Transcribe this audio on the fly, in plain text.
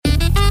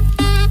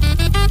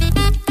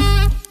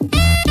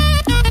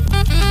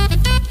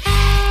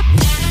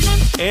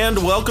And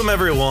welcome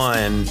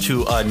everyone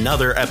to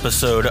another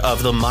episode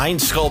of the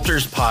Mind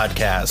Sculptors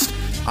podcast.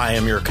 I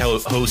am your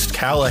co-host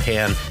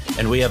Callahan,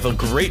 and we have a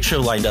great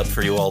show lined up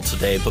for you all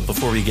today. But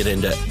before we get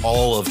into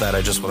all of that,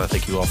 I just want to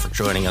thank you all for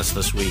joining us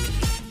this week.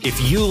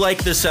 If you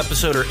like this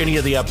episode or any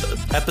of the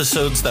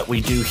episodes that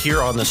we do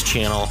here on this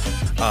channel,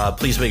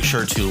 please make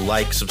sure to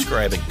like,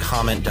 subscribe, and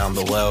comment down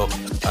below.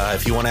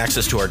 If you want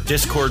access to our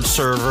Discord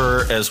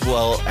server, as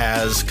well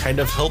as kind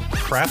of help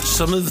craft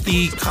some of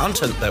the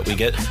content that we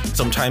get,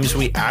 sometimes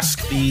we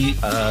ask the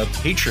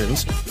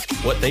patrons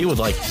what they would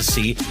like to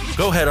see.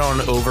 Go head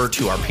on over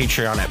to our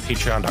Patreon at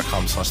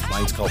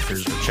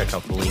patreon.com/mindsculptors or check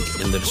out the link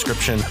in the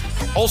description.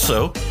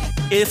 Also,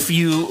 if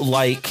you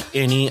like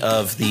any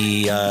of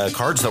the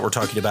cards that we're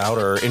talking about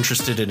or are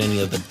interested in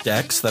any of the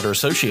decks that are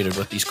associated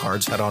with these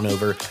cards, head on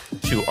over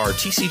to our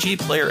TCG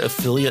player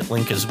affiliate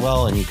link as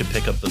well, and you can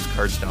pick up those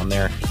cards down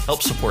there.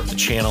 Help support the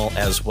channel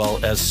as well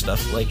as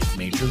stuff like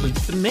Major League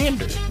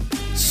Commander.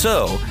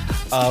 So,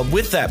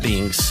 with that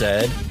being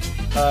said,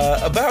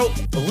 about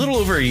a little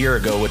over a year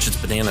ago, which is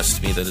bananas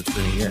to me that it's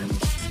been a year,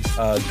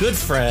 a good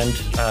friend,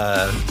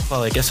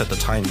 well, I guess at the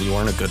time you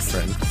weren't a good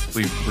friend.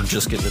 We were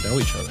just getting to know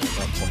each other at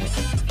that point.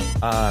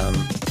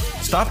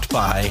 Stopped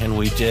by and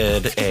we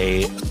did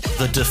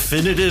the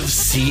definitive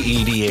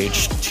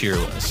cEDH tier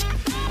list.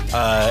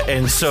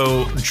 And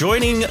so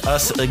joining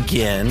us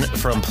again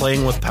from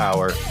Playing with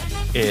Power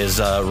is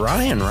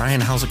Ryan.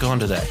 Ryan, how's it going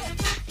today?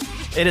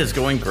 It is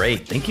going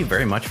great. Thank you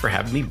very much for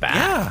having me back.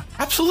 Yeah,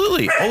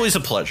 absolutely. Always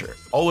a pleasure.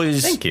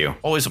 Always. Thank you.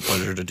 Always a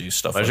pleasure to do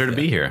stuff. Pleasure to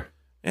be here.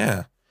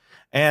 Yeah.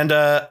 And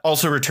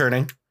also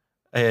returning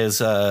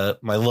is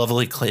my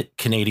lovely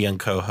Canadian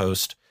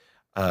co-host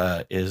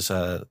is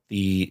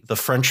the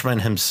Frenchman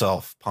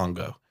himself,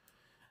 Pongo.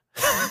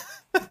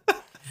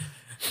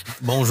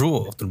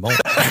 Bonjour, tout le monde.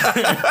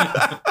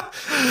 How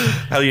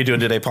are you doing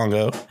today,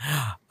 Pongo?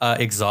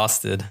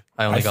 Exhausted.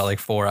 I only got like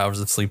 4 hours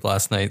of sleep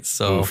last night,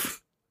 so... Oof.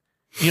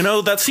 You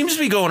know, that seems to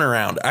be going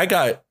around. I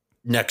got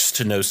next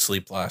to no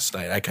sleep last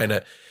night. I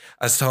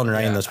was telling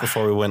Ryan this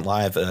before we went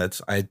live.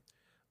 I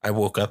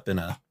woke up in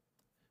a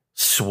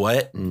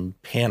sweat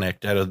and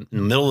panicked in the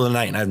middle of the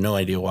night, and I have no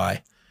idea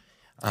why.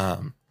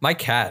 My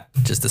cat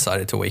just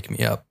decided to wake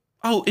me up.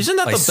 Oh, isn't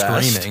that the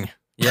best? Screaming.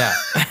 Yeah.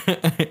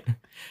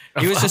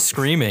 He was just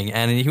screaming,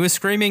 and he was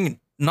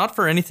screaming not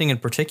for anything in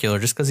particular,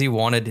 just because he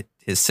wanted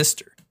his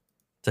sister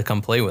to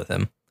come play with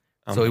him.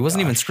 So he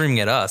wasn't even screaming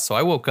at us. So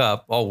I woke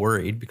up all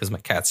worried because my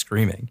cat's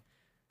screaming.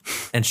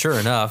 And sure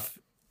enough,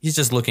 he's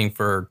just looking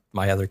for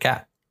my other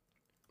cat.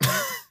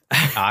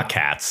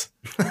 Cats.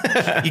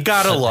 You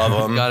gotta love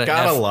them.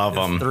 Gotta love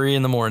them. 3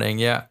 in the morning.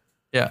 Yeah.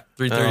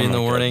 3:30 in the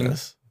morning.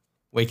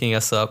 Waking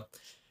us up.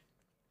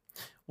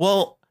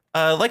 Well,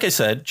 like I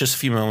said just a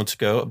few moments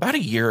ago, about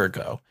a year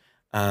ago,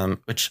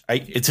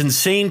 it's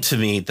insane to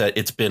me that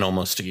it's been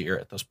almost a year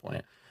at this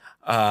point.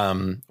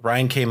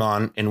 Ryan came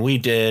on and we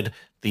did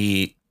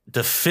the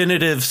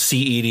definitive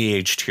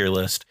cEDH tier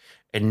list,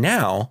 and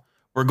now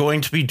we're going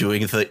to be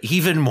doing the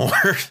even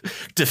more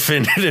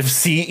definitive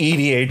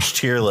cEDH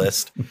tier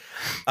list.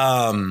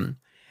 And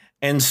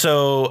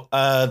so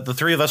the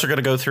three of us are going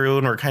to go through,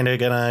 and we're kind of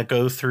going to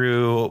go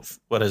through,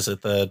 what is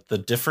it,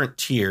 the different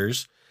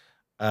tiers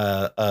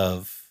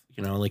of,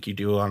 you know, like you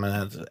do on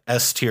a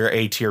S tier,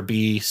 A tier,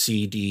 B,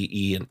 C, D,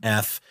 E, and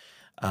F.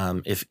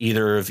 If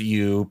either of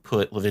you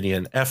put Lavinia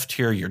in F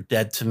tier, you're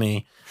dead to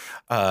me.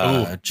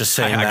 Just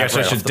saying. I guess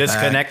I should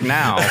disconnect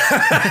now.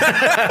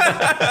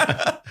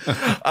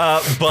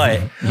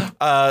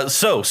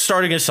 So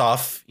starting us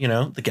off, you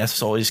know, the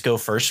guests always go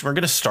first. We're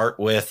going to start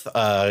with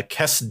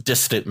Kess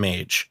Distant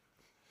Mage.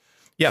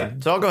 Yeah,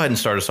 so I'll go ahead and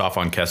start us off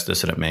on Kess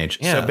Dissident Mage.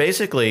 Yeah. So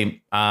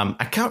basically,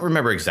 I can't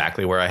remember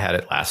exactly where I had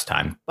it last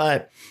time,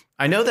 but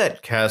I know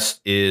that Kess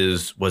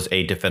was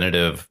a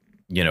definitive,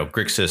 you know,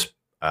 Grixis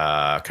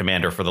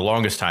commander for the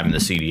longest time in the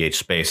cEDH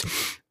space.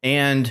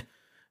 And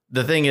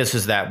the thing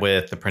is that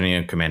with the printing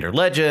of Commander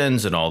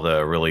Legends and all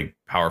the really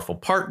powerful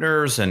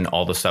partners and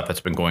all the stuff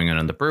that's been going on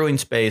in the brewing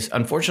space,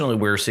 unfortunately,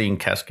 we're seeing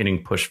Kess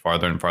getting pushed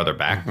farther and farther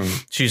back.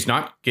 Mm-hmm. She's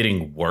not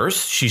getting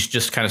worse. She's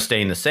just kind of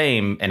staying the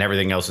same, and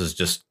everything else is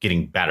just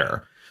getting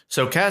better.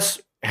 So Kess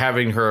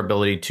having her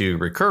ability to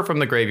recur from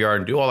the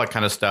graveyard and do all that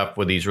kind of stuff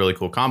with these really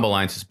cool combo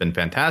lines has been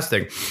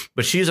fantastic.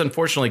 But she's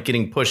unfortunately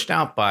getting pushed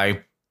out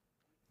by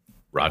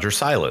Roger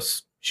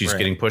Silas. She's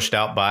getting pushed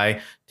out by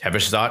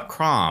Tevish Zot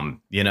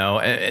Crom, you know,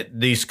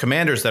 these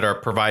commanders that are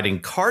providing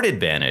card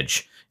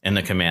advantage in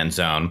the command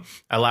zone,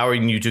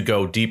 allowing you to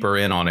go deeper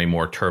in on a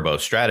more turbo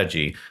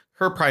strategy.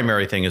 Her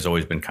primary thing has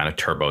always been kind of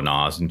turbo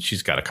Nas, and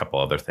she's got a couple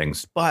other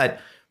things. But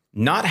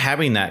not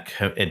having that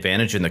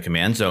advantage in the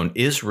command zone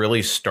is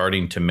really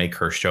starting to make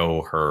her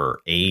show her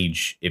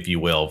age, if you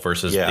will,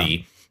 versus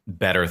the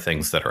better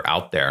things that are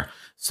out there.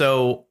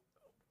 So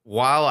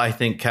while I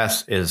think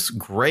Kess is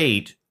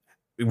great,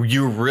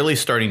 you're really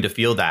starting to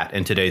feel that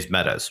in today's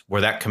metas,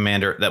 where that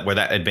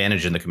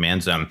advantage in the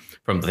command zone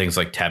from things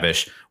like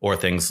Tevish or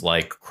things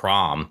like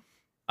Crom,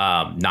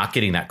 not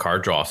getting that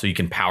card draw, so you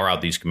can power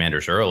out these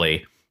commanders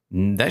early.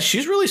 That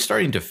she's really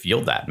starting to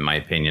feel that, in my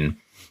opinion.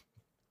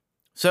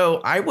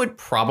 So I would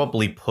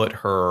probably put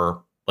her,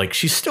 like,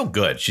 she's still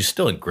good. She's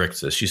still in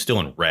Grixis. She's still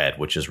in red,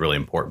 which is really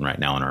important right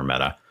now in our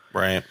meta.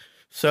 Right.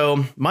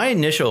 So my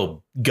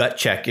initial gut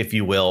check, if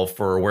you will,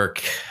 for where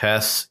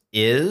Kess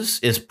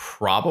is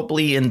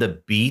probably in the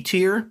B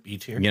tier. B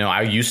tier. You know,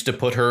 I used to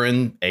put her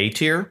in A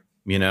tier.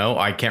 You know,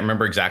 I can't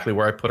remember exactly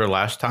where I put her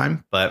last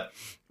time, but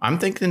I'm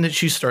thinking that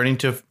she's starting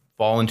to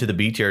fall into the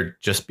B tier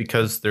just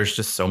because there's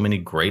just so many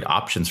great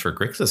options for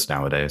Grixis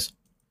nowadays.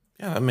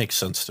 Yeah, that makes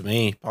sense to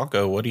me.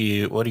 Paco, what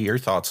are your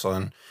thoughts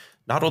on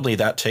not only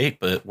that take,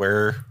 but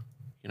where,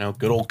 you know,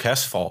 good old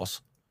Kess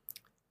falls?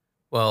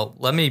 Well,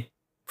 let me,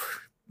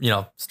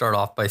 start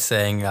off by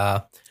saying,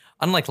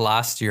 unlike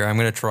last year, I'm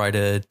going to try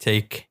to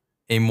take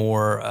a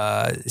more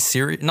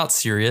not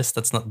serious.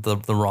 That's not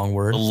the wrong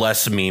word. A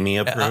less memey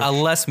approach. A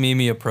less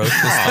memey approach this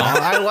time.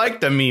 I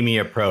like the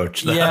memey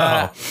approach, though.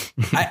 Yeah.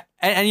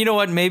 And you know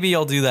what? Maybe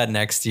I'll do that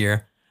next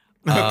year.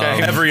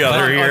 Okay. Every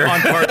other year.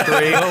 On part 3.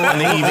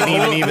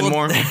 And even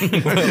more.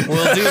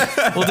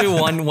 We'll do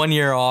 1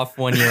 year off,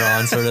 1 year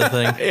on sort of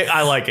thing.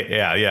 I like it.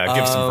 Yeah.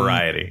 Give some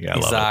variety. Yeah,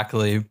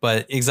 exactly.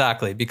 But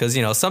exactly. Because,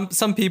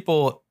 some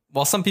people,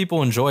 while some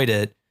people enjoyed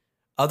it,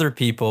 other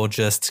people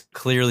just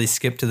clearly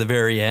skipped to the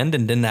very end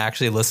and didn't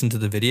actually listen to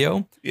the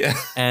video. Yeah.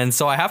 And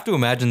so I have to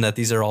imagine that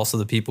these are also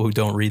the people who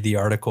don't read the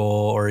article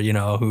or,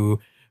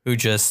 who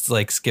just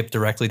like skip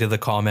directly to the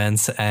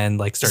comments and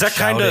like start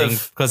shouting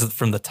because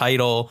from the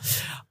title.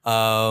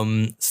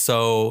 So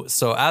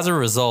as a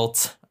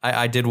result,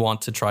 I did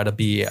want to try to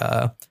be,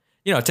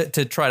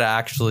 to try to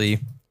actually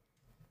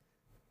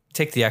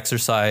take the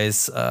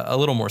exercise a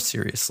little more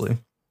seriously.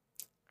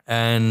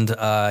 And,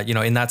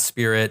 in that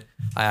spirit,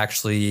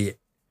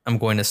 I'm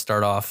going to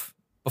start off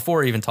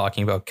before even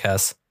talking about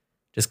Kess,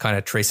 just kind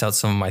of trace out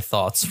some of my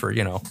thoughts for,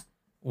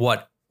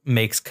 what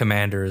makes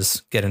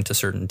commanders get into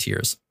certain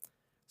tiers.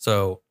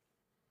 So,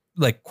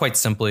 like, quite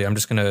simply, I'm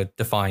just going to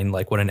define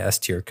like what an S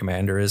tier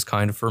commander is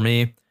kind of for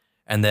me.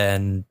 And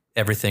then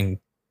everything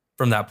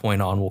from that point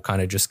on will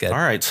kind of just get all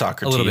right,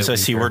 Socrates. I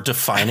see we're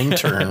defining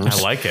terms.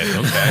 I like it.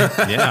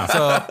 Okay. Yeah.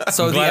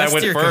 So the S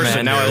tier first,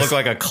 and now I look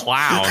like a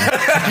clown.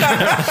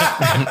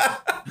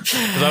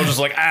 Because I was just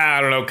like,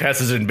 I don't know, Kess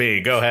is in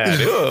B. Go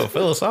ahead. Ooh,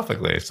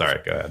 philosophically. Sorry,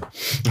 go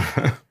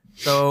ahead.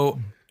 So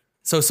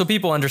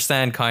people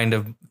understand kind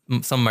of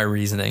some of my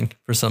reasoning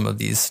for some of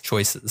these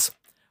choices.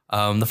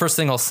 The first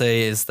thing I'll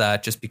say is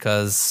that just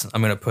because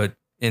I'm going to put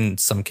in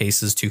some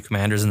cases 2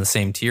 commanders in the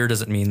same tier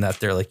doesn't mean that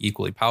they're like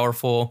equally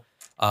powerful.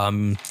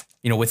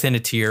 Within a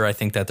tier, I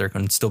think that there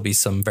can still be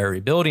some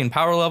variability in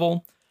power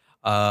level.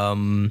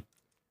 I'm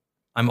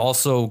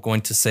also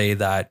going to say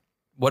that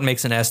what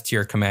makes an S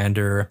tier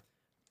commander,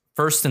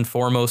 first and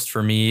foremost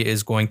for me,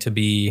 is going to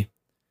be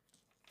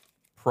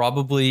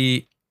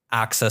probably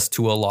access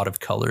to a lot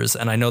of colors.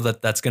 And I know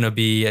that that's going to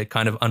be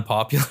kind of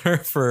unpopular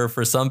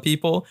for some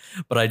people,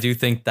 but I do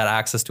think that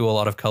access to a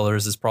lot of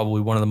colors is probably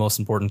one of the most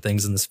important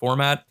things in this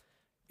format.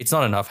 It's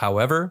not enough,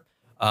 however.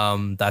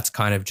 That's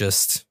kind of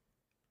just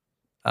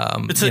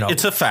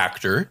it's a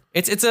factor.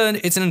 It's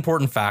an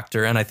important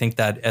factor, and I think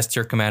that S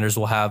tier commanders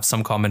will have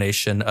some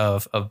combination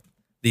of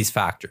these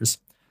factors.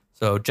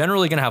 So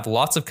generally going to have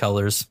lots of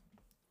colors.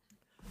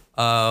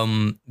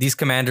 These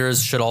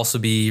commanders should also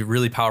be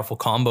really powerful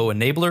combo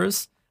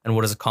enablers. And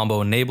what is a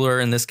combo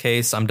enabler in this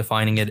case? I'm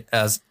defining it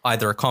as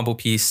either a combo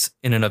piece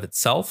in and of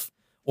itself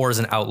or as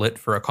an outlet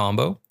for a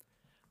combo.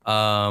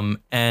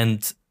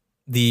 And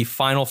the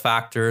final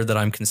factor that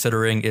I'm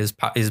considering is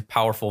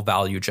powerful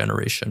value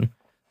generation.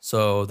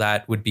 So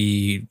that would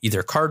be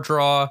either card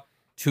draw,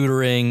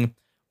 tutoring,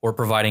 or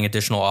providing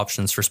additional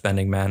options for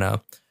spending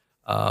mana.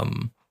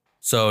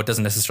 So it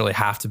doesn't necessarily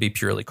have to be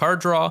purely card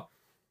draw,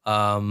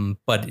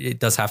 but it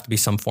does have to be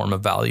some form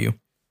of value.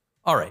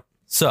 All right.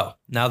 So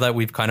now that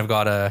we've kind of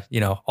got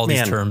all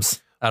these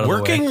terms out of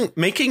the way.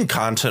 Making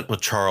content with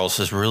Charles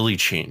has really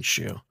changed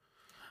you.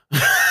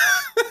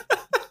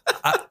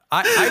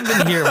 I've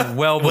been here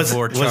well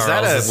before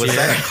Charles. Was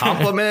that a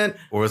compliment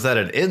or was that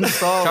an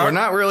insult? We're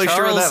not really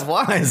sure that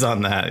flies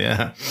on that.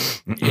 Yeah.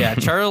 Yeah.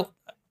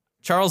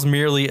 Charles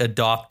merely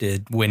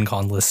adopted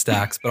WinCon list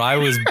stacks, but I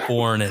was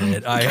born in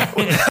it.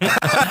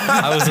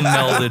 I was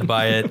melded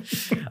by it.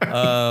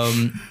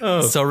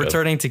 So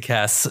returning to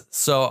Kess.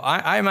 So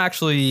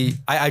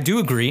I do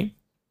agree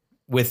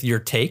with your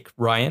take,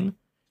 Ryan,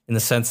 in the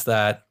sense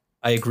that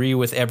I agree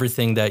with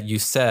everything that you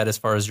said as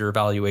far as your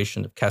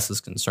evaluation of Kess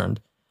is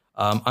concerned.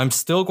 I'm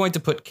still going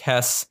to put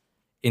Kess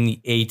in the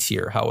A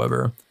tier,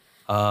 however.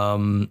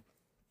 I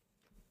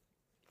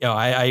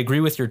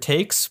agree with your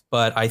takes,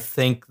 but I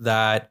think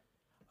that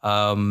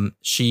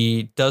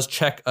she does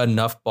check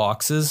enough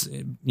boxes,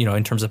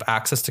 in terms of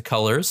access to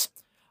colors.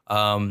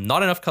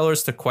 Not enough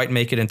colors to quite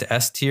make it into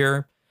S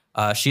tier.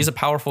 She's a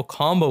powerful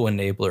combo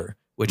enabler,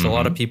 which a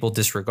lot of people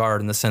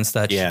disregard in the sense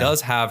that she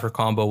does have her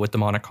combo with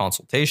Demonic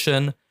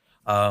Consultation.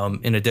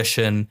 In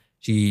addition,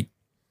 she,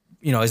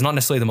 is not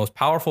necessarily the most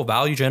powerful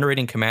value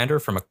generating commander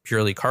from a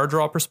purely card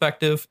draw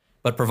perspective,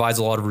 but provides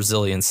a lot of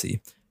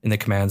resiliency in the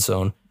command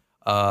zone.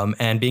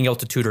 And being able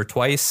to tutor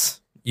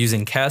twice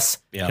using Kess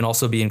can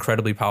also be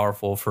incredibly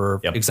powerful.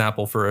 For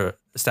example, for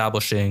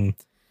establishing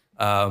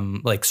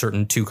like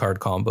certain 2-card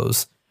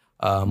combos,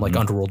 like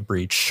Underworld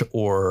Breach,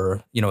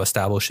 or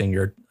establishing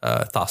your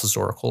Thassa's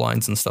Oracle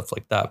lines and stuff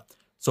like that.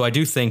 So I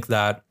do think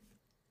that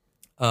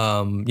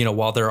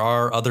while there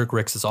are other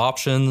Grixis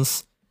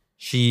options,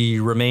 she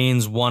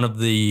remains one of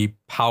the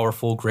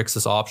powerful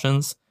Grixis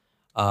options.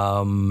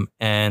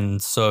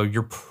 And so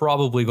you're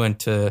probably going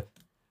to,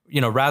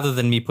 rather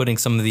than me putting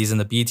some of these in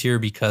the B tier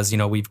because,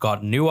 we've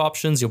got new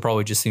options, you'll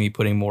probably just see me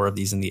putting more of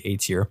these in the A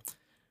tier.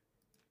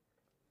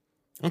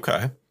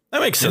 Okay.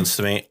 That makes sense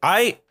to me.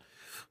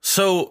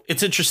 So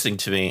it's interesting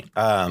to me.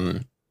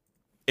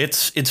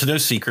 It's no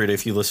secret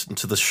if you listen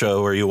to the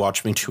show or you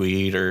watch me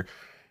tweet or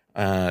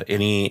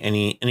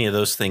any of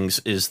those things,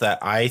 is that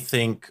I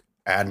think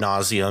Ad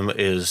Nauseam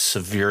is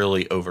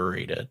severely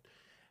overrated.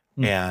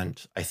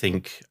 And I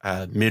think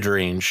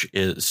mid-range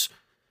is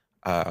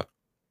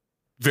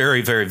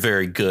very, very,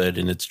 very good.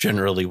 And it's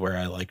generally where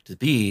I like to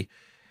be.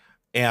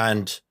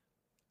 And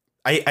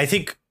I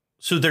think,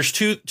 so there's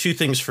two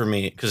things for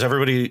me, because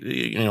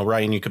everybody,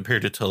 Ryan, you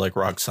compared it to like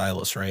Rog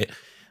Silas, right?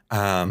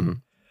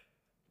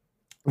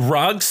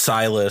 Rog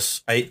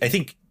Silas, I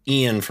think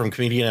Ian from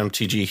Comedian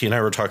MTG, he and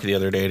I were talking the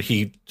other day, and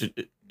he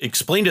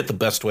explained it the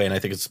best way, and I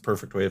think it's the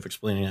perfect way of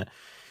explaining it,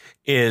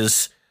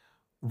 is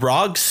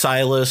Rog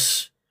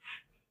Silas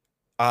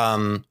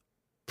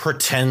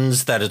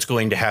pretends that it's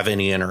going to have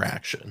any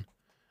interaction.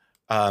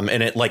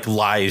 And it like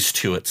lies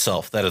to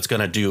itself that it's going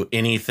to do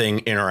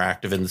anything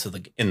interactive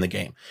in the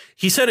game.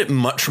 He said it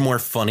much more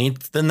funny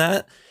than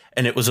that,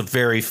 and it was a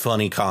very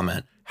funny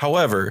comment.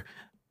 However,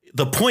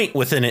 the point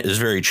within it is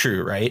very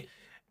true, right?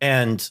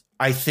 And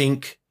I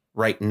think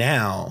right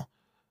now,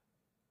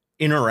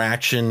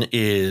 interaction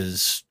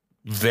is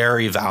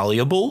very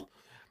valuable.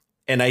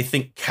 And I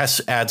think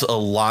Kess adds a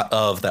lot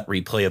of that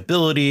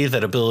replayability,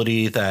 that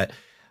ability that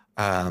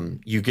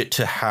you get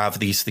to have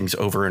these things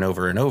over and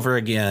over and over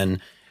again.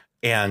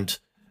 And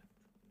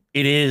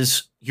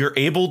you're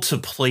able to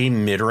play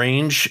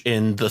mid-range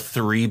in the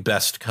 3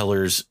 best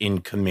colors in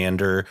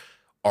Commander,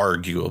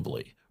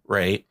 arguably,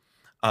 right?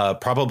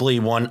 Probably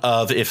one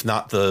of, if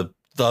not the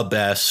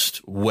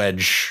best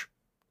wedges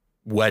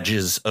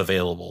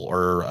available,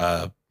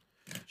 or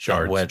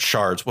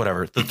shards,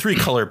 whatever. The 3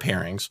 color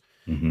pairings,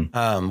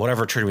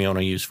 whatever term you want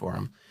to use for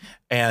them.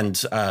 And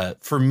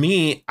for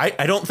me,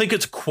 I don't think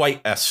it's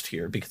quite S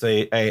tier, because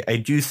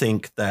I do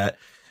think that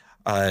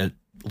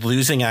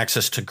losing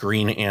access to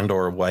green and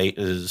or white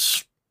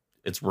it's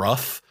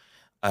rough.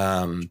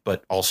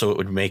 But also it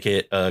would make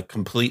it a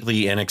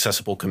completely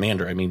inaccessible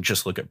commander. I mean,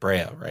 just look at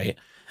Brea, right?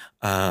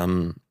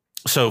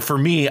 So for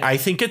me, I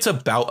think it's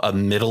about a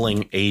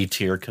middling A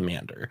tier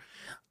commander.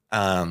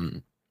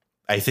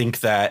 I think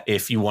that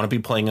if you want to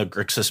be playing a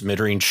Grixis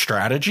mid-range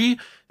strategy,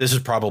 this is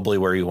probably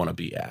where you want to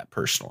be at,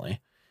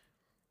 personally.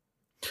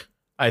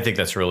 I think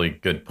that's a really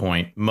good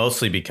point,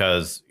 mostly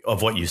because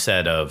of what you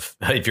said of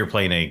if you're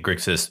playing a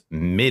Grixis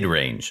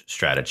mid-range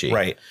strategy,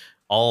 right?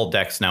 All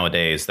decks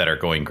nowadays that are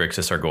going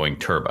Grixis are going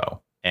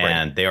turbo,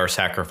 and they are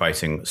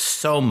sacrificing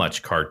so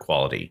much card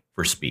quality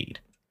for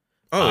speed.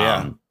 Oh,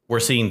 yeah. We're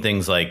seeing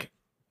things like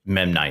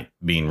Memnite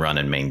being run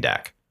in main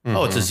deck. Mm-hmm.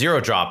 Oh, it's a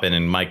 0 drop in,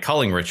 and my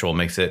culling ritual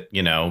makes it,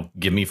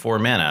 give me 4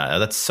 mana.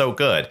 That's so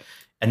good.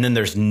 And then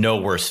there's no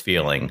worse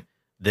feeling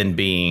than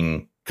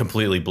being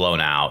completely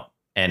blown out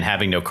and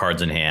having no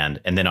cards in hand,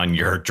 and then on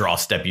your draw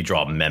step you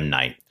draw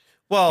Memnite.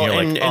 Well,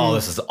 and you're like,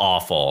 this is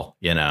awful,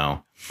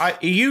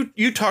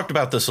 You talked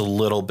about this a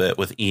little bit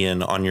with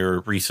Ian on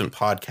your recent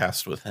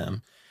podcast with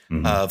him,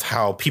 of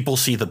how people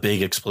see the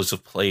big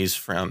explosive plays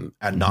from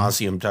Ad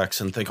Nauseam decks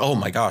and think, oh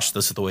my gosh,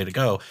 this is the way to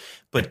go,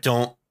 but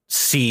don't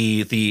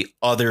see the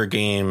other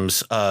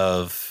games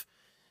of,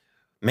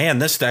 man,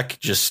 this deck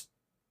just,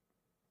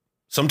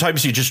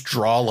 sometimes you just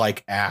draw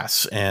like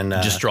ass and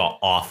just draw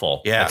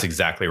awful. Yeah, that's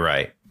exactly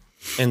right.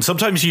 And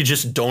sometimes you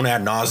just don't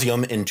Ad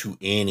Nauseam into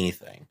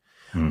anything.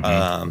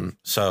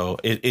 So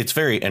it's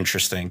very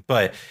interesting.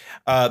 But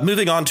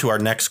moving on to our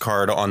next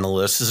card on the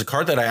list is a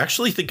card that I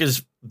actually think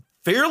is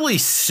fairly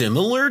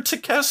similar to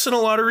Kess in a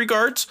lot of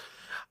regards,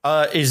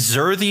 is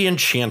Zur the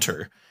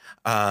Enchanter.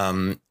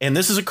 And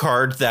this is a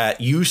card that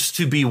used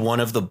to be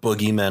one of the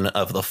boogeymen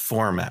of the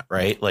format,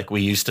 right? Like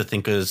we used to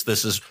think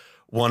this is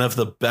one of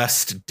the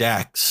best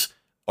decks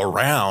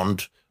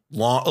around,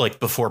 like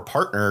before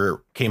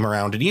Partner came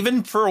around, and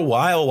even for a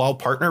while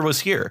Partner was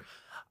here.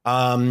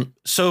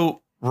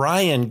 So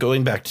Ryan,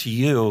 going back to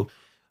you,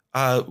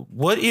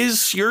 what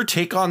is your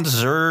take on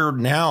Zur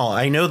now?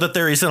 I know that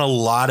there isn't a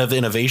lot of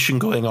innovation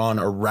going on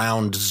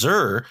around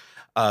Zur.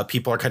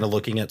 People are kind of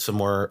looking at some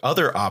more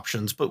other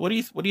options, but what do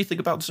you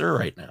think about Zur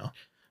right now?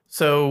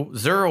 So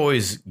Zur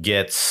always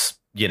gets,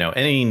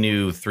 any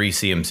new 3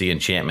 CMC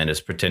enchantment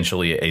is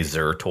potentially a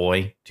Zur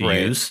toy to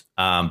use.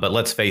 But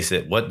let's face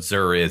it, what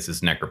Zur is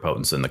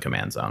Necropotence in the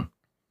command zone.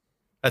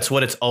 That's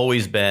what it's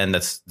always been.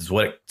 That's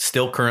what it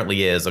still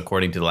currently is,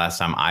 according to the last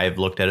time I've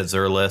looked at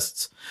Zur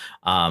lists.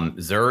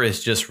 Zur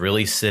is just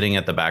really sitting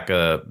at the back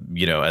of,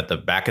 at the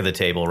back of the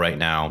table right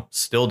now,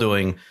 still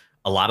doing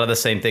a lot of the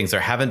same things. There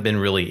haven't been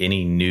really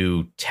any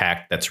new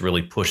tech that's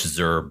really pushed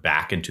Zur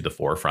back into the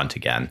forefront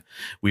again.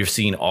 We've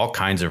seen all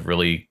kinds of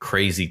really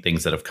crazy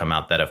things that have come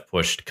out that have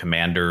pushed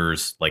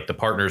commanders, like the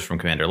partners from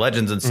Commander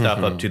Legends and stuff,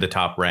 up to the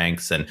top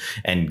ranks,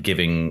 and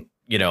giving,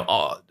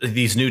 all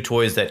these new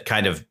toys that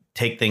kind of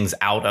take things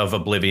out of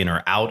Oblivion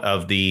or out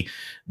of the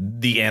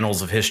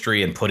annals of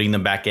history and putting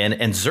them back in.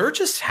 And Zur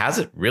just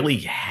hasn't really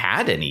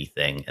had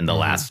anything in the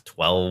last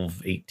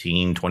 12,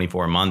 18,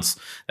 24 months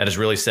that has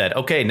really said,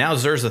 okay, now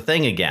Zur's a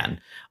thing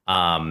again.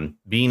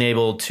 Being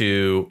able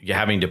to,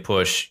 having to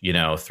push,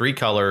 3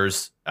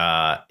 colors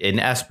in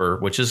Esper,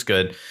 which is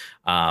good.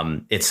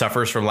 It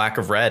suffers from lack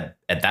of red.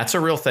 And that's a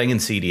real thing in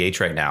cEDH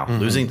right now.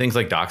 Losing things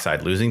like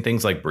Dockside, losing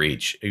things like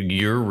Breach.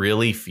 You're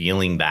really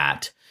feeling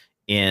that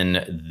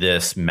in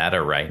this meta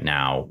right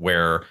now,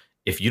 where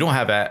if you don't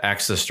have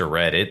access to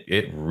red,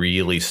 it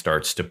really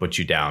starts to put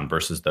you down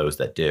versus those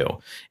that do.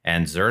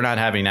 And Zur not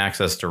having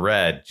access to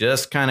red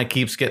just kind of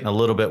keeps getting a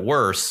little bit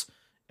worse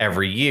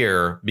every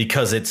year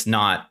because there's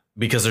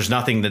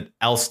nothing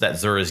else that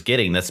Zur is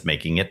getting that's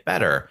making it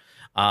better.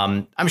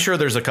 I'm sure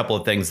there's a couple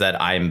of things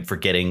that I'm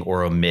forgetting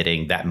or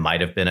omitting that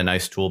might have been a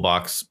nice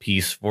toolbox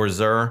piece for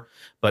Zur.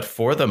 But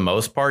for the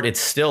most part, it's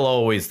still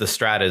always, the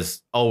strat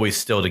is always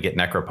still to get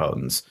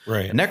Necropotence.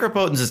 Right. And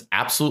Necropotence is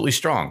absolutely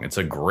strong. It's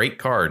a great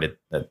card.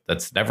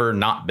 That's never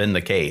not been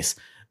the case.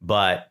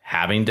 But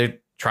having to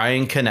try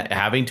and connect,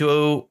 having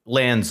to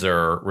land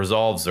Zur,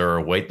 resolve Zur,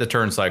 wait the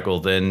turn cycle,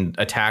 then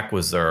attack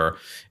with Zur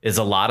is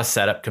a lot of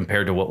setup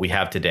compared to what we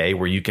have today,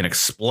 where you can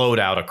explode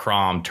out a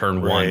Crom,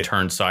 turn one,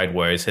 turn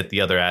sideways, hit the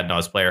other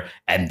Adnos player,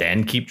 and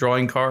then keep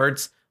drawing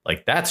cards.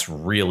 Like, that's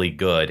really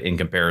good in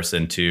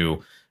comparison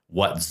to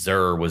what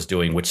Zur was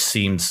doing, which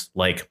seems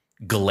like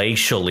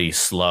glacially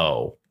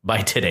slow by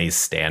today's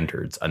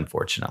standards,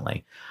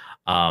 unfortunately.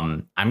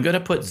 I'm going to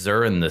put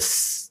Zur in the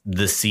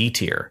C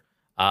tier.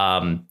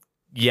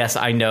 Yes,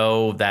 I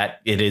know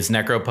that it is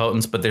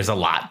Necropotence, but there's a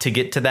lot to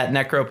get to that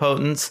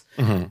Necropotence.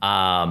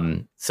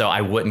 So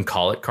I wouldn't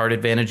call it card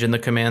advantage in the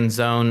command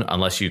zone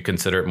unless you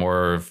consider it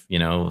more of,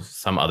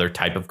 some other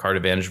type of card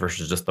advantage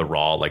versus just the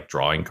raw, like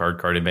drawing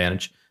card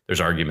advantage. There's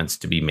arguments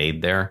to be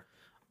made there.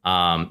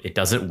 It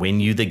doesn't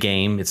win you the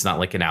game. It's not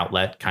like an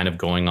outlet kind of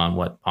going on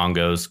what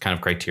Pongo's kind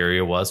of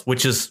criteria was,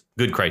 which is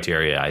good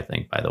criteria, I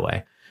think, by the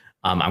way.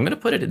 I'm going to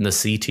put it in the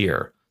C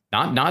tier.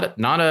 Not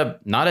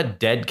a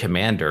dead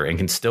commander, and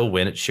can still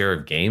win its share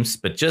of games,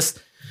 but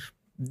just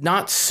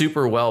not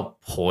super well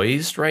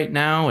poised right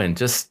now. And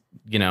just,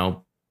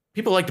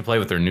 people like to play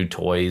with their new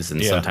toys,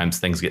 and sometimes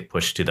things get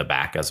pushed to the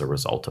back as a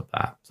result of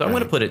that. So I'm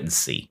going to put it in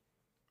C.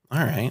 All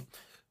right.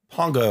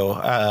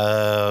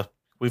 Pongo,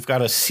 we've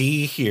got a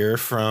C here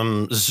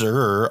from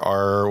Zur.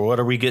 What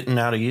are we getting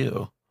out of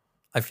you?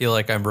 I feel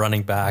like I'm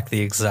running back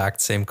the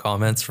exact same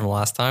comments from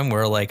last time,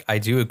 where I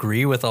do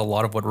agree with a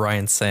lot of what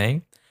Ryan's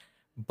saying,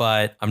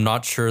 but I'm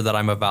not sure that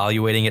I'm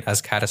evaluating it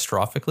as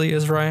catastrophically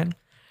as Ryan.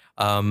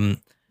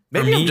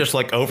 Maybe I'm just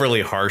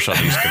overly harsh on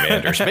these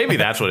commanders. Maybe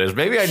that's what it is.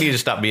 Maybe I need to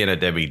stop being a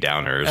Debbie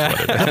Downer is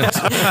what it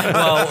is.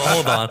 Well,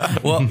 hold on.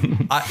 Well,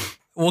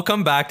 we'll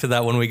come back to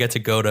that when we get to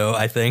Godo,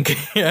 I think.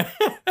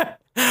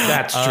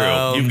 That's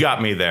true. You've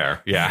got me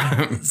there.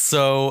 Yeah.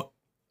 So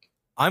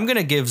I'm going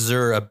to give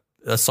Zur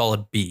a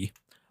solid B.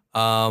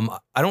 I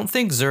don't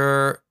think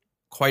Zur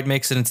quite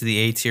makes it into the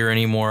A tier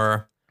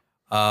anymore.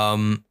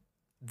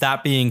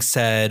 That being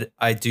said,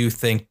 I do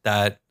think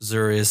that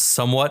Zur is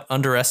somewhat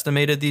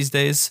underestimated these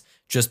days,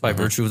 just by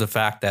virtue of the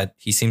fact that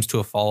he seems to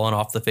have fallen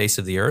off the face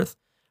of the earth.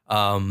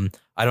 I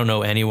don't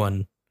know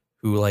anyone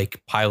who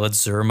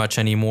pilots Zur much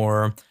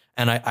anymore.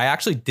 And I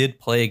actually did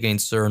play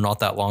against Zur not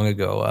that long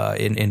ago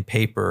in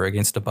paper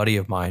against a buddy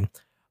of mine.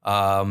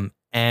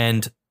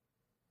 And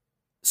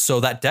so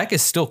that deck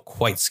is still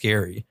quite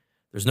scary.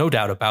 There's no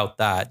doubt about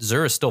that.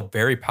 Zur is still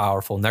very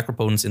powerful.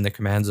 Necropotence in the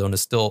command zone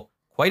is still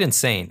quite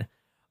insane.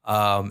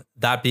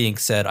 That being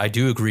said, I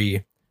do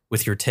agree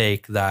with your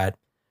take that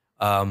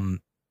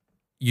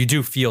you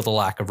do feel the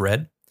lack of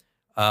red.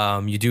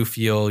 You do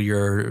feel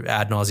your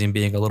ad nauseum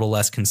being a little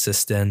less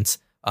consistent.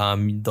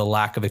 The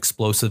lack of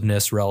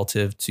explosiveness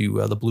relative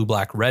to the blue,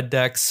 black, red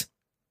decks.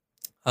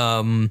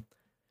 All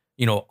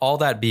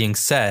that being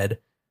said,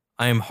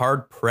 I am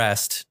hard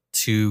pressed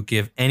to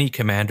give any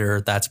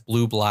commander that's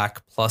blue,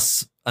 black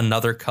plus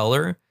another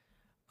color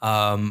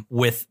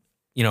with,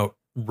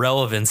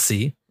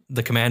 relevancy.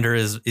 The commander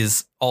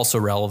is also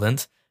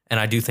relevant, and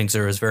I do think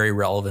Zur is very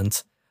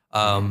relevant.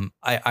 I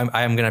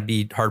am going to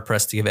be hard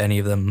pressed to give any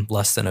of them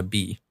less than a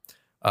B,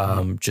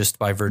 just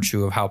by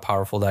virtue of how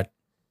powerful that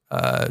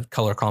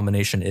color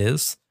combination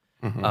is.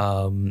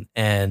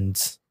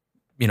 And,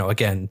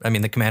 again, I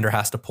mean, the commander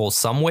has to pull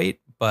some weight,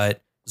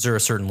 but Zur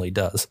certainly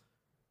does.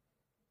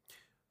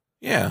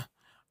 Yeah.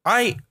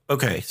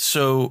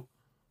 So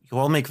you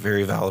all make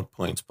very valid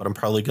points, but I'm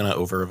probably going to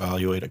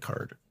over-evaluate a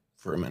card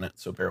for a minute,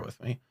 so bear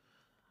with me.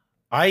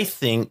 I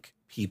think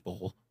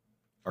people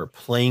are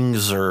playing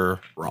Zur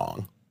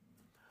wrong.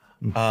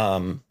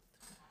 And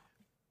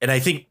I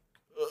think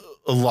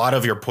a lot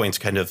of your points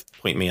kind of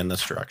point me in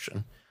this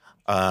direction.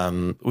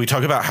 We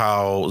talk about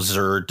how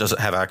Xur doesn't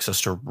have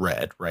access to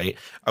red, right?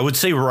 I would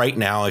say right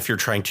now, if you're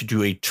trying to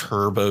do a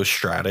turbo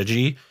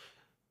strategy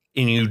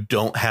and you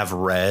don't have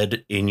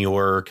red in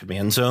your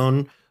command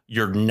zone,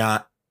 you're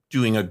not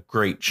doing a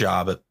great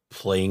job at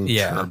playing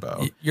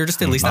turbo. You're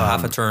just at least a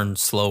half a turn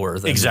slower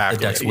than exactly.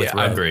 the decks with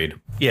red. Agreed.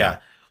 Yeah.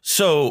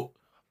 So,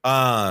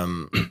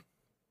 to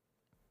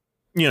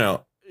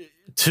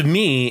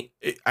me,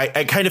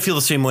 I kind of feel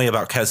the same way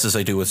about Kess as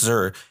I do with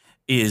Xur.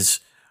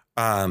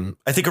 I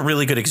think a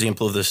really good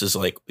example of this is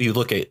like you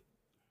look at,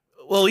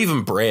 well,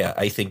 even Brea,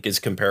 I think is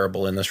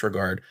comparable in this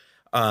regard.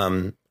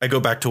 I go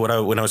back to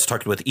when I was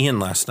talking with Ian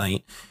last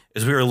night,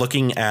 is we were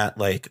looking at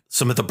like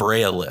some of the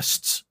Brea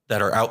lists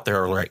that are out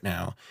there right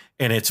now.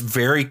 And it's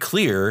very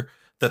clear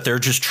that they're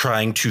just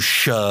trying to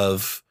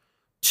shove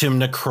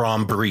Tymna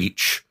Crom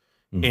Breach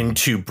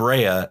into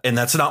Brea. And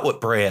that's not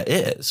what Brea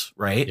is,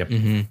 right? Yep.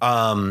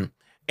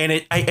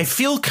 And I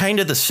feel kind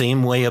of the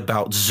same way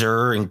about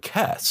Xur and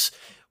Kess,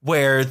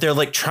 where they're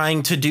like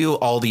trying to do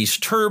all these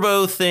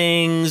turbo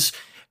things,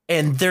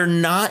 and they're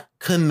not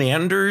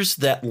commanders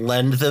that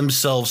lend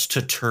themselves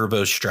to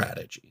turbo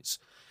strategies.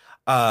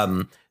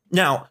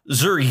 Now,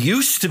 Xur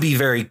used to be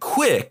very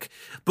quick,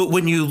 but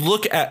when you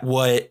look at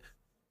what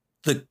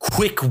the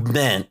quick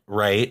meant,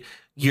 right,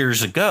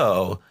 years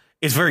ago,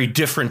 it's very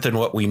different than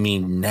what we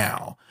mean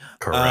now.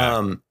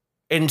 Correct.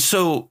 And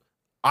so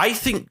I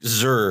think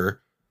Xur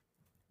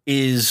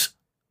is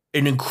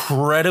an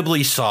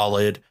incredibly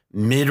solid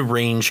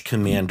mid-range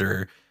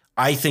commander.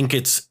 I think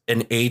it's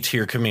an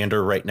A-tier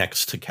commander right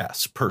next to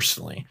Kess,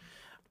 personally.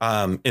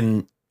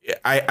 And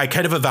I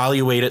kind of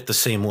evaluate it the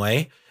same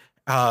way.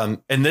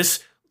 And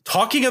this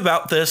talking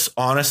about this,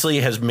 honestly,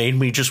 has made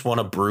me just want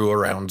to brew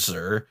around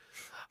Xur,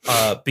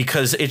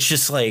 because it's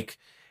just like,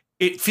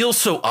 it feels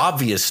so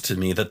obvious to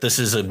me that this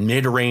is a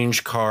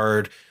mid-range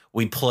card.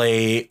 We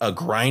play a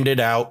grinded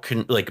out,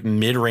 like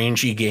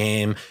mid-rangey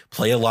game,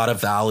 play a lot of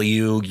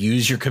value,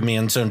 use your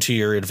command zone to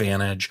your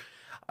advantage.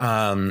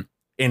 And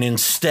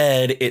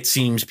instead, it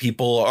seems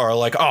people are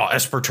like, oh,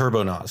 Esper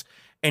Turbo Nas.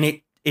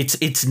 And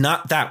it's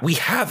not that. We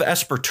have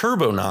Esper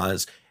Turbo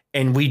Nas,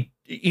 and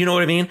you know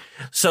what I mean?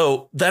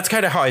 So that's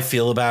kind of how I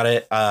feel about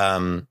it.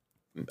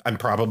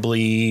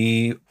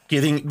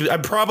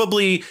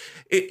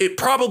 It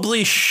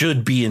probably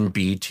should be in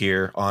B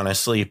tier,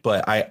 honestly,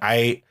 but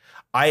I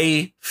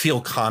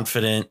feel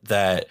confident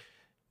that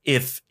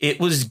if it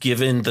was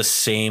given the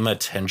same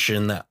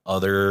attention that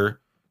other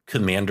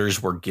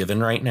commanders were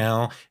given right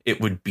now, it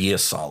would be a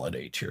solid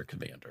A tier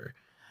commander.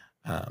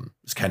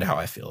 It's kind of how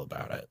I feel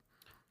about it.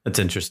 That's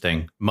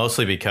interesting,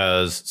 mostly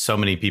because so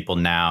many people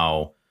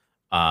now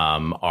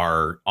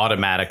are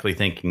automatically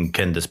thinking,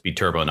 can this be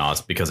Turbo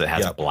Nas because it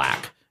has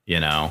black,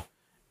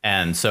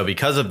 And so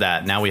because of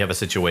that, now we have a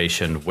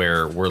situation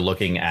where we're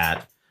looking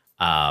at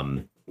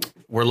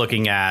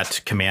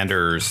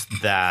commanders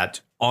that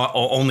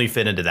only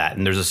fit into that.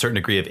 And there's a certain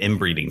degree of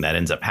inbreeding that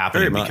ends up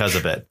happening because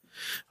of it.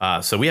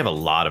 So we have a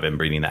lot of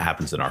inbreeding that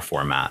happens in our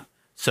format.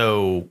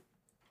 So,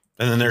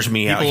 and then there's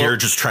me out here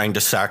just trying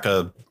to sack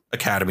a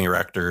Academy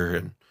Rector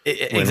and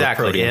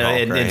exactly.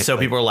 And so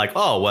people are like,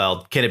 oh,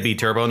 well, can it be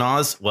Turbo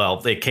Nas? Well,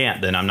 they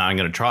can't. Then I'm not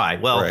going to try.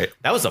 Well,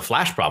 that was a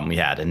Flash problem we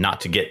had, and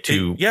not to get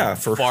too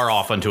far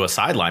off onto a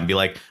sideline. Be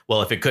like,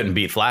 well, if it couldn't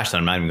beat Flash, then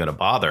I'm not even going to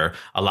bother.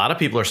 A lot of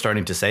people are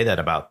starting to say that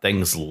about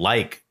things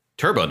like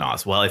Turbo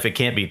Nas. Well, if it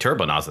can't beat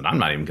Turbo Nas, then I'm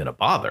not even going to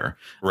bother.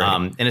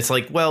 Right. And it's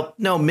like, well,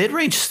 no,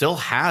 mid-range still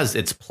has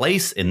its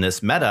place in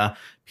this meta.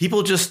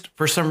 People just,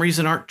 for some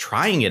reason, aren't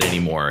trying it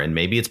anymore. And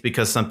maybe it's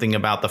because something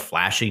about the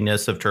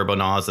flashiness of Turbo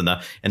Nas and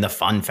the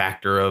fun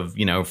factor of,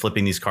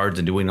 flipping these cards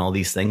and doing all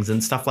these things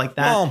and stuff like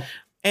that. Well,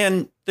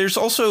 and there's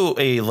also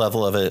a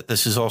level of it.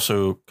 This is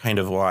also kind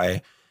of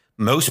why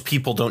most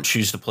people don't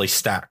choose to play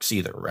stacks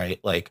either, right?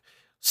 Like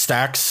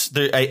stacks,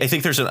 I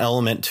think there's an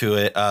element to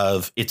it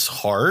of it's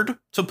hard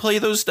to play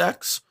those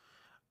decks.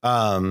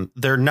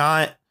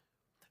 They're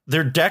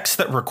decks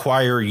that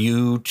require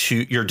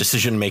your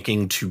decision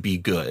making to be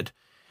good.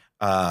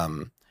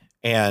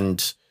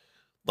 And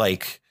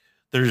like,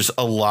 there's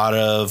a lot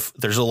of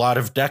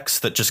decks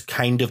that just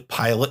kind of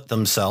pilot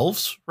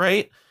themselves.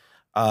 Right.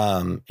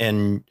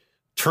 And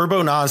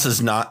Turbo Nas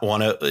is not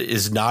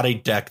a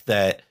deck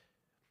that,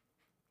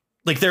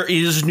 like, there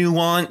is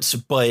nuance,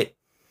 but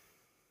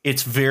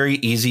it's very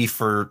easy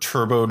for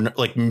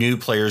new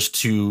players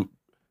to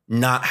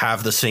not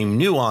have the same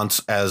nuance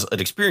as an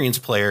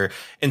experienced player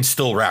and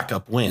still rack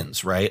up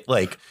wins. Right.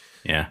 Like,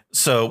 yeah.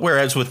 So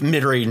whereas with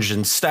mid-range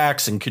and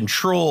stacks and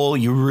control,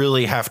 you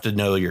really have to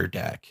know your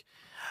deck.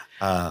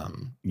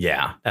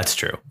 Yeah, that's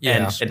true.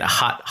 Yeah. And a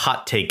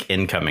hot take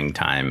incoming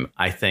time.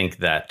 I think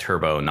that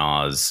Turbo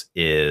Nas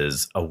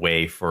is a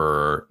way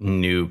for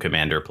new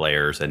commander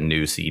players and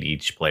new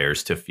cEDH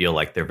players to feel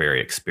like they're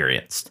very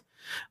experienced.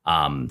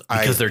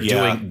 Because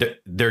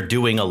they're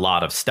doing a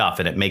lot of stuff,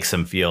 and it makes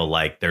them feel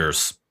like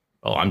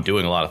I'm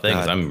doing a lot of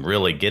things. I'm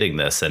really getting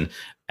this. And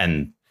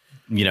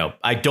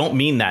I don't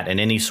mean that in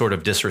any sort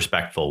of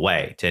disrespectful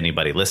way to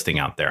anybody listening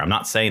out there. I'm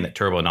not saying that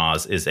Turbo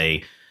Nas is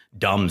a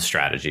dumb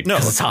strategy,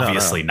 because it's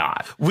obviously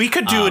not. We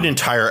could do an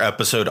entire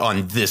episode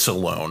on this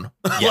alone.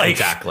 Yeah,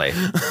 exactly.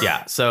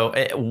 Yeah. So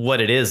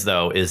what it is,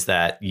 though, is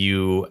that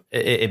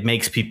it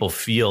makes people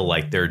feel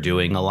like they're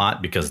doing a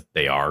lot because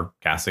they are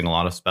casting a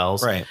lot of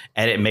spells. Right.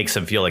 And it makes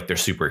them feel like they're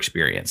super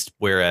experienced.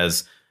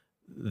 Whereas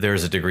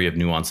there's a degree of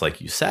nuance,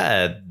 like you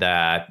said,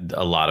 that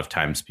a lot of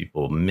times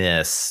people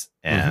miss.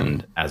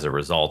 And as a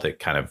result, it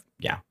kind of,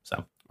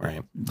 so.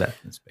 Right.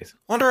 That's basically.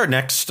 On to our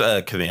next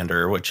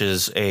commander, which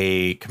is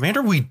a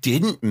commander we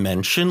didn't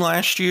mention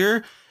last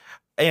year.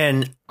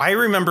 And I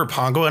remember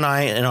Pongo and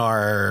I in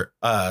our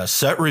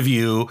set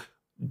review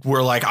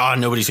were like,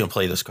 nobody's going to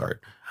play this card.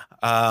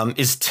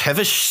 Is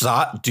Tevesh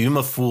Szat, Doom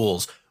of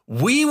Fools.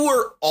 We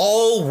were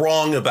all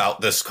wrong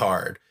about this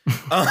card.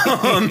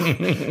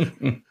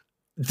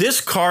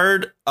 This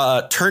card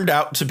turned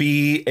out to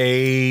be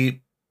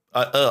a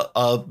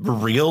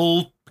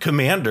real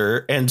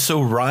commander. And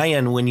so,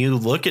 Ryan, when you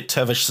look at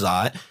Tevesh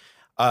Szat,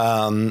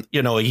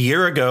 a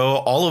year ago,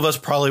 all of us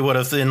probably would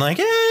have been like,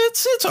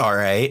 it's all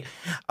right.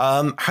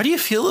 How do you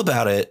feel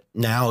about it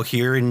now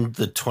here in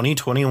the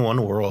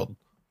 2021 world?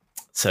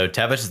 So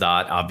Tevesh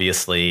Szat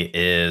obviously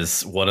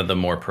is one of the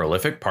more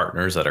prolific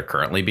partners that are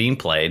currently being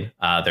played.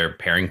 They're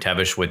pairing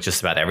Tevesh with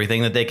just about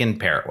everything that they can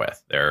pair it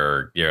with.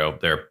 They're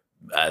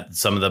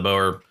some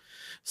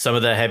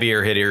of the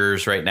heavier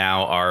hitters right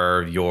now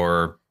are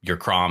your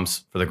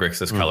Kroms for the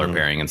Grixis color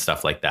pairing and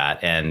stuff like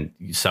that. And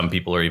some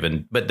people are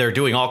but they're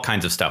doing all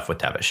kinds of stuff with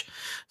Tevesh.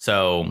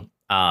 So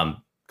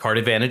card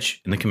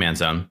advantage in the command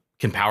zone,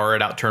 can power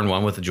it out turn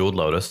 1 with the Jeweled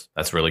Lotus.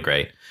 That's really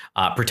great.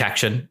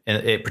 Protection,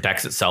 it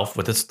protects itself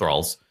with its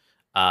thralls.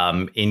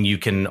 And you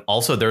can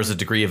also, there's a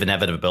degree of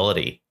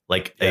inevitability,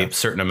 like a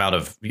certain amount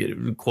of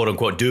quote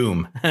unquote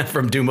doom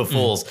from Doom of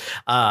Fools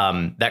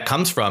that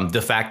comes from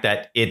the fact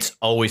that it's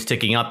always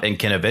ticking up and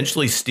can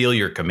eventually steal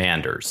your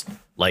commanders.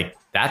 Like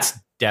that's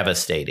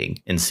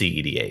devastating in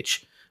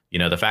cEDH.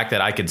 The fact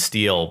that I could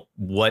steal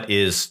what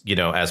is,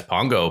 as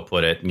Pongo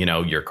put it,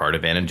 your card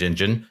advantage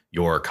engine,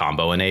 your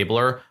combo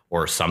enabler,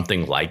 or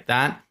something like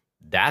that.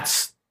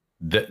 That's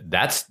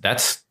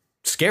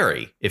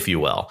scary, if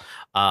you will.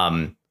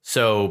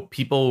 So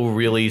people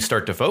really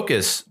start to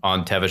focus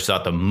on Tevesh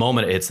Szat the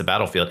moment it hits the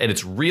battlefield, and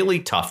it's really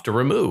tough to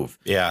remove.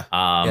 Yeah.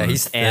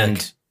 He's thick.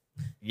 And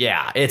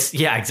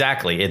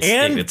exactly.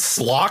 It's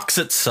blocks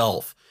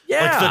itself.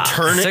 Yeah, like the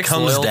turn 6 it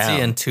comes loyalty down,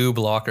 and 2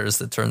 blockers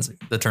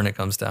the turn it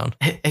comes down.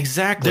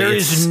 Exactly. There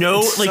is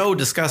no so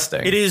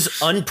disgusting. It is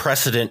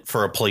unprecedented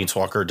for a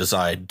Planeswalker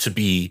design to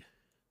be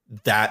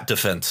that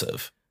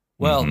defensive.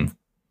 Well,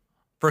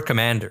 for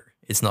Commander,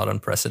 it's not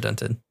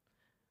unprecedented,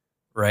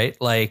 right?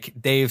 Like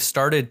they've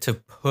started to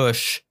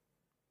push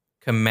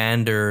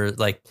Commander,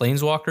 like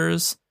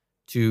Planeswalkers,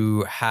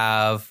 to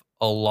have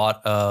a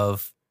lot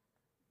of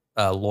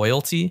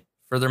loyalty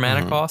for their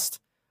mana cost.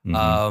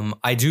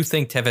 I do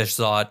think Tevesh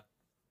Szat,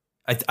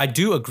 I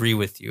do agree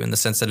with you in the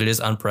sense that it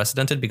is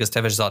unprecedented because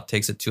Tevesh Szat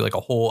takes it to like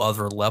a whole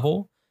other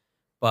level.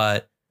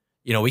 But,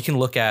 we can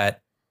look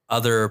at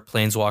other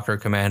Planeswalker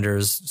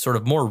commanders, sort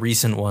of more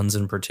recent ones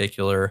in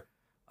particular.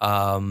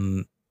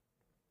 And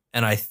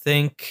I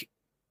think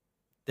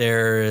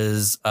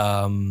there's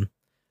the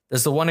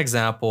one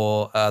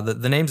example,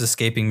 the name's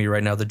escaping me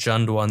right now, the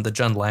Jund one, the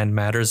Jund Land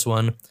Matters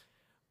one.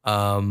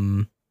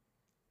 Lord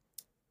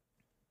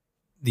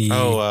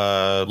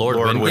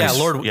Windgrace.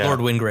 Lord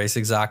Windgrace,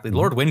 exactly.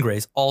 Lord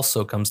Windgrace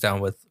also comes down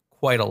with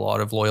quite a lot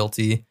of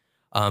loyalty.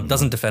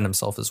 Doesn't defend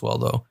himself as well,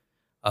 though.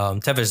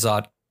 Tevesh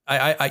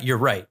Szat, you're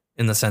right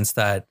in the sense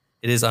that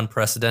it is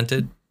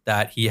unprecedented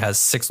that he has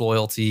 6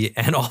 loyalty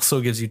and also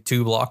gives you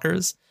 2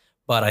 blockers.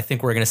 But I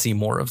think we're going to see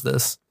more of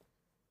this.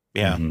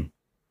 Yeah.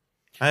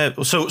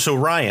 So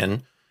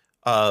Ryan,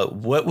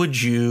 what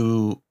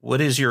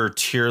is your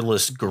tier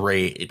list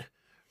grade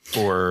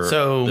for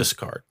this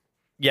card?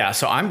 Yeah,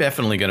 so I'm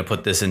definitely going to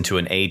put this into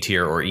an A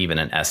tier or even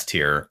an S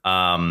tier,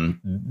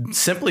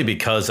 simply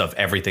because of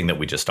everything that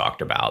we just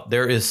talked about.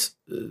 There's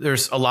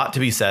a lot to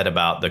be said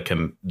about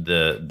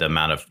the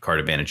amount of card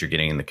advantage you're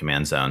getting in the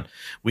command zone.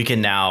 We can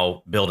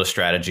now build a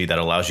strategy that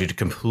allows you to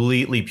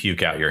completely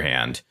puke out your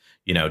hand,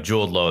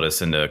 Jeweled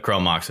Lotus into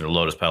Chrome Mox into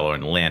Lotus Petal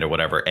and land or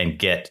whatever, and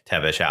get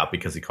Tevesh out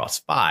because he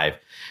costs 5.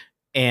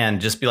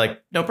 And just be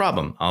like, no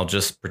problem. I'll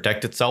just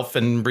protect itself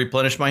and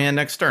replenish my hand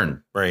next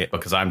turn. Right.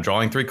 Because I'm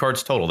drawing 3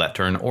 cards total that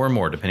turn or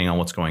more, depending on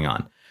what's going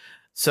on.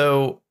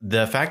 So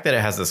the fact that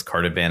it has this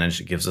card advantage,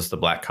 it gives us the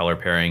black color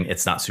pairing.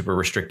 It's not super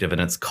restrictive in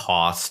its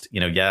cost.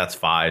 That's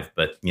 5,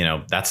 but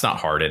that's not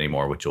hard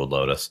anymore with Jeweled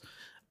Lotus.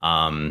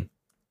 I'm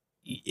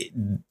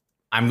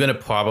going to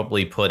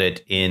probably put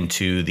it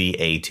into the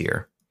A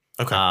tier.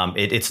 Okay.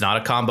 It's not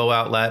a combo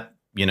outlet,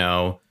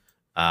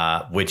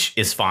 which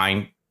is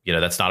fine.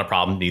 That's not a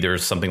problem. Neither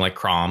is something like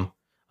Crom,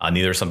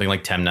 neither is something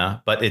like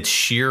Temna, but its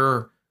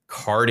sheer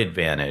card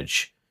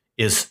advantage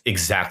is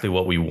exactly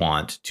what we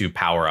want to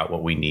power out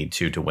what we need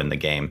to win the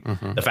game.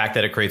 The fact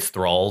that it creates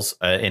thralls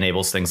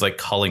enables things like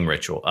culling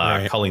ritual,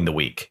 culling the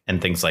weak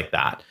and things like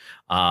that.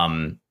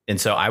 And And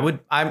so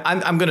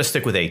I'm going to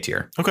stick with A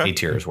tier. Okay. A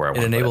tier is where I want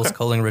It to enables put it.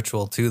 culling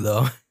ritual too,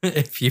 though.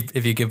 if you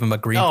give him a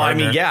green. Oh,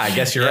 partner. I mean, yeah, I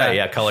guess you're right.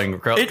 Yeah, culling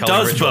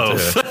does ritual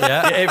both. too.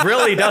 Yeah. It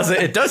really does.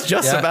 It does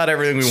just about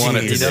everything we want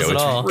it to He does do. it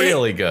It's all.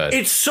 really good.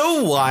 It's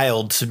so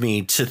wild to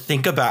me to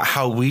think about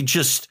how we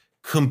just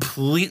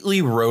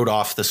completely wrote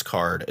off this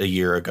card a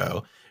year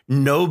ago.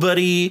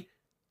 Nobody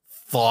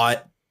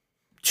thought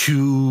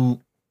 2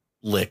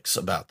 licks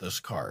about this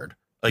card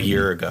a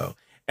year ago.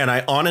 And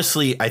I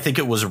think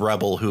it was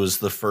Rebel who was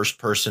the first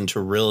person to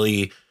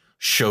really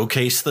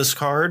showcase this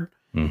card.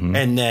 Mhm.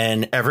 And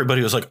then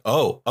everybody was like,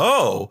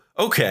 oh,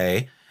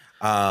 okay.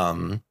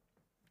 And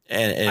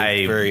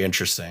very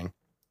interesting.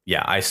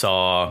 Yeah, I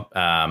saw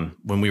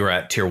when we were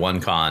at Tier 1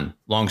 Con,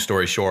 long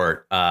story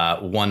short,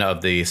 one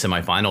of the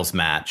semifinals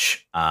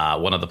match,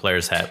 one of the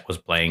players was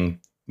playing,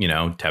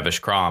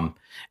 Tevish Crom,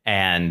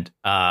 and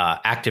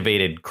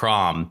activated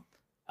Crom,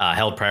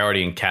 held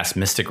priority and cast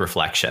Mystic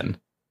Reflection.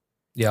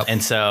 Yep.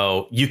 And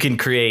so you can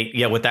create,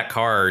 with that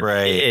card,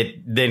 Right.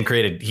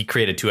 he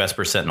created 2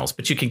 Esper Sentinels,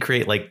 but you can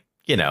create you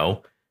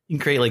can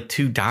create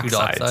 2 dock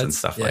sides and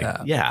stuff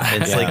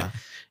it's like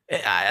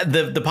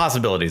the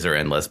possibilities are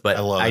endless, but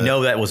I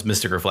know that was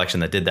Mystic Reflection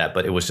that did that,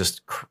 but it was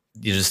just,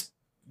 you just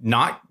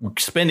not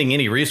spending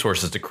any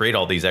resources to create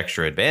all these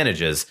extra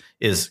advantages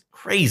is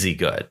crazy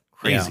good.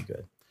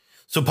 Good.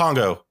 So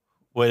Pongo,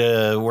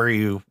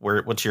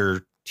 what's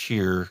your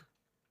tier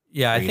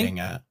Yeah, I rating think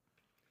at?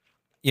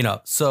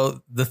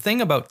 So the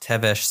thing about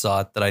Tevesh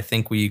Zot that I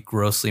think we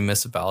grossly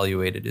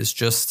misevaluated is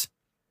just,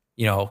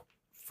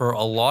 for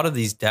a lot of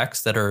these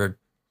decks that are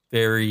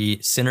very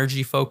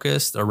synergy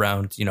focused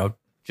around,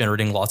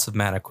 generating lots of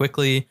mana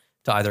quickly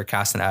to either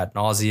cast an ad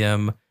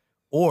nauseum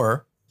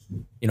or,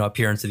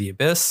 appear into the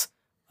abyss.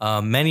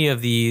 Many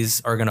of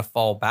these are going to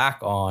fall back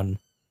on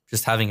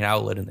just having an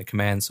outlet in the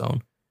command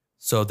zone.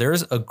 So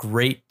there's a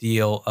great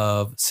deal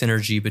of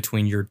synergy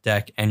between your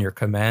deck and your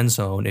command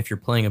zone if you're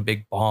playing a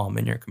big bomb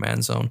in your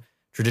command zone.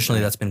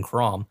 Traditionally, that's been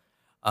Crom.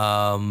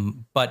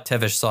 But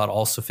Tevesh Zot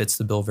also fits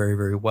the bill very,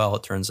 very well,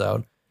 it turns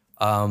out.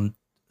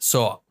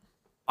 So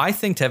I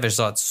think Tevesh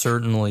Zot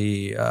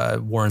certainly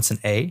warrants an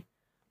A.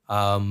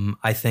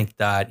 I think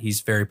that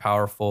he's very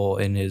powerful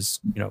in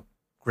his,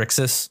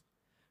 Grixis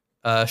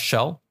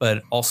shell,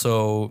 but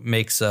also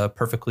makes a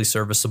perfectly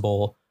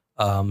serviceable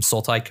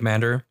Sultai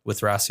commander with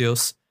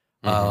Thrasios.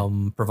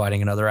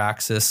 Providing another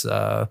axis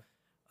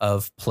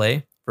of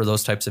play for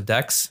those types of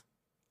decks,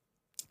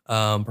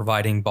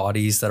 providing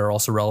bodies that are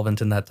also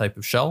relevant in that type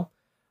of shell.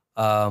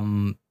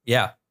 Certainly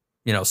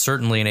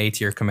an A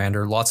tier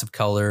commander, lots of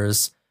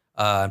colors,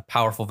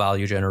 powerful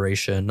value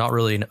generation, not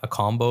really a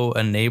combo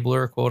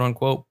enabler, quote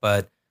unquote,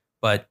 but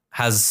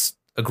has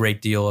a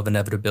great deal of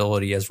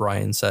inevitability, as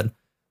Ryan said.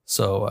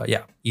 So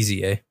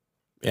easy A.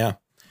 Yeah,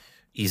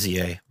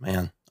 easy A,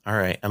 man. All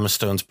right, Emma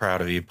Stone's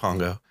proud of you,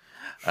 Pongo.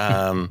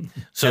 So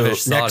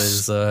Tevesh Zot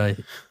is,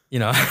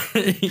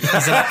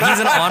 he's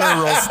an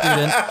honor roll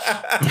student.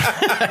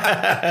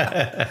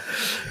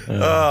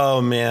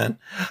 Oh man.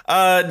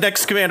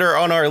 Next commander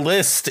on our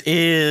list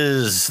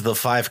is the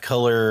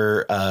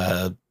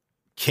 5-color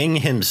king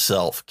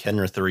himself,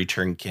 Kenrith the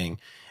Return King.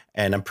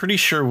 And I'm pretty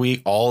sure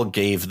we all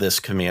gave this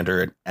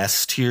commander an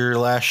S tier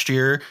last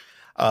year.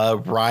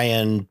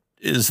 Ryan,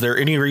 is there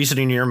any reason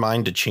in your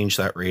mind to change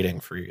that rating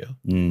for you?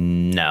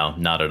 No,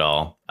 not at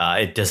all.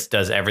 It just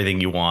does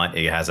everything you want.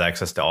 It has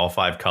access to all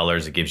 5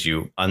 colors. It gives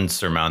you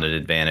unsurmounted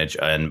advantage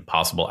and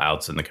possible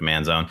outs in the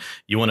command zone.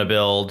 You want to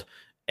build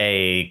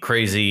a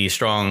crazy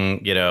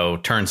strong,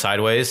 turn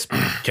sideways.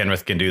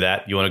 Kenrith can do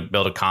that. You want to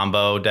build a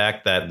combo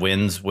deck that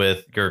wins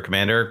with your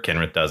commander.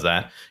 Kenrith does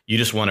that. You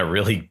just want a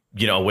really,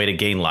 a way to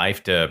gain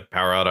life to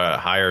power out a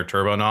higher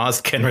turbo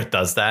nos. Kenrith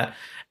does that.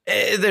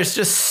 There's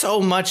just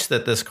so much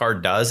that this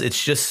card does.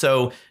 It's just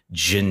so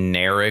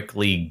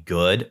generically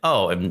good.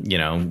 Oh,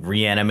 and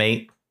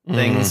reanimate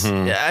things.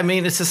 I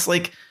mean, it's just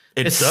like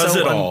it does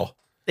it all.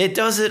 It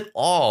does it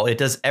all. It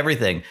does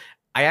everything.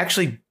 I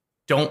actually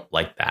don't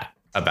like that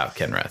about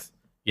Kenrith.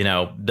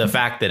 The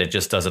fact that it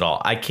just does it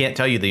all. I can't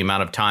tell you the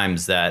amount of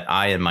times that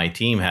I and my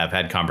team have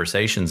had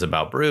conversations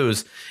about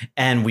brews,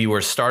 and we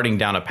were starting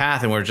down a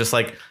path, and we're just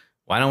like,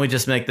 why don't we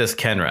just make this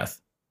Kenrith?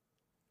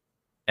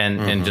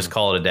 And just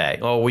call it a day.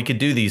 Oh, we could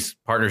do these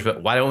partners,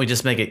 but why don't we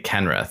just make it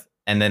Kenrith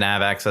and then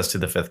have access to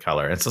the 5th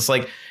color? It's just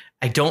like,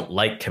 I don't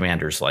like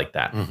commanders like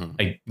that.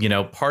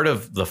 Part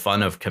of the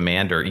fun of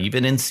Commander,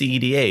 even in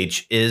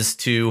cEDH, is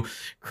to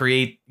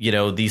create,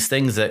 these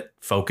things that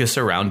focus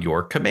around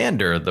your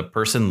commander, the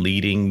person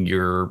leading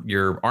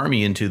your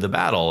army into the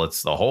battle.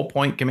 It's the whole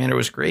point Commander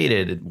was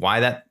created,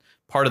 why that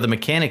part of the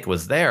mechanic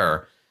was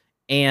there.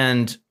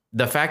 And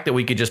the fact that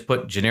we could just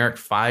put generic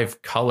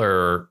 5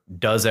 color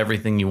does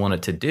everything you want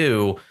it to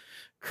do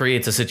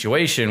creates a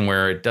situation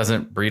where it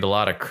doesn't breed a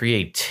lot of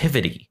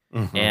creativity.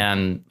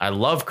 And I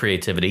love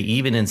creativity,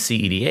 even in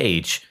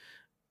cEDH.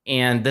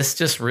 And this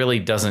just really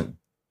doesn't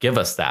give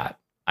us that.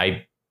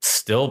 I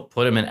still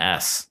put him in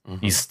S.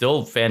 He's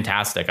still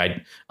fantastic.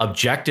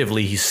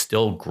 Objectively, he's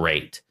still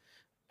great.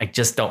 I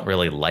just don't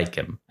really like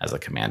him as a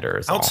commander.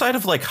 Outside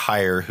of like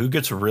higher, who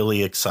gets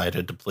really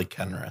excited to play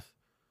Kenrith?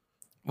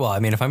 Well, I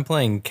mean, if I'm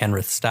playing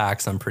Kenrith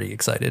stacks, I'm pretty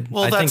excited.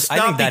 Well, I think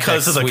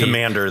because of the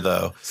commander,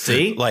 though.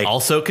 See, like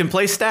also can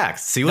play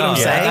stacks. See what I'm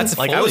saying? That's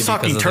like I was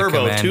talking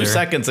turbo 2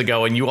 seconds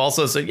ago, and you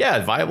also said,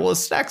 yeah, viable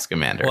as stacks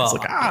commander. Well,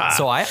 it's like,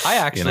 so I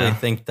actually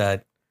think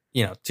that,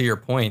 to your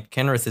point,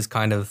 Kenrith is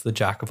kind of the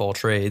jack of all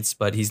trades,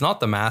 but he's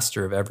not the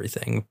master of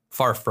everything.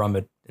 Far from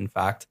it, in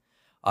fact.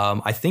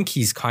 I think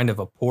he's kind of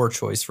a poor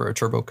choice for a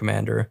turbo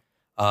commander,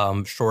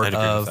 short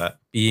of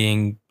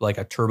being like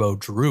a turbo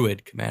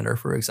druid commander,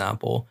 for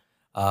example.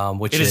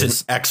 Which is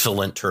an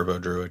excellent turbo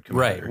druid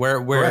commander.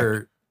 Right.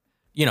 Where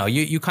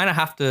you kind of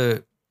have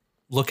to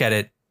look at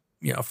it,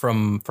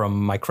 from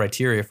my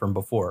criteria from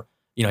before.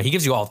 He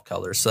gives you all the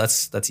colors, so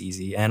that's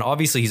easy. And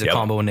obviously he's a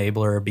combo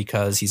enabler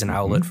because he's an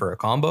outlet for a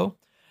combo.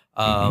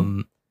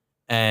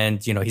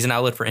 And he's an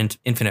outlet for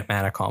infinite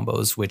mana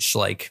combos, which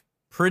like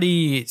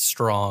pretty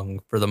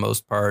strong for the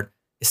most part,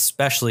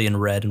 especially in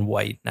red and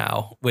white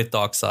now with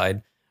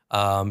Dockside.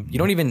 You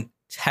don't even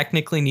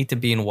technically need to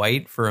be in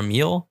white for a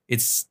meal.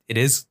 It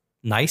is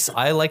nice.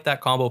 I like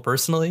that combo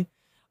personally.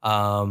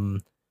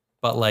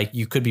 But like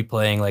you could be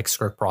playing like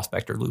Skirk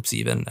Prospector loops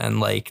even, and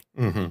like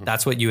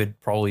that's what you would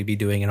probably be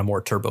doing in a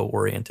more turbo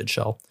oriented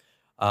shell.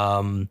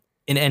 In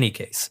any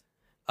case,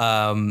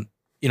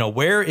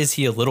 where is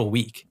he a little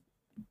weak?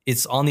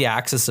 It's on the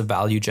axis of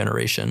value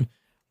generation.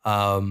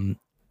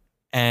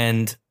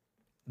 And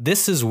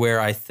this is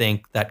where I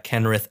think that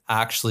Kenrith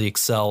actually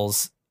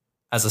excels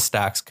as a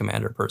stacks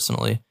commander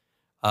personally.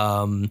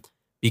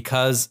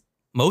 Because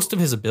most of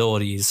his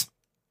abilities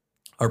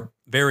are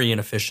very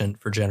inefficient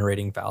for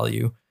generating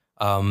value.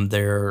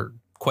 They're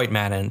quite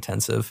mana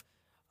intensive.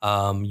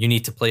 You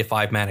need to play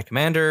 5 mana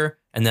commander,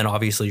 and then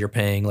obviously you're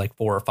paying like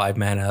 4 or 5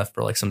 mana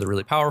for like some of the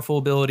really powerful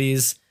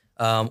abilities.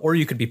 Or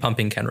you could be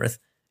pumping Kenrith.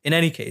 In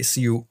any case,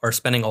 you are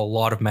spending a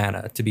lot of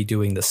mana to be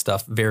doing this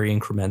stuff very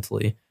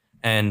incrementally.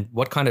 And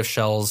what kind of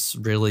shells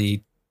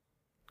really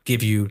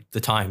give you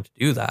the time to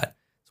do that?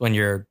 So when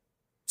you're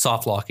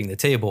soft locking the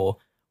table,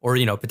 or,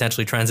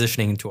 potentially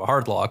transitioning into a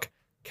hard lock,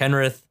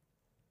 Kenrith,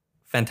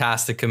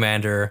 fantastic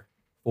commander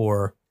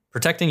for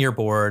protecting your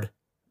board,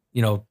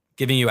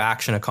 giving you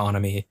action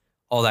economy,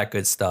 all that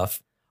good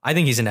stuff. I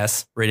think he's an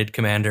S-rated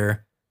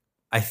commander.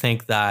 I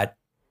think that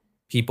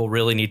people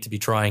really need to be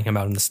trying him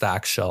out in the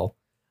stack shell.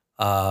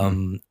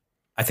 I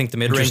think the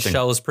mid-range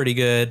shell is pretty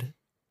good.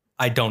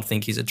 I don't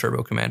think he's a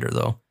turbo commander,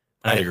 though.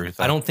 I agree with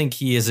that. I don't think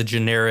he is a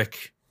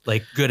generic,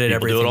 like, good at people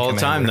everything do it all commander.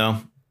 the time,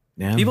 though.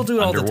 Yeah. People do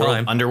it all the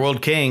time.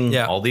 Underworld King,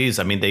 all these.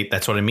 I mean,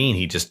 that's what I mean.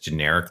 He just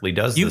generically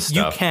does this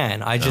stuff. You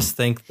can. I just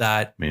think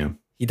that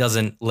he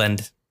doesn't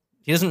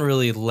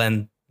really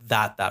lend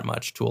that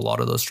much to a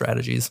lot of those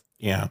strategies.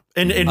 Yeah.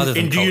 And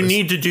do you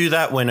need to do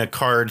that when a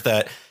card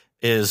that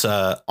is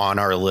on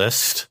our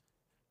list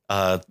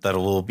that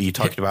we'll be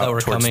talking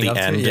about towards the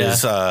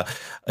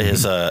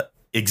end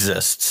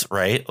exists,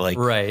 right? Like,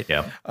 right.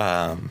 Yeah.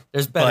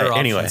 There's better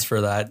options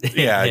for that.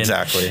 Yeah,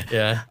 exactly.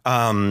 Yeah.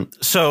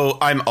 So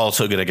I'm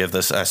also going to give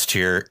this S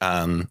tier.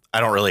 I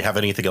don't really have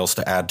anything else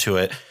to add to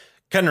it.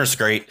 Kenrith's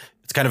great.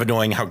 It's kind of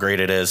annoying how great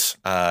it is.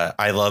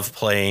 I love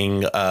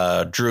playing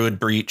Druid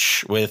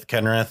Breach with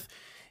Kenrith,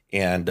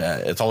 and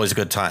it's always a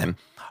good time.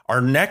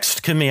 Our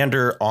next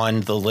commander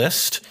on the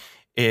list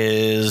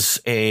is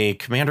a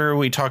commander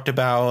we talked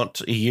about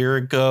a year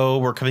ago.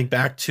 We're coming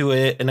back to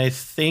it, and I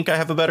think I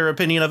have a better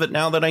opinion of it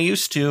now than I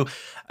used to,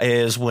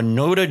 is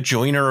Winota,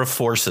 Joiner of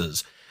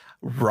Forces.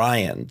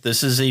 Ryan,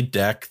 this is a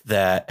deck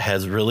that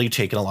has really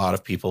taken a lot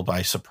of people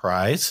by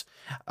surprise.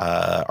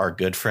 Our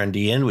good friend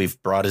Ian, we've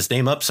brought his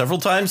name up several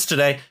times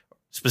today.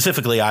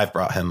 Specifically, I've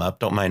brought him up.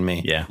 Don't mind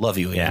me. Yeah. Love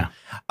you, Ian.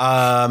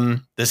 Yeah.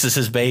 This is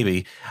his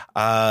baby.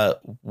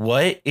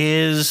 What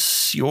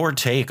is your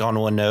take on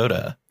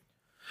Winota?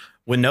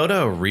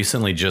 Winota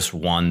recently just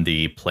won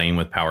the Playing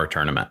with Power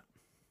tournament.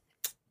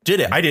 Did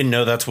it? I didn't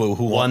know that's who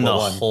won the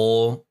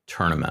whole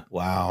tournament.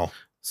 Wow.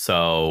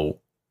 So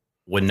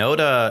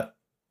Winota,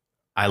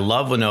 I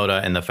love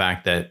Winota and the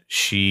fact that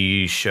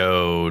she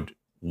showed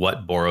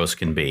what Boros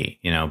can be.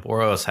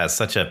 Boros has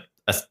such a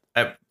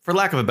for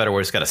lack of a better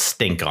word, it's got a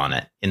stink on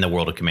it in the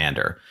world of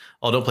Commander.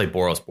 Oh, don't play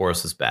Boros.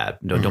 Boros is bad.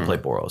 No, don't play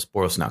Boros.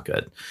 Boros is not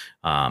good.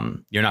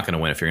 You're not going to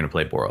win if you're going to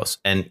play Boros.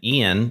 And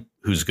Ian,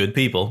 who's good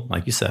people,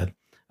 like you said,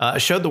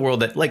 showed the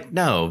world that, like,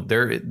 no,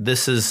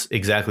 this is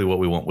exactly what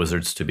we want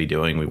Wizards to be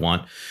doing. We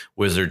want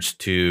Wizards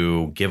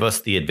to give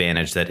us the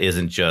advantage that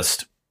isn't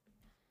just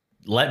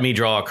let me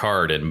draw a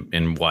card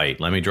in white,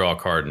 let me draw a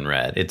card in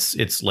red.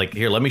 It's like,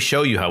 here, let me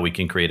show you how we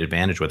can create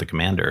advantage with a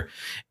commander.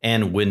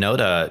 And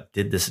Winota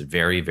did this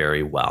very,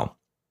 very well.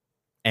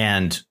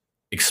 And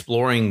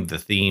exploring the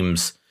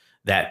themes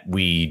that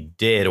we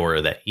did, or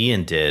that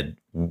Ian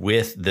did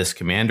with this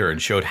commander, and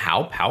showed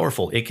how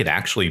powerful it could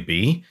actually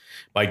be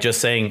by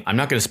just saying, I'm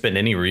not going to spend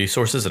any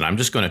resources and I'm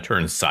just going to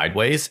turn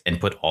sideways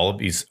and put all of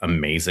these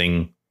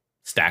amazing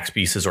stacks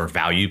pieces or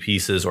value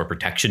pieces or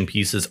protection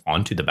pieces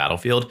onto the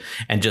battlefield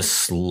and just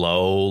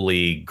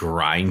slowly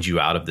grind you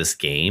out of this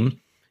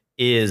game,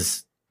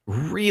 is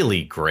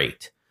really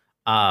great.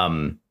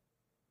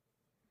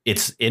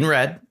 It's in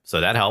red,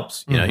 so that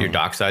helps. You know, your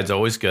dock side's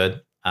always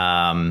good.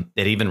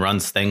 It even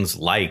runs things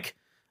like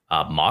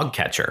Mog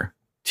Catcher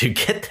to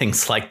get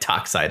things like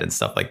dockside and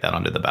stuff like that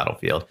onto the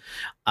battlefield.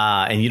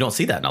 And you don't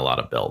see that in a lot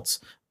of builds,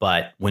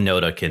 but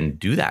Winota can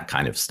do that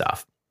kind of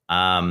stuff.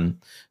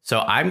 So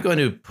I'm going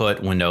to put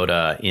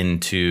Winota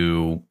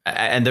into,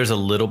 and there's a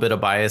little bit of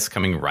bias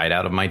coming right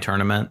out of my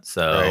tournament.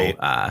 So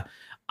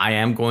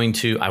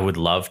I would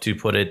love to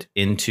put it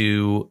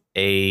into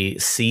a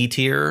C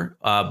tier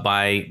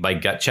by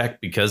gut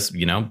check, because,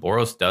 you know,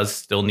 Boros does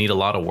still need a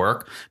lot of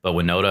work, but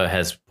Winota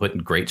has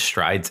put great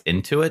strides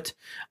into it.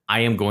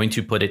 I am going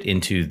to put it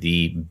into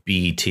the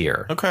B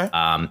tier. Okay.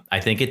 I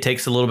think it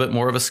takes a little bit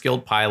more of a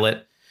skilled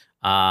pilot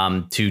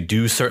to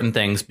do certain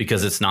things,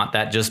 because it's not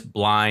that just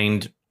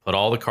blind, put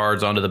all the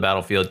cards onto the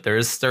battlefield. There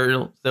is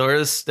still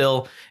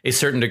a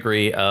certain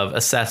degree of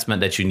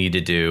assessment that you need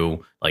to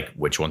do. Like,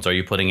 which ones are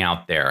you putting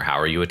out there? How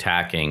are you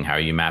attacking? How are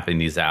you mapping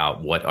these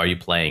out? What are you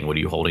playing? What are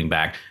you holding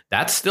back?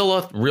 That's still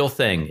a real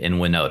thing in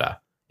Winota.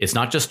 It's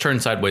not just turn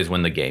sideways,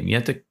 win the game.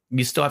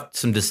 You still have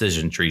some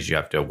decision trees you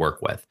have to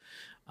work with.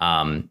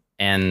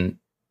 And,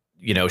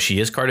 you know, she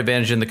is card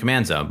advantage in the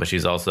command zone, but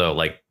she's also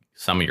like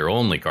some of your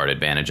only card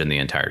advantage in the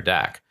entire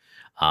deck.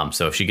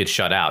 So if she gets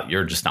shut out,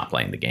 you're just not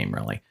playing the game,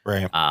 really.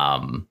 Right.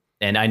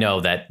 And I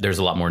know that there's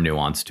a lot more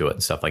nuance to it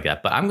and stuff like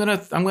that, but I'm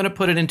gonna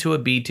put it into a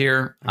B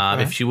tier.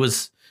 Okay. If she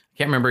was, I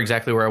can't remember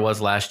exactly where I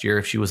was last year,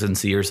 if she was in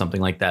C or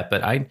something like that,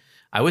 but I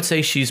would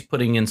say she's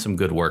putting in some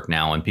good work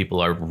now, and people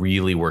are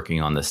really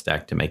working on this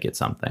deck to make it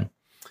something.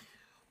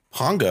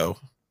 Pongo,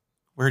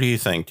 where do you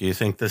think? Do you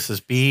think this is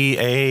B,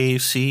 A,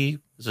 C?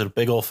 Is it a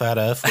big old fat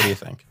F? What do you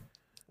think?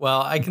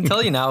 Well, I can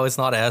tell you now it's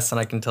not S, and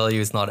I can tell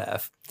you it's not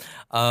F.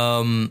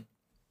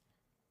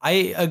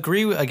 I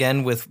agree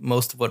again with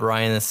most of what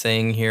Ryan is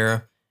saying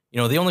here. You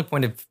know, the only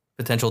point of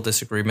potential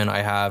disagreement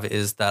I have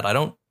is that I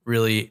don't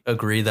really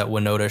agree that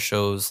Winota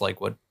shows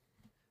like what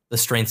the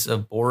strengths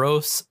of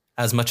Boros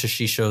as much as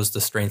she shows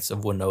the strengths of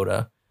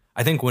Winota.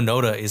 I think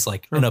Winota is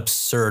like an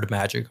absurd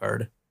magic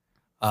card.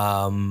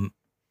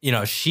 You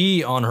know,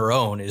 she on her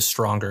own is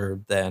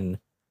stronger than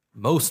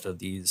most of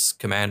these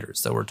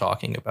commanders that we're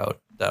talking about,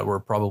 that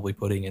we're probably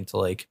putting into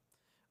like,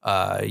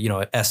 you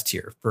know, S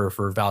tier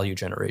for value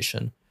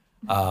generation.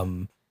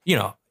 You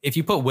know, if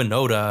you put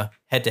Winota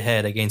head to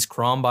head against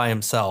Crom by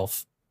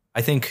himself,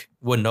 I think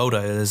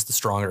Winota is the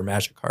stronger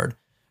magic card.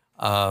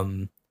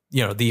 You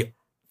know, the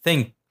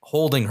thing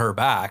holding her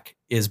back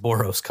is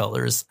Boros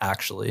colors,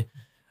 actually.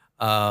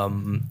 You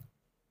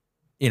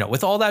know,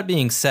 with all that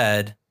being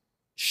said,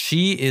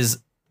 she is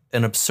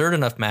an absurd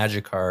enough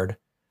magic card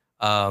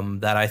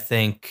that I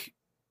think,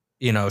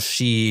 you know,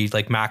 she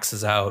like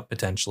maxes out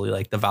potentially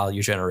like the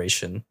value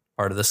generation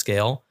part of the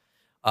scale.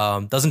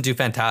 Doesn't do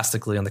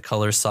fantastically on the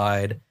color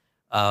side,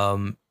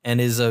 and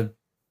is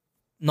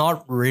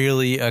not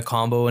really a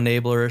combo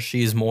enabler.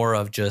 She's more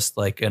of just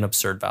like an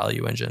absurd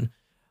value engine.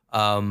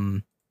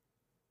 I'm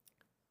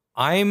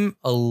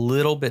a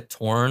little bit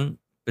torn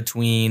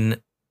between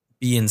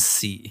B and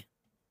C,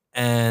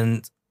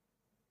 and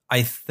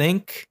I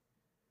think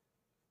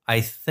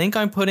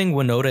I'm putting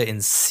Winota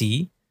in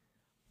C,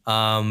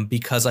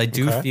 because I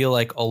do feel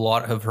like a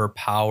lot of her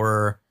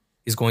power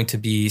is going to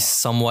be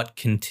somewhat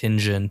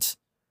contingent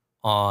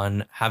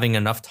on having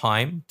enough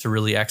time to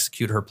really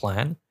execute her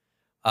plan.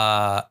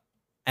 And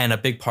a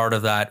big part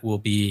of that will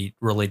be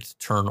related to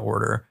turn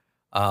order.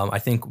 I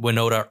think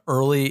Winota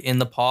early in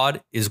the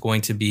pod is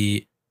going to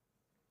be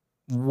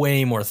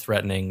way more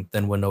threatening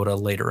than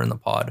Winota later in the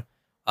pod.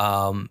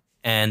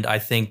 And I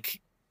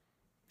think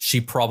she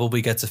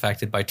probably gets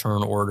affected by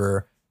turn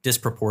order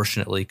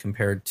disproportionately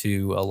compared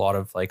to a lot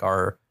of like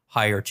our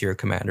higher tier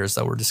commanders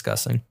that we're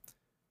discussing.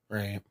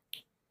 Right.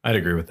 I'd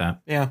agree with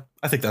that. Yeah,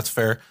 I think that's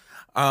fair.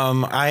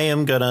 I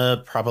am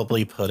gonna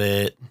probably put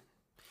it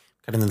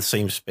kind of in the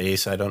same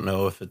space. I don't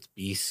know if it's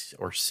B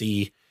or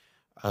C.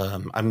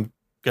 I'm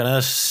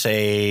gonna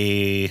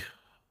say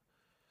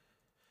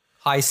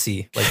high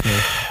C, like me.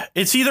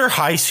 It's either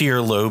high C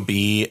or low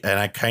B, and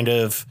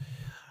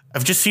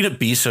I've just seen it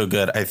be so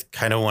good. I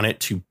kind of want it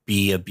to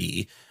be a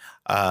B.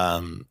 So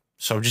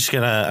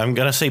I'm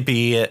gonna say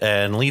B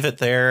and leave it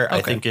there. Okay.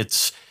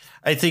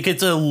 I think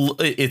it's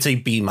a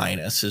B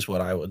minus is what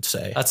I would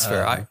say. That's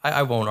fair.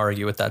 I won't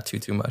argue with that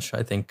too much.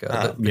 I think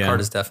the card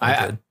is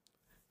definitely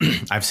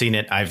good. I've seen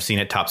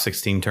it top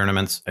 16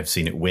 tournaments. I've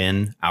seen it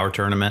win our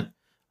tournament.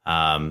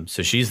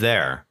 So she's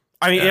there.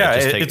 I mean,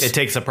 it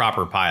takes a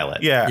proper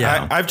pilot.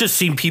 Yeah. I've just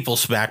seen people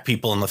smack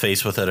people in the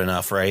face with it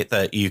enough, right?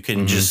 That you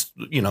can just,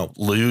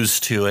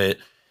 lose to it,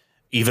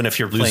 even if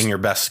you're playing your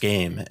best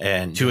game,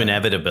 and to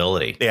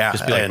inevitability. Yeah.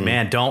 Just be like,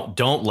 man,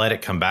 don't let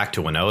it come back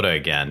to Winota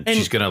again.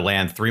 She's going to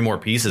land 3 more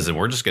pieces and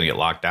we're just going to get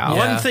locked out.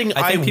 One thing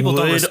I think people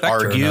don't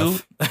argue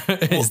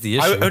is the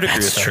issue. I would agree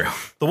with that. True.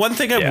 The one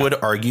thing I would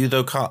argue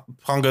though,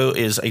 Pongo,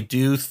 is I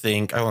do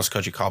think I almost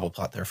called you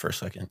Cobblepot there for a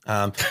second.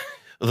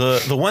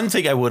 The one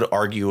thing I would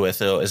argue with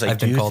though is I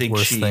do think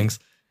worse things.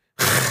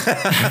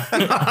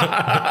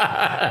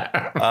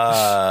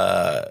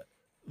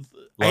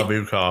 Love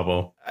you,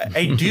 Cabo.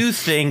 I do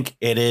think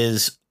it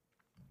is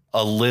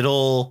a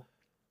little,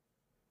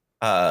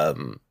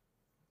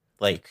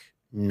 like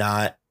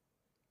not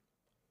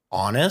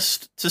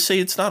honest to say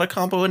it's not a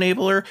combo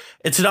enabler.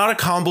 It's not a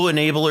combo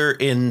enabler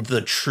in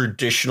the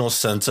traditional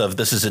sense of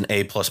this is an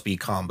A plus B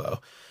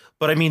combo.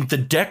 But I mean, the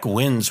deck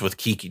wins with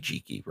Kiki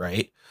Jiki,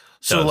 right?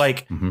 So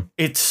like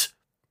it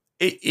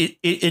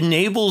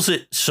enables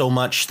it so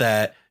much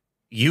that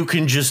you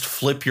can just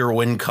flip your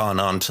win con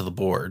onto the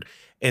board.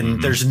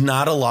 And there's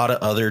not a lot of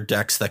other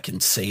decks that can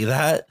say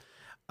that.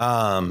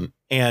 And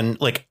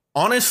like,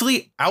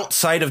 honestly,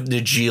 outside of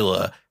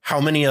Nagila, how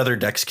many other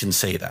decks can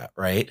say that,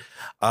 right?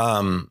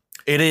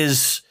 It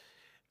is,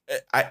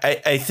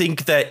 I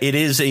think that it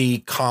is a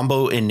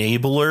combo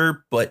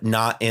enabler, but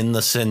not in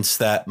the sense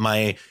that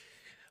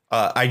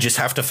I just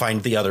have to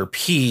find the other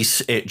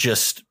piece. It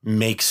just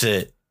makes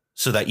it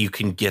so that you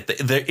can get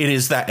it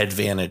is that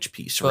advantage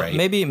piece, but right?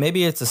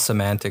 Maybe it's a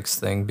semantics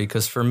thing,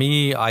 because for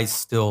me, I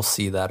still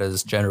see that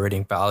as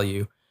generating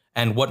value.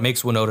 And what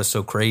makes Winota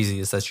so crazy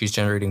is that she's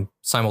generating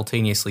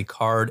simultaneously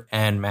card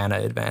and mana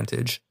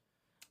advantage.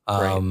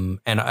 And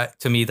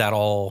to me, that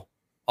all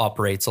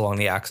operates along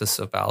the axis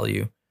of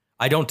value.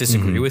 I don't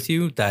disagree with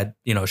you that,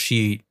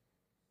 she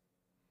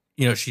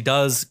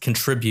does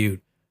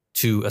contribute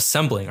to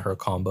assembling her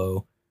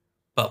combo,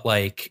 but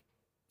like,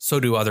 so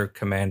do other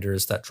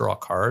commanders that draw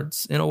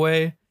cards in a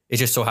way. It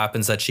just so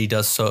happens that she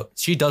does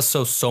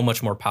so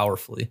much more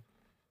powerfully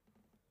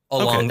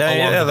along the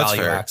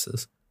value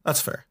axis. That's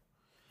fair.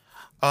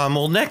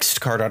 Well, next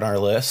card on our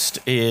list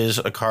is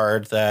a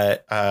card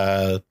that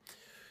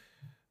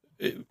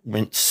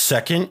went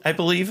second, I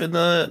believe, in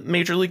the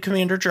Major League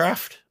Commander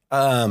draft.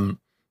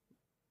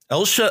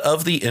 Elsha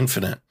of the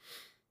Infinite.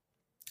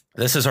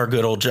 This is our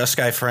good old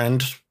Jeskai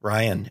friend,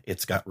 Ryan.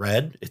 It's got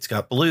red. It's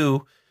got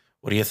blue.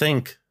 What do you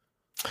think?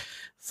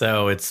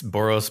 So it's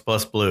Boros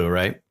plus blue,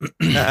 right?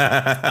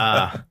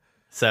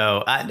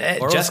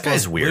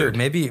 Jeskai's weird.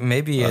 Maybe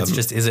it's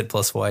just is it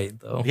plus white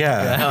though?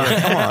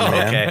 Yeah. Come on,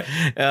 man. Okay.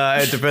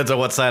 It depends on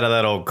what side of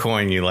that old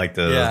coin you like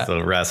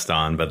to rest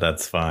on, but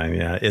that's fine.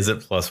 Yeah. Is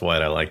it plus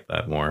white? I like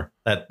that more.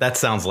 That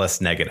sounds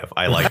less negative.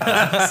 I like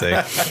that. See?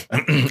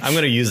 I'm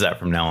going to use that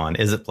from now on.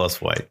 Is it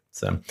plus white?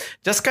 So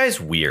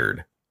Jeskai's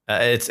weird.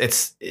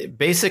 It's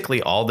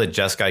basically all the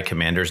Jeskai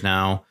commanders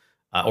now.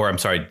 The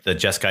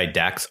Jeskai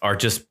decks are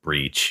just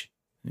breach,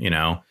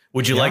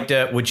 Would you like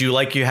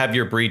to have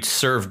your breach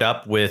served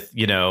up with,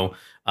 Jeska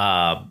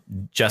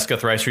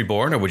Thrice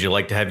Reborn, or would you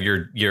like to have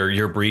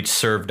your breach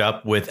served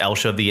up with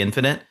Elsha of the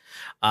Infinite?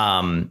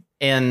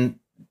 And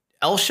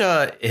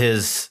Elsha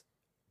is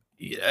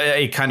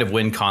a kind of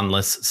win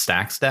conless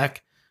stacks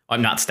deck.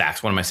 Not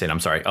stacks. What am I saying?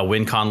 I'm sorry. A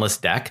win conless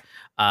deck.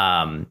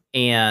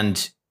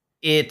 And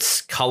its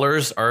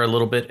colors are a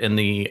little bit in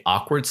the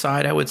awkward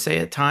side, I would say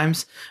at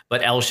times,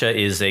 but Elsha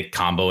is a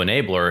combo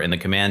enabler in the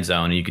command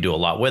zone, and you can do a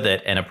lot with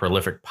it. And a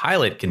prolific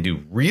pilot can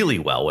do really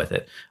well with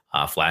it.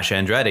 Flash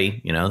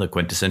Andretti, the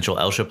quintessential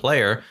Elsha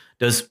player,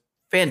 does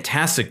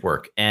fantastic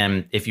work.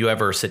 And if you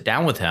ever sit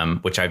down with him,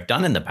 which I've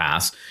done in the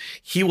past,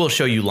 he will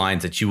show you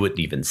lines that you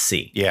wouldn't even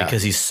see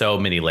because he's so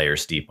many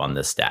layers deep on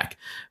this deck.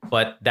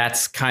 But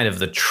that's kind of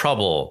the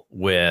trouble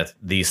with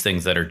these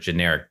things that are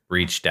generic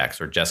breach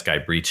decks or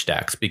Jeskai breach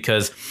decks,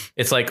 because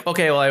it's like,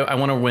 okay, well, I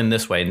want to win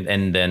this way.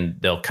 And then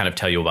they'll kind of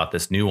tell you about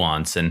this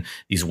nuance and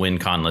these win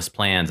conless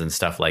plans and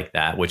stuff like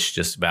that, which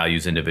just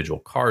values individual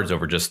cards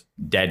over just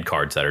dead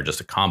cards that are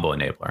just a combo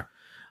enabler.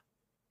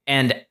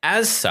 And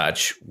as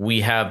such,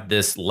 we have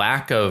this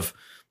lack of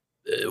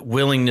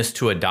willingness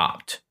to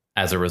adopt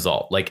as a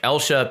result. Like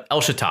Elsha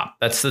top.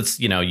 That's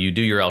you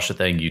do your Elsha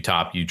thing, you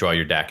top, you draw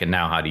your deck, and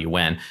now how do you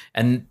win?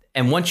 And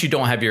once you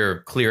don't have your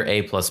clear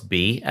A plus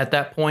B at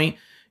that point,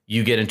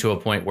 you get into a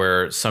point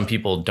where some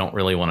people don't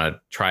really want to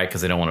try it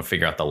because they don't want to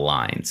figure out the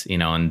lines,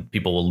 and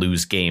people will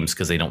lose games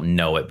because they don't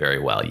know it very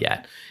well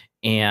yet.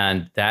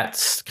 And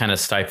that's kind of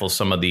stifles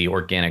some of the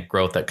organic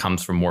growth that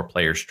comes from more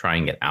players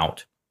trying it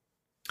out.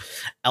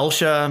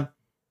 Elsha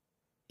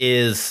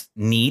is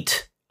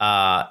neat.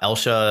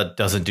 Elsha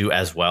doesn't do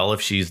as well if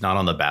she's not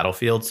on the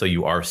battlefield, so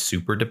you are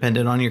super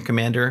dependent on your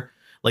commander.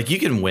 Like, you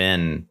can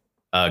win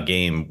a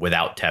game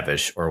without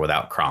Tevish or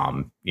without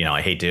Crom.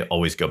 I hate to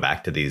always go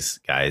back to these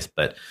guys,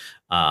 but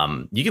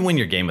you can win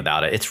your game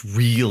without it. It's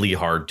really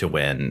hard to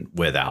win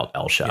without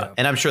Elsha. Yeah.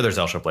 And I'm sure there's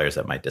Elsha players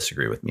that might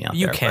disagree with me out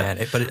there. You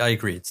can, but I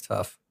agree, it's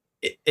tough.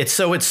 It's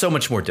so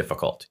much more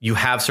difficult. You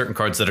have certain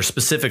cards that are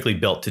specifically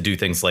built to do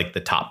things like the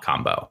top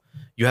combo.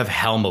 You have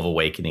Helm of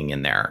Awakening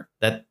in there.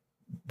 That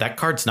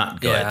card's not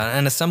good. Yeah,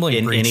 and assembling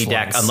in any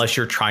deck unless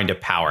you're trying to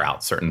power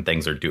out certain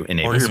things or do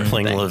enable. Or you're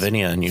playing things.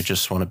 Lavinia and you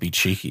just want to be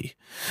cheeky.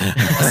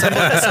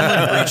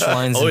 Assembling breach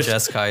lines in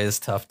Jeskai is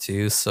tough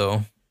too.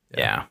 So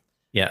yeah.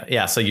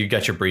 So you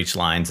got your breach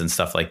lines and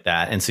stuff like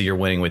that, and so you're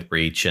winning with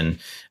breach, and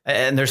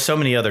there's so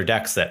many other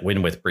decks that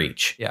win with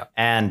breach. Yeah,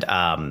 and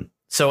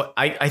so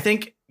I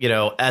think.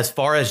 As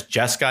far as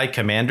Jeskai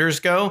commanders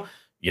go,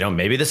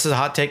 maybe this is a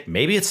hot take.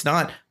 Maybe it's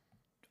not.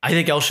 I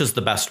think Elsha's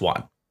the best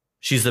one.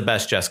 she's the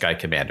best Jeskai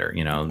commander,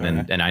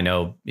 and I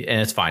know,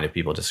 and it's fine if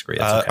people disagree.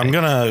 That's okay. I'm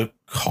going to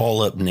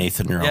call up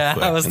Nathan real quick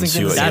I was and see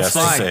thinking what he has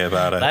that's to fine. say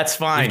about it. That's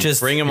fine.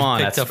 Just bring him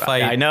on. picked That's a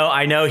fight. I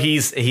know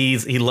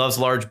he loves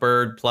Large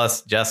Bird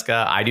plus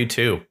Jeska. I do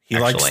too. He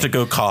likes to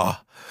go caw.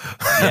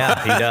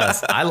 Yeah, he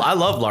does. I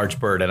love Large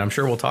Bird, and I'm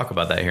sure we'll talk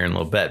about that here in a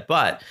little bit.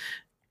 But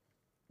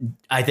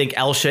I think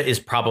Elsha is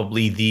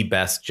probably the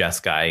best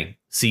Jeskai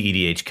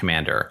cEDH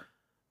commander.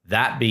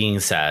 That being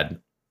said,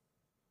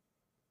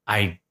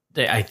 I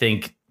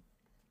think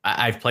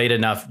I've played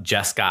enough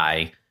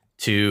Jeskai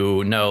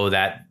to know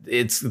that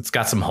it's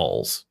got some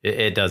holes.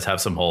 It does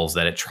have some holes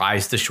that it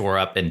tries to shore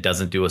up and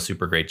doesn't do a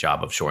super great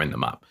job of shoring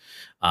them up.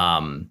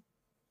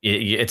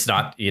 It's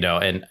not,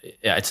 and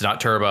it's not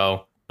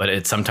turbo, but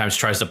it sometimes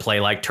tries to play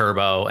like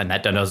turbo, and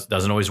that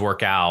doesn't always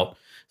work out.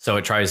 So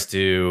it tries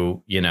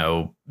to,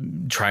 I'm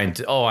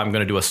going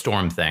to do a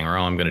storm thing, or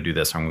I'm going to do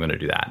this, or I'm going to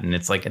do that. And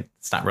it's like,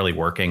 it's not really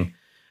working.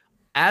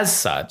 As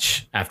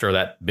such, after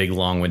that big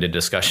long-winded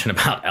discussion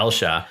about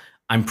Elsha,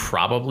 I'm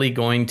probably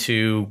going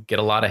to get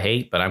a lot of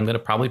hate, but I'm going to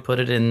probably put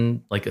it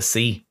in like a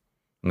C.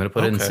 I'm going to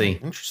put it in C.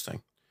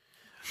 Interesting.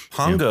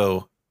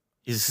 Pongo,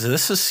 is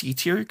this a C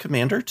tier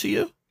commander to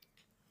you?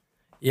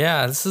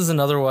 Yeah, this is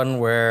another one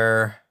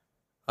where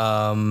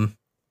I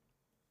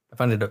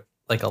find it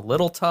like a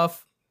little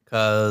tough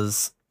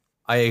because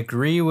I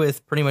agree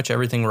with pretty much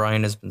everything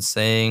Ryan has been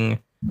saying.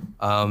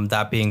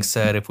 That being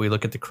said, if we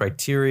look at the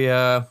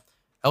criteria,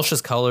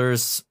 Elsha's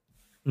colors,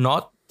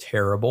 not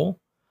terrible.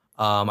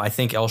 I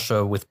think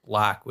Elsha with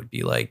black would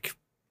be like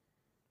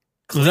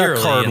clearly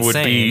that card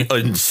insane. would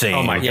be insane.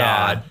 Oh my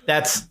God.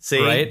 That's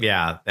right.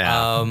 Yeah.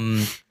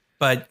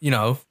 But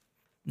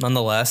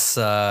nonetheless,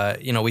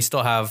 we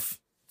still have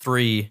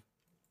 3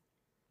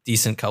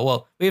 decent colors.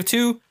 Well, we have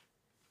 2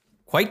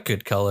 quite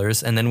good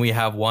colors, and then we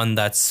have one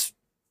that's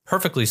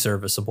perfectly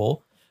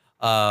serviceable.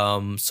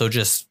 So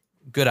just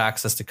good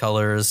access to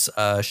colors.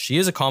 She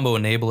is a combo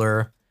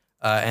enabler.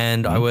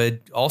 And I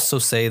would also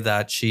say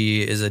that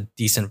she is a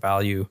decent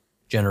value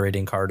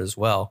generating card as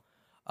well.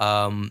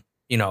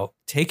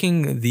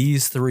 Taking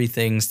these 3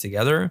 things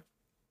together,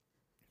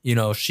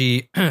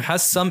 she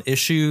has some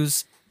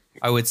issues,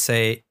 I would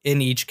say,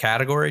 in each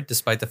category,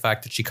 despite the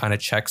fact that she kind of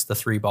checks the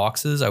 3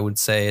 boxes. I would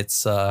say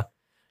it's,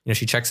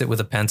 she checks it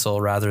with a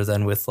pencil rather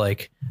than with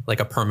like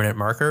a permanent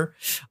marker.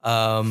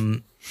 But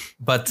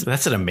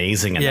that's an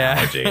amazing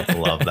analogy. I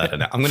love that.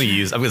 I'm going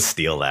to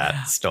steal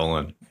that.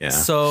 Stolen. Yeah.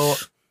 So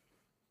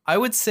I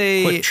would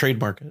say Quick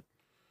trademark it.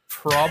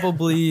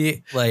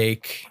 Probably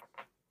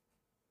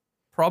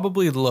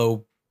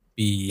low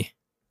B.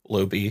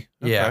 Low B.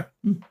 Okay.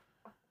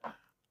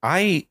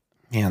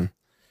 Yeah.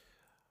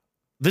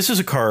 This is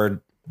a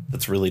card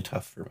that's really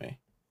tough for me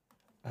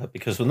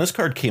because when this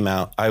card came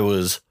out, I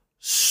was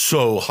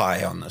so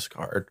high on this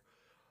card.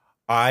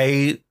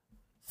 I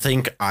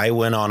think I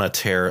went on a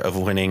tear of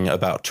winning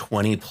about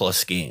 20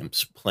 plus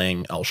games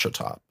playing Elsha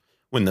Top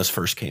when this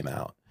first came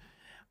out.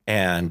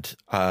 And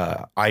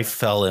I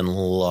fell in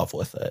love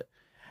with it.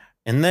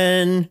 And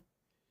then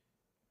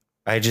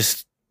I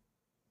just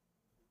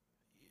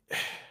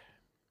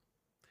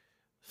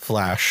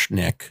Flash,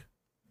 Nick,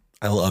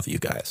 I love you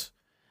guys.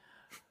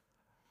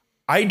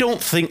 I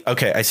don't think,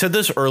 I said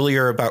this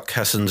earlier about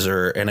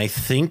Kessenzer, and I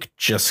think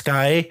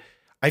Jeskai,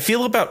 I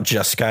feel about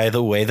Jeskai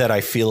the way that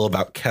I feel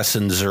about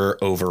Kessenzer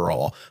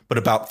overall, but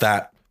about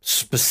that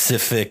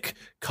specific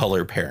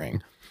color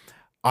pairing.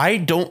 I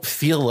don't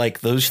feel like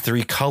those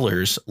 3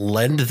 colors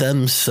lend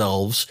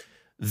themselves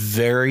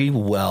very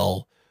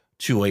well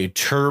to a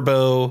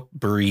turbo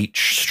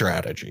breach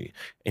strategy.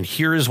 And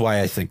here is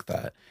why I think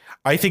that.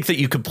 I think that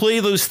you could play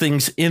those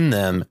things in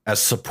them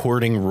as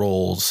supporting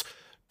roles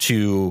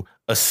to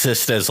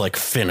assist as like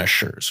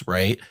finishers,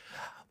 right?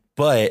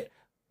 But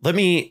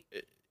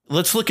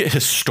let's look at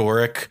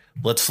historic.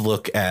 Let's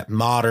look at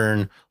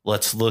modern.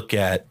 Let's look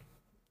at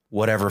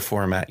whatever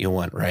format you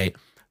want, right?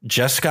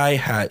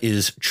 Jeskai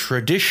is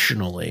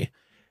traditionally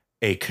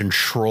a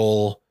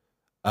control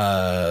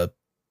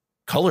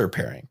color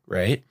pairing,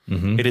 right?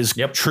 Mm-hmm. It is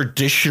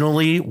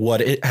traditionally what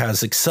it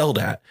has excelled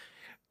at.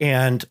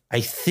 And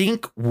I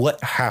think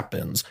what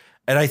happens,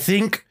 and I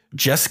think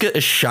Jeska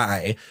is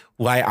shy,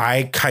 why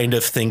I kind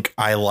of think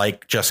I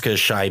like Jeska is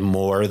shy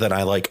more than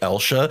I like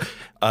Elsha,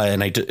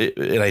 and I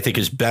think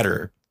is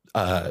better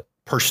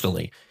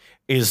personally,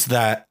 is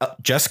that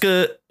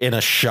Jeska in a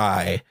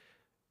shy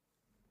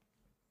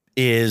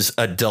is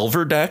a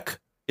Delver deck,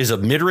 is a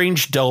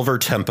mid-range Delver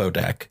tempo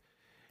deck,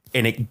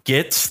 and it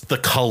gets the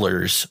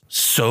colors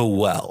so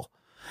well.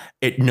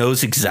 It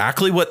knows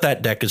exactly what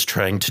that deck is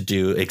trying to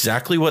do,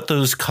 exactly what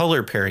those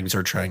color pairings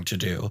are trying to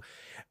do.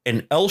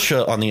 And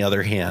Elsha, on the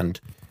other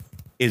hand,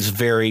 is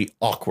very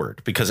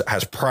awkward because it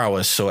has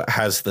prowess, so it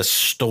has the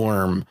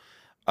storm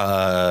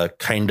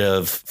kind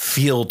of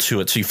feel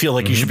to it. So you feel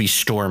like you should be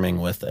storming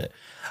with it.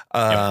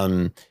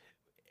 And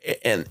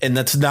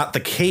that's not the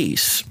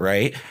case,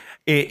 right?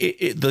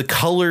 The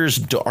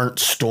colors aren't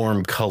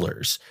storm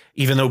colors,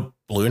 even though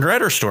blue and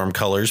red are storm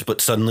colors,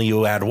 but suddenly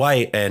you add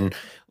white and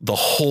the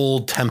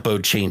whole tempo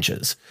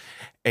changes.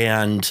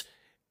 And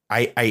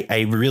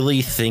I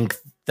really think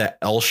that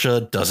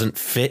Elsha doesn't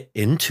fit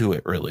into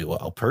it really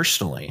well,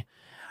 personally.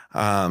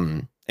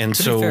 And To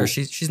so be fair,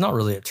 she's not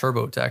really a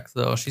turbo deck,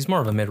 though. She's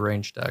more of a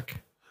mid-range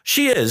deck.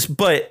 she is,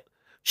 but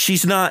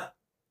she's not.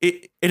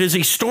 It is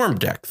a storm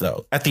deck,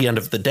 though, at the end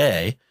of the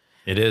day.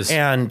 It is.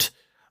 And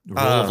Rule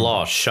of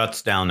law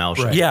shuts down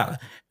Elsha. Right. yeah.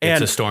 It's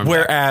And a storm deck.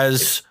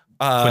 whereas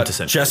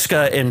Quintessential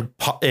Jessica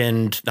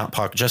and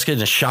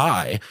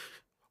Shy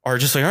are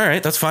just like, all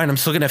right, that's fine. I'm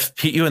still going to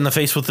hit you in the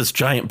face with this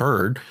giant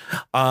bird.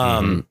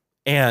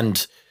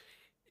 And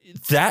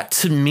that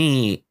to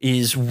me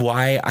is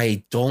why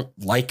I don't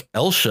like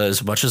Elsha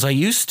as much as I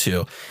used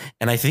to.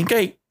 And I think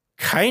I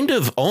kind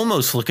of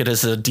almost look at it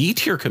as a D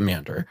tier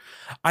commander.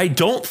 I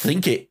don't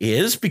think it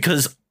is,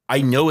 because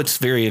I know it's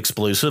very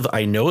explosive.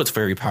 I know it's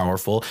very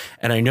powerful.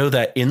 And I know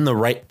that in the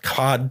right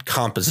COD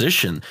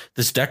composition,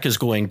 this deck is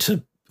going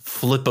to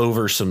flip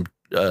over some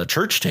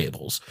church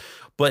tables.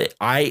 But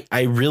I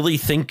really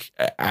think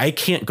I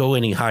can't go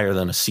any higher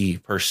than a C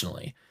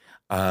personally.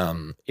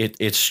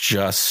 It's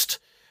just,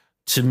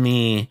 to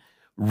me,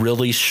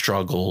 really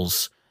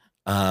struggles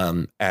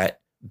at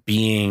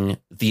being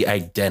the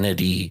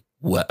identity,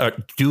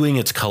 doing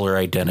its color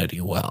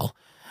identity well,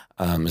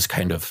 is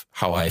kind of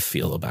how I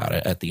feel about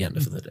it at the end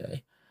of the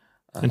day.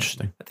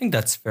 Interesting. I think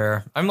that's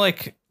fair. I'm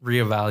like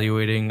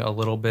reevaluating a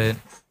little bit.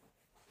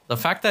 The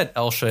fact that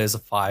Elsha is a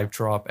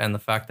 5-drop and the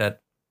fact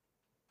that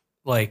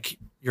like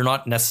you're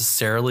not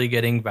necessarily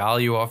getting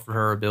value off of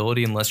her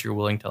ability unless you're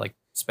willing to like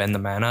spend the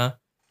mana.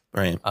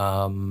 Right.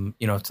 To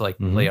like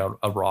play out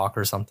a rock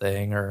or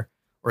something, or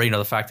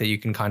the fact that you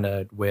can kind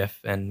of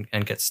whiff and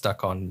get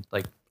stuck on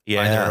like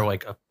either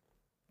like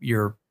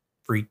your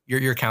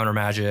counter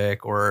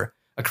magic or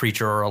a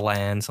creature or a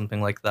land,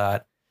 something like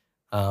that.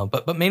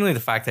 But mainly the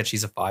fact that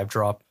she's a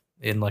 5-drop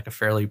in like a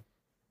fairly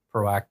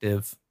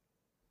proactive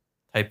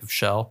type of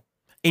shell.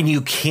 And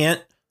you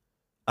can't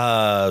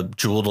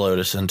Jeweled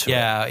Lotus into it.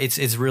 Yeah,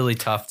 it's really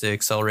tough to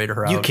accelerate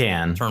her out. You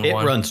can. Turn It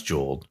one. runs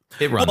Jeweled.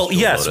 It runs Well,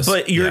 Jeweled yes, Lotus.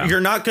 but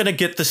you're not going to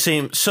get the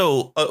same.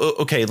 So,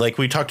 okay, like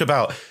we talked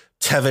about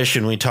Tevish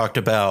and we talked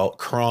about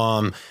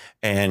Crom,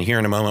 and here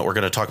in a moment we're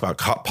going to talk about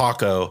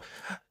Paco.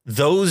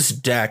 Those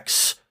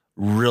decks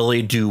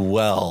really do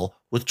well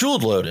with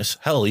Jeweled Lotus.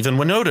 Hell, even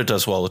Winota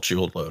does well with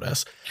Jeweled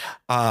Lotus.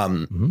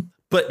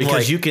 But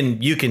because like, you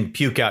can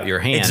puke out your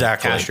hand,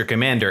 Exactly. cast your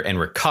commander, and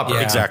recover.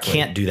 Yeah. Exactly.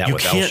 You can't do that you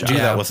with can't Elsha. do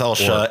that with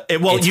Elsha.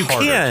 Well, it's you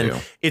harder can. to.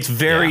 It's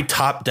very Yeah.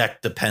 top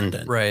deck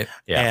dependent. Right.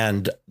 Yeah.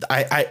 And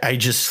I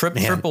just man,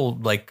 Triple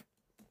like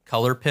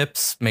color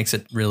pips makes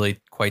it really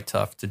quite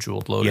tough to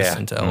Jeweled Lotus Yeah.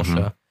 into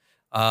Elsha.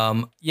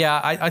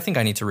 I think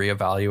I need to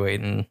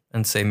reevaluate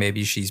and say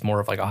maybe she's more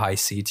of like a high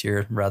C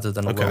tier rather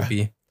than a low Okay.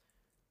 B.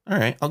 All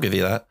right, I'll give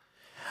you that.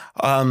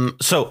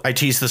 So I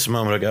teased this a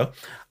moment ago.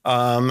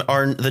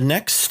 The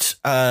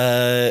next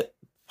partner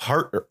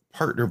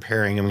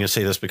pairing, I'm going to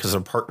say this because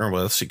they're partner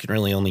with, so you can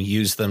really only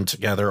use them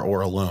together or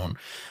alone.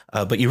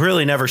 But you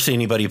really never see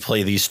anybody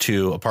play these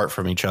two apart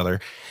from each other,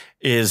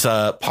 is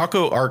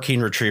Paco Arcane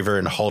Retriever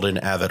and Halden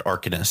Avid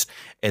Arcanist.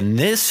 And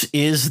this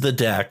is the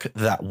deck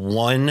that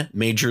won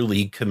Major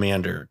League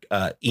Commander.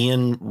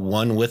 Ian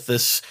won with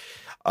this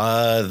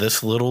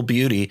little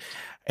beauty.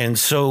 And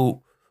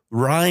so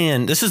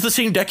Ryan, this is the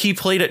same deck he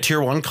played at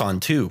Tier 1 Con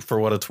too, for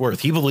what it's worth.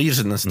 He believes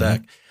in this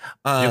deck.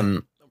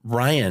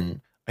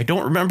 Ryan, I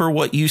don't remember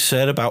what you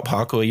said about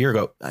Paco a year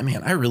ago. I mean,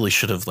 I really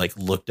should have like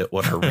looked at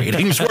what her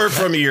ratings were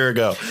from a year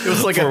ago. It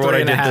was like a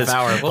 3.5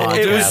 hour podcast.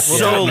 It was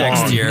so long.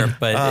 Next year,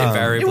 but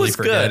invariably It was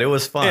forget. good. It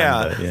was fun.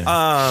 Yeah. But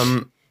yeah.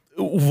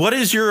 What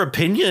is your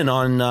opinion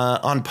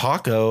on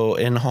Paco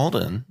and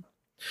Halden?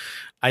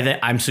 I think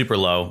I'm super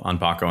low on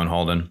Paco and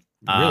Halden.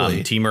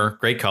 Really? Teamer,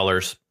 great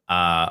colors.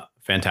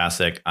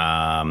 Fantastic.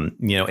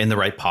 In the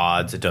right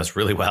pods, it does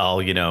really well.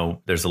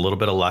 There's a little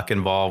bit of luck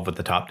involved with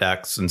the top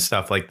decks and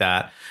stuff like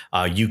that.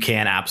 You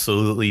can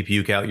absolutely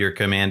puke out your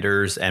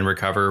commanders and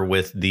recover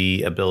with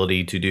the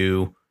ability to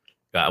do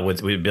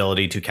with the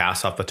ability to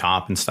cast off the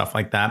top and stuff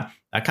like that.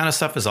 That kind of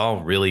stuff is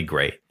all really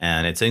great.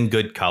 And it's in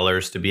good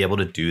colors to be able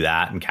to do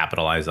that and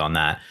capitalize on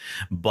that.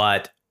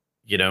 But,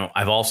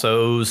 I've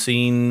also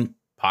seen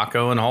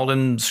Paco and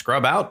Halden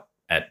scrub out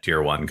at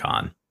Tier 1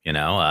 Con.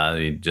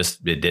 It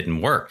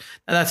didn't work.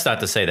 And that's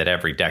not to say that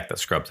every deck that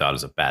scrubs out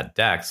is a bad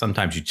deck.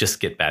 Sometimes you just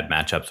get bad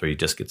matchups or you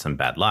just get some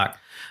bad luck.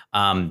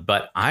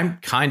 But I'm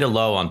kind of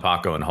low on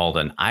Paco and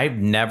Halden. I've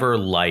never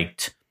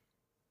liked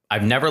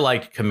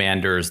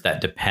commanders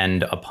that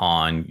depend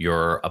upon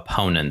your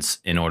opponents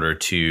in order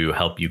to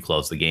help you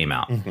close the game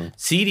out.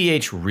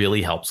 cEDH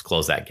really helps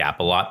close that gap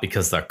a lot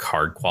because the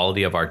card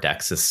quality of our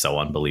decks is so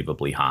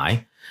unbelievably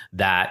high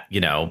that,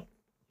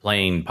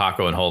 playing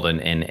Paco and Halden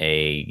in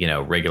a,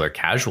 regular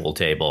casual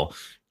table,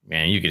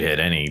 man, you could hit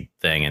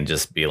anything and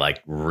just be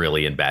like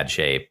really in bad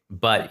shape.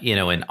 But,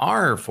 in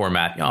our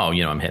format,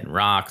 I'm hitting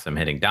rocks, I'm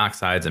hitting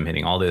docksides, I'm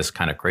hitting all this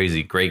kind of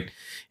crazy, great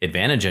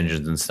advantage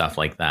engines and stuff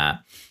like that.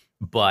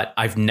 But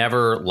I've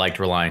never liked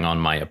relying on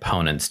my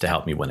opponents to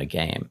help me win a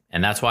game.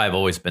 And that's why I've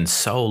always been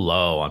so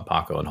low on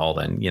Paco and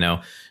Halden.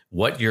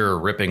 what you're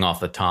ripping off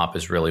the top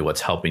is really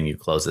what's helping you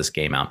close this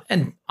game out.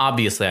 And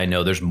obviously, I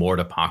know there's more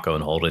to Paco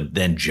and Holden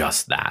than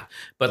just that.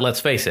 But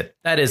let's face it,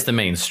 that is the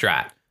main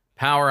strat.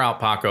 Power out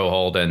Paco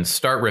Holden,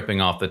 start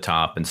ripping off the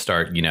top and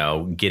start,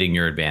 getting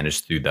your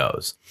advantage through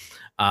those.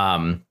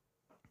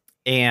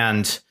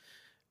 And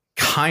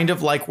kind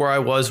of like where I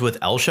was with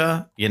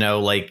Elsha,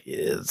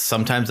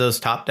 sometimes those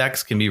top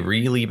decks can be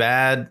really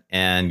bad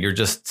and you're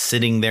just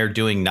sitting there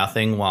doing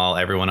nothing while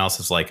everyone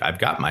else is like, I've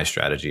got my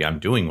strategy. I'm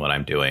doing what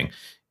I'm doing.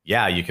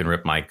 Yeah, you can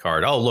rip my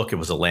card. Oh, look, it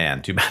was a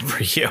land. Too bad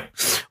for you.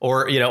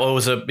 Or, it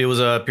was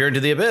a Peer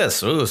into the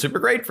Abyss. Ooh, super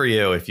great for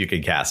you if you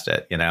could cast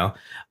it,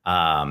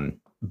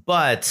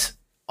 But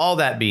all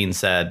that being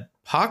said,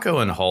 Paco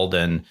and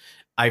Holden,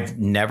 I've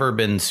never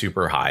been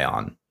super high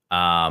on.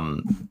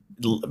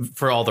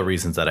 For all the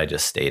reasons that I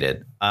just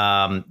stated.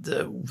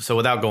 So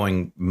without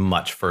going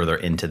much further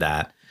into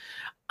that,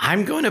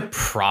 I'm going to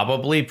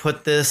probably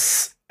put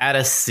this at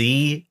a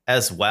C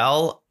as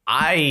well.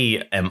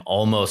 I am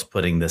almost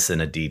putting this in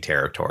a D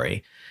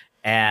territory.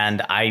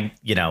 And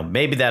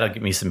maybe that'll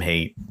give me some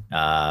hate.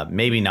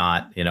 Maybe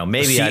not.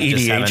 Maybe the I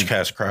just cEDH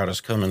cast crowd is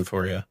coming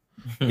for you.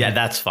 Yeah,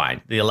 that's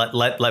fine.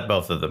 Let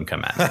both of them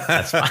come at me.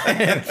 That's fine.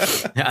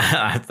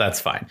 That's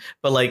fine.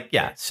 But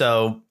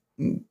so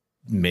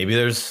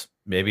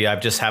maybe I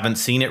just haven't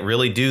seen it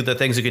really do the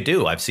things it could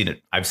do. I've seen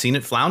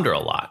it flounder a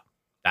lot.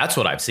 That's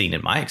what I've seen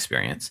in my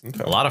experience.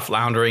 Okay. A lot of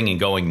floundering and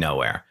going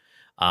nowhere.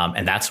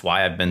 And that's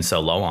why I've been so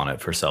low on it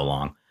for so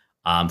long.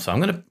 So I'm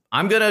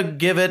gonna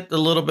give it a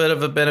little bit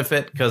of a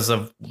benefit because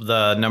of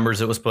the numbers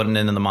it was putting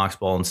in the Mox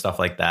Bowl and stuff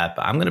like that.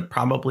 But I'm gonna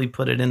probably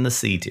put it in the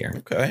C tier.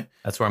 Okay,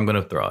 that's where I'm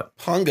gonna throw it.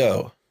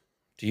 Pongo,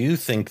 do you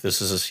think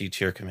this is a C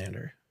tier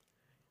commander?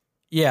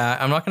 Yeah,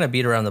 I'm not going to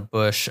beat around the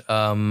bush.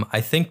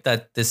 I think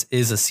that this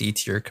is a C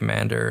tier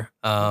commander.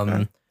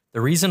 Okay.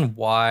 The reason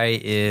why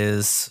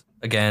is,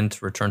 again,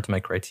 to return to my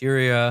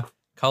criteria,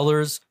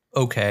 colors,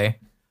 okay.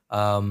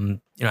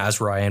 As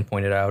Ryan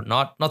pointed out,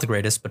 not the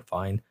greatest, but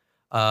fine.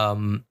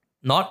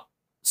 Not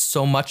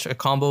so much a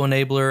combo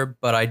enabler,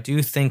 but I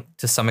do think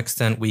to some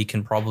extent we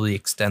can probably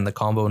extend the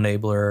combo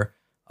enabler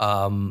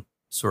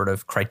sort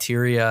of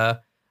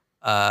criteria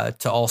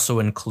to also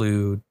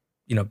include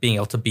being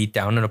able to beat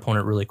down an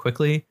opponent really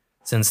quickly,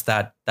 since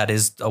that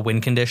is a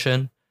win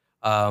condition.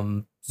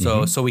 So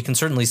we can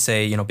certainly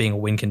say, being a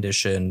win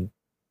condition,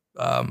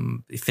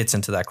 it fits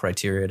into that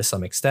criteria to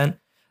some extent.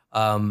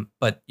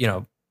 But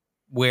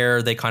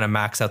where they kind of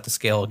max out the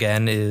scale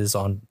again is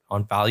on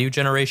value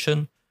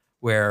generation,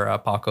 where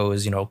Paco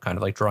is, kind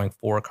of like drawing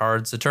 4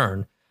 cards a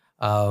turn.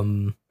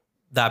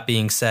 That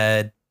being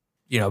said,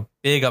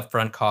 big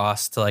upfront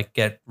cost to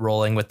get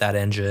rolling with that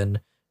engine.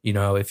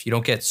 If you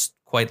don't get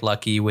quite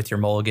lucky with your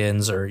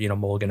mulligans or,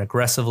 mulligan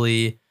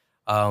aggressively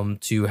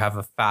to have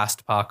a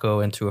fast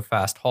Paco into a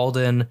fast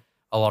Halden,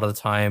 a lot of the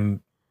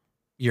time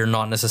you're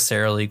not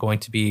necessarily going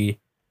to be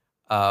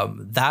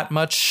that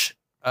much.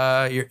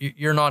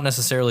 You're not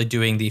necessarily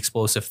doing the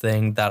explosive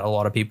thing that a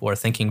lot of people are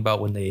thinking about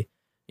when they,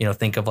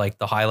 think of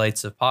the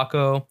highlights of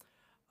Paco.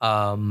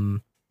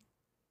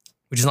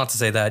 Which is not to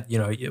say that,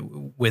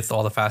 with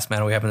all the fast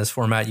mana we have in this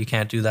format, you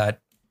can't do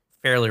that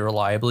fairly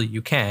reliably.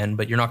 You can,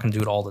 but you're not going to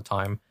do it all the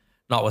time.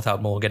 Not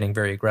without mulliganing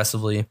very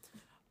aggressively.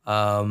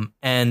 And,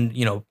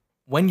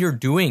 when you're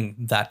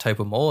doing that type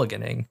of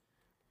mulliganing,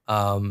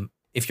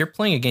 if you're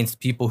playing against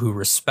people who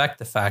respect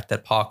the fact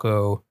that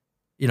Paco,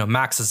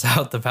 maxes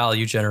out the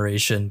value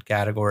generation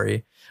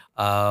category,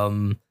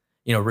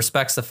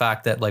 respects the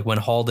fact that when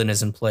Halden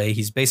is in play,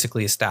 he's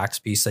basically a stacks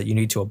piece that you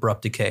need to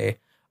abrupt decay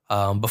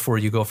before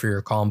you go for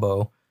your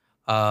combo.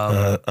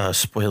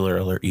 Spoiler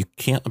alert, you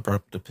can't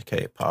abrupt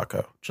decay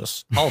Paco.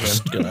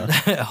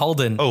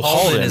 Halden.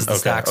 Halden is the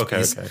stacks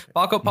piece. Okay.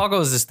 Paco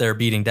is just there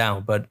beating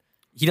down, but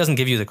he doesn't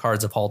give you the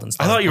cards of Halden.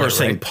 I thought you were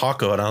saying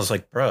Paco, and I was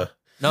like, bruh.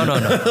 No.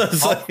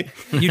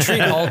 You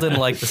treat Halden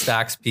like the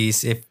stacks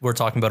piece if we're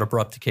talking about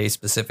abrupt decay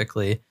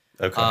specifically.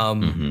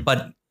 Okay.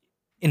 But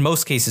in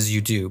most cases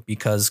you do,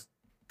 because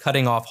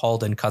cutting off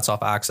Halden cuts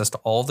off access to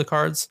all of the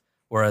cards,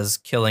 whereas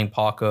killing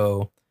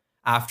Paco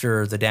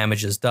after the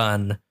damage is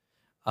done,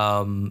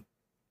 you're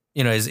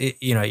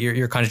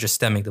kind of just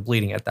stemming the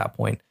bleeding at that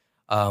point.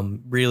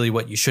 Really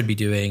what you should be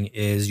doing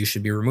is you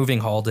should be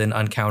removing Halden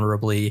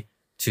uncounterably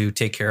to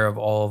take care of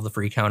all of the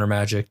free counter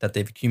magic that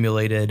they've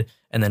accumulated,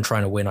 and then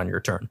trying to win on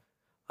your turn.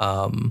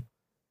 More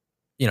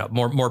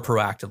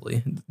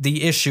proactively.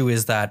 The issue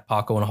is that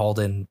Paco and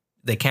Halden,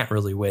 they can't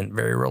really win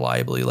very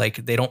reliably.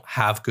 They don't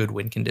have good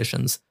win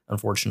conditions,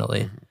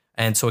 unfortunately. Mm-hmm.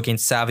 And so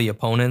against savvy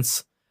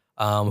opponents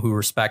who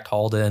respect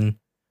Halden,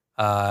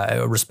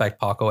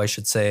 respect Paco, I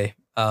should say,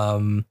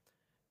 and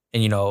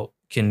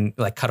can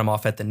cut him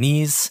off at the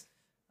knees,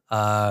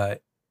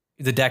 the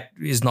deck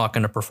is not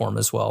going to perform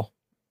as well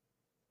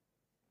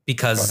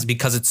because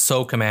it's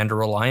so commander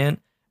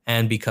reliant,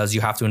 and because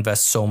you have to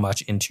invest so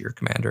much into your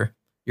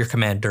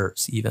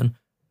commanders even.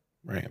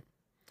 Right.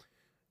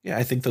 Yeah,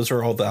 I think those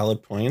are all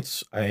valid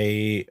points.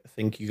 I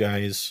think you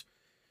guys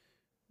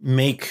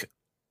make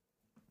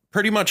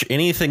pretty much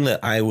anything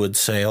that I would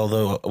say,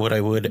 although what I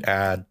would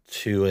add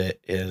to it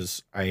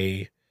is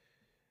I've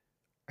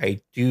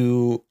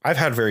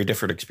had very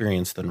different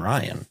experience than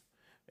Ryan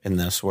in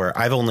this, where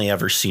I've only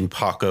ever seen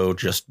Paco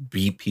just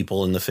beat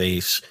people in the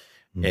face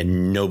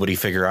and nobody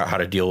figure out how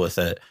to deal with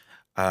it.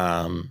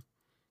 Because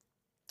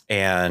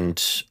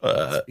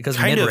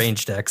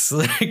mid-range decks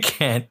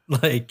can't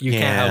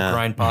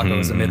outgrind Paco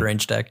as a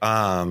mid-range deck.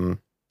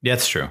 Yeah,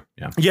 that's true.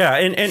 Yeah. Yeah.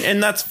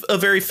 And that's a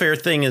very fair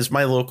thing, is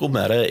my local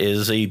meta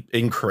is a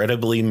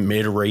incredibly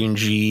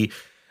mid-rangey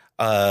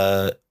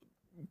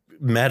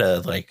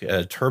meta. Like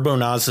Turbo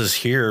Nas is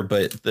here,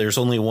 but there's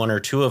only one or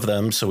two of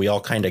them. So we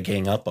all kind of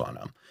gang up on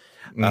them.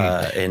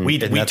 And we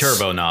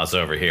Turbo Nas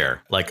over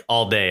here, like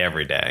all day,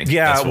 every day.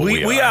 Yeah,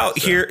 we out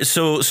here.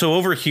 So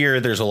over here,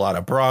 there's a lot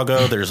of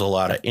Brago. There's a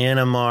lot of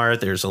Animar.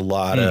 There's a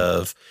lot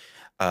of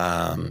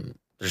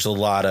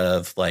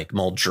like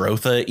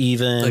Muldrotha,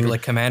 even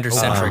like commander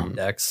centric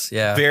decks.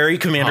 Yeah, very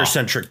commander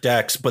centric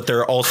decks. But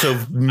they're also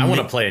I want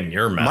to play in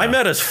your meta. My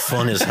meta's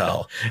fun as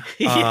hell.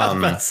 I was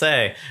about to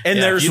say. And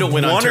there's if you don't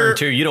win on turn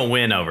 2, you don't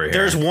win over here.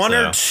 There's one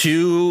or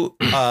two.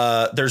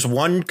 There's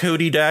one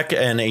Cody deck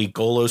and a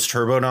Golos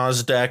Turbo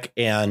Nas deck,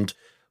 and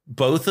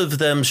both of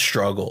them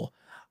struggle.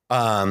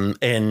 And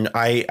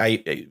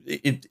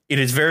it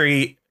is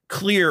very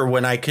clear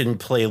when I can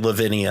play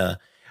Lavinia.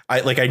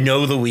 I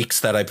know the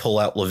weeks that I pull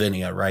out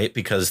Lavinia, right?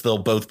 Because they'll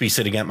both be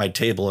sitting at my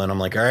table and I'm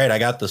like, all right, I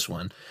got this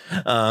one.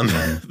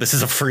 This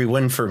is a free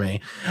win for me.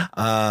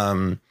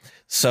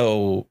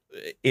 So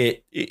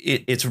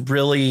it's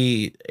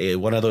really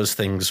one of those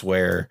things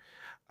where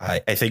I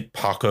think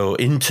Paco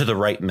into the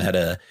right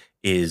meta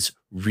is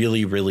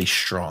really, really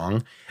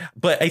strong.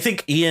 But I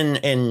think Ian,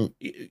 and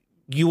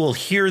you will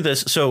hear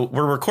this. So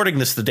we're recording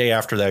this the day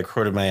after that I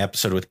recorded my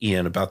episode with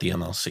Ian about the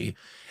MLC.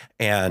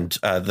 And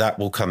that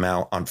will come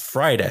out on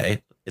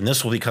Friday, and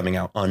this will be coming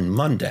out on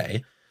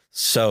Monday.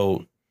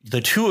 So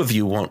the two of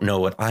you won't know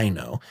what I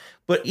know.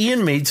 But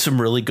Ian made some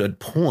really good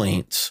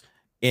points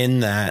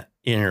in that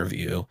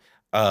interview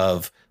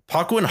of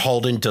Paco and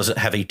Halden doesn't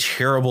have a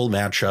terrible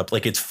matchup.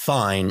 Like, it's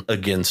fine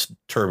against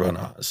Turbo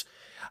Nas.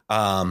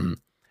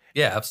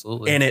 Yeah,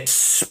 absolutely. And it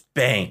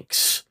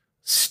spanks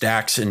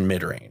stacks in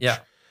mid-range. Yeah.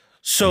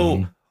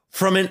 So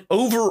from an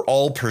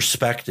overall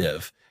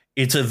perspective,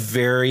 it's a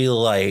very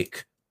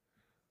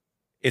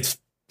it's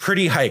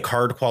pretty high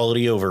card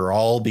quality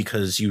overall,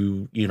 because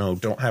you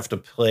don't have to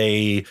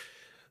play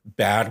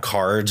bad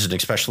cards, and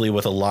especially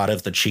with a lot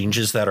of the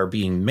changes that are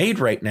being made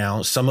right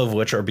now, some of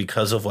which are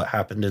because of what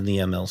happened in the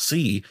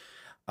MLC.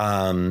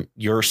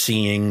 You're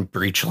seeing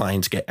breach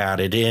lines get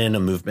added in,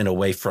 a movement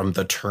away from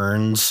the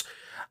turns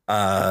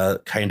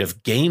kind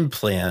of game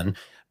plan,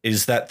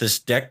 is that this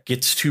deck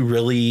gets to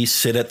really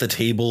sit at the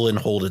table and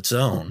hold its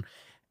own,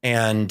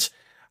 and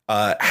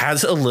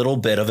has a little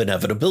bit of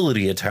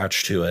inevitability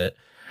attached to it.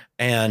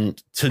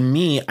 And to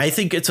me, I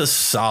think it's a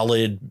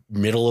solid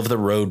middle of the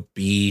road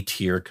B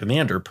tier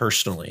commander.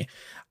 Personally,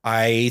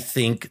 I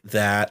think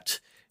that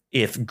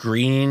if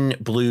green,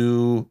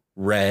 blue,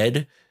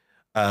 red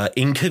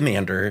in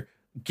commander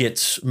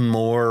gets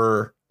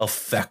more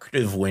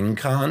effective win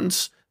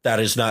cons, that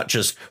is not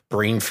just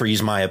brain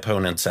freeze my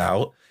opponents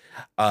out.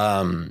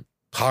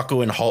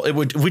 Paco and Hall,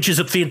 which is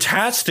a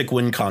fantastic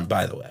win con,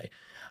 by the way.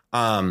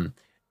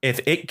 If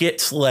it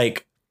gets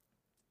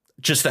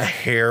just a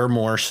hair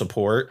more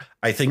support,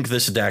 I think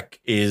this deck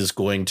is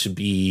going to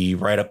be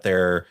right up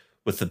there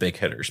with the big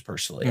hitters.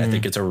 Personally, I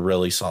think it's a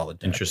really solid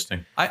deck.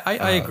 Interesting. I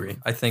agree.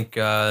 I think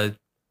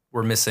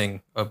we're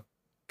missing a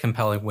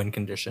compelling win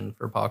condition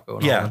for Paco.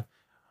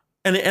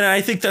 And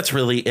I think that's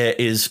really it.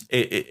 Is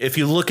if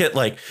you look at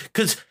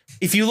because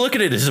if you look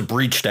at it as a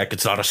breach deck,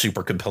 it's not a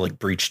super compelling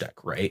breach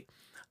deck, right?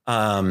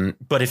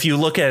 But if you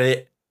look at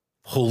it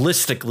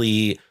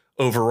holistically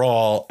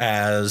overall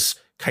as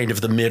kind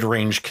of the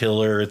mid-range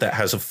killer that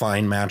has a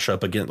fine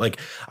matchup against,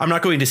 I'm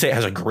not going to say it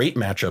has a great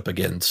matchup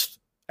against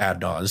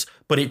Adnaz,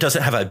 but it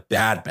doesn't have a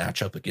bad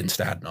matchup against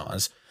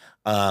Adnaz.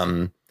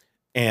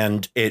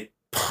 And it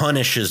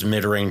punishes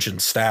mid-range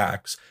and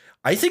stacks.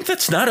 I think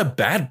that's not a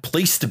bad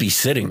place to be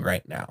sitting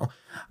right now.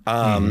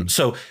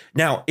 So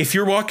now if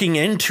you're walking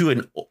into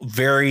a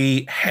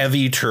very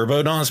heavy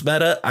Turbo Nas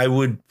meta, I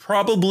would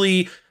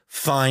probably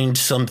find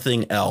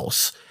something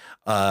else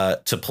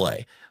to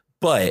play.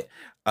 But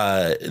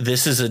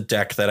this is a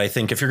deck that I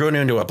think if you're going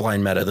into a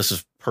blind meta, this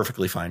is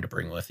perfectly fine to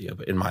bring with you,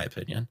 in my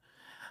opinion.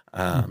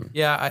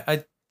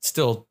 I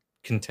still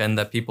contend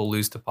that people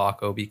lose to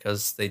Paco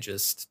because they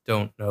just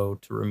don't know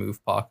to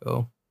remove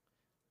Paco,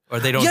 or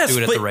they don't do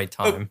it at the right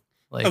time.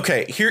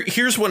 Okay,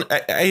 here's one.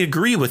 I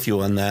agree with you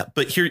on that,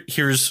 but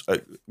here's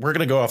we're going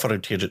to go off on a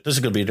tangent. This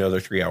is going to be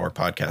another 3-hour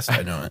podcast.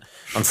 I know it,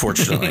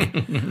 unfortunately.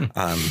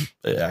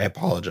 I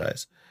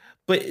apologize,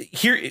 but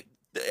here.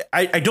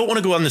 I don't want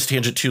to go on this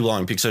tangent too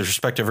long because I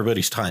respect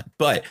everybody's time,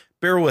 but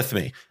bear with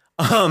me.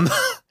 I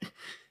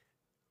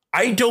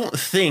don't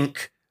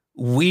think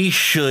we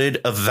should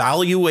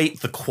evaluate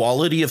the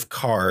quality of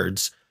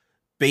cards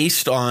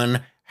based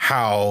on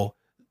how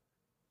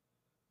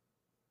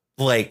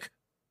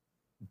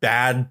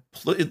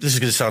this is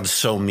going to sound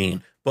so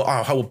mean, but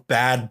how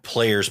bad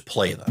players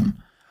play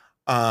them,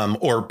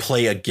 or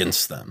play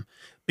against them,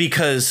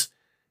 because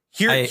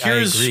I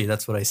agree.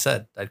 That's what I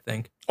said, I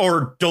think.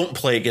 Or don't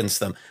play against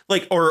them,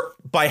 or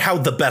by how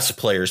the best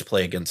players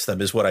play against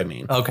them is what I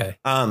mean. Okay.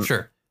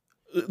 Sure.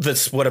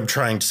 That's what I'm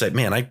trying to say.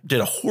 Man, I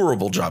did a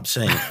horrible job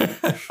saying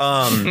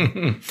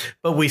it.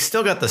 But we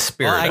still got the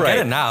spirit. Well, I get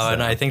it now. So.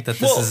 And I think that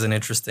this is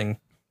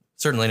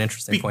certainly an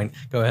interesting point.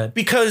 Go ahead.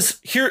 Because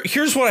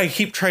here's what I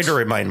keep trying to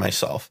remind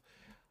myself.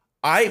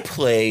 I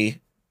play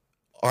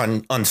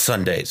on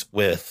Sundays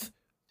with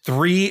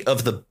 3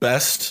 of the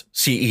best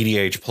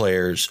cEDH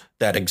players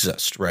that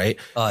exist, right?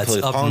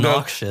 It's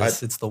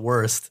obnoxious. It's the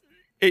worst.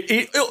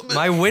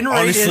 My win rate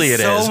honestly, is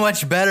so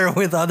much better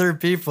with other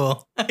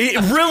people.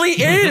 It really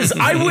is.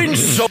 I win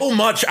so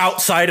much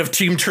outside of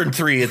Team Turn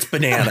 3. It's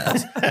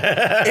bananas.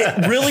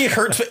 It really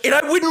hurts. And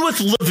I win with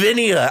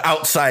Lavinia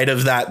outside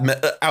of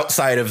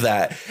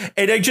that.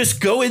 And I just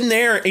go in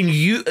there and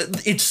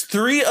it's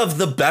 3 of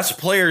the best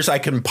players I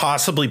can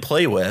possibly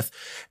play with.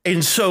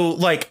 And so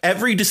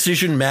every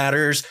decision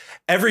matters.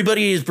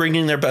 Everybody is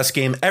bringing their best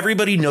game.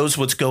 Everybody knows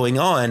what's going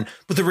on.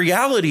 But the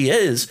reality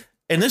is,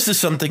 and this is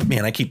something,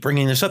 man, I keep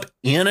bringing this up.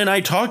 Ian and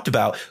I talked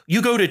about, you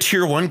go to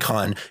Tier 1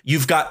 Con,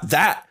 you've got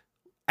that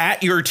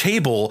at your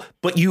table,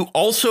 but you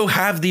also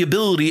have the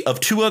ability of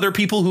 2 other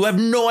people who have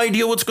no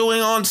idea what's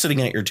going on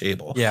sitting at your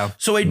table. Yeah.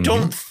 So I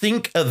don't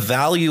think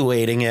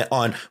evaluating it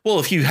on,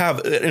 well, if you have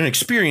an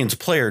experienced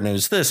player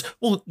knows this,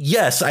 well,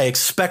 yes, I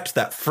expect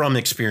that from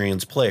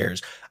experienced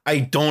players. I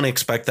don't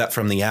expect that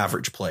from the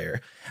average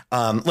player.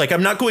 I'm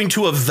not going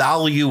to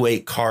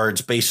evaluate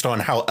cards based on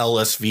how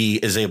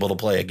LSV is able to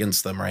play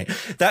against them, right?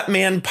 That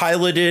man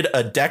piloted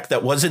a deck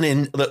that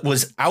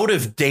was out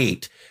of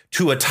date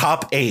to a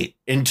top 8.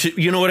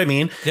 You know what I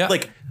mean? Yeah.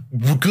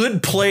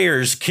 Good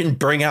players can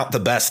bring out the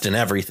best in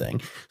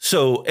everything.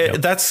 So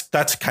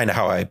that's kind of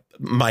how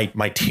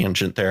my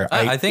tangent there.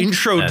 I think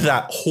introed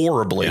that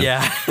horribly.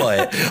 Yeah.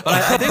 But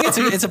I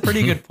think it's a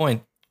pretty good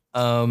point.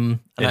 And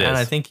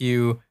I think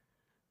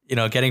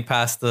getting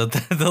past the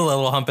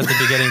little hump at the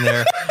beginning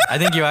there, I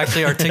think you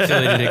actually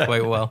articulated it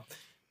quite well.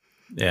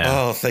 Yeah.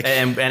 Oh, thank you.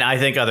 And I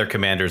think other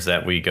commanders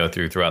that we go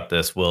throughout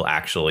this will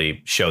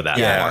actually show that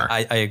more.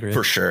 I agree.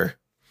 For sure.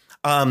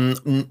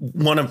 Next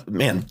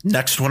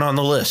one on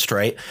the list,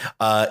 right?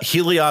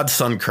 Heliod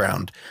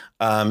Suncrowned.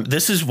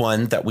 This is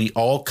one that we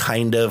all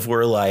kind of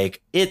were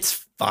like,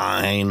 it's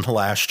fine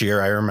last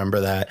year. I remember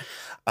that.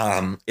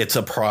 It's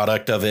a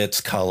product of its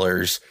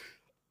colors.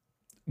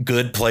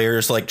 Good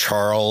players like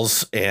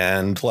Charles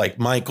and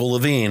Michael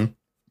Levine,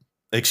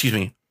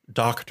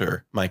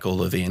 Dr. Michael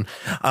Levine.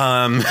 He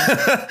earned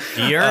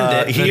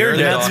it. He earned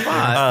that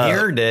spot. He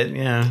earned it.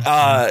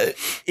 Yeah.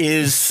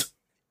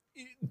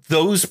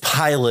 Those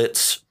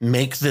pilots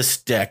make this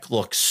deck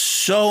look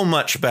so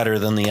much better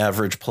than the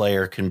average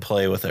player can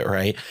play with it,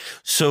 right?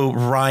 So,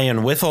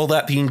 Ryan, with all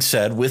that being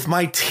said, with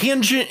my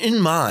tangent in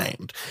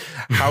mind,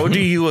 how do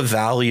you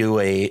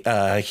evaluate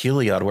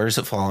Heliod? Where does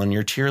it fall on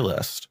your tier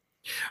list?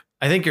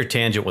 I think your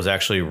tangent was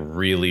actually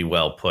really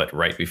well put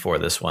right before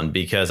this one,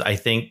 because I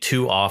think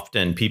too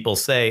often people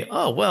say,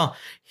 oh, well,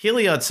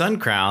 Heliod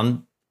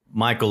Suncrown,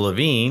 Michael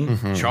Levine,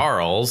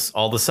 Charles,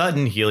 all of a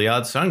sudden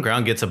Heliod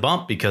Suncrown gets a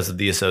bump because of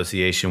the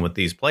association with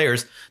these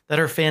players that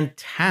are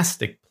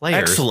fantastic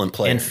players. Excellent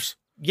players.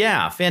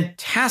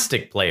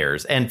 Fantastic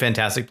players and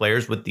fantastic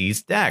players with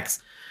these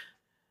decks.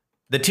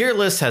 The tier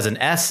list has an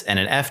S and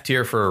an F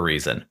tier for a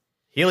reason.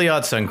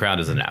 Heliod Suncrown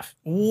is an F.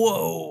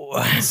 Whoa.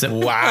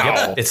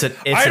 Wow. It's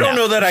I don't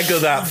know that I go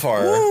that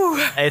far.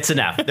 It's an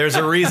F. There's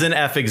a reason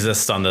F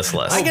exists on this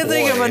list. I can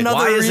think of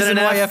another reason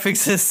why F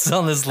exists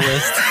on this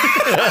list.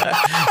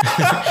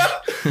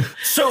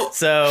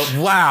 So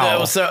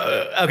wow.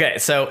 Okay.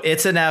 So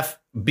it's an F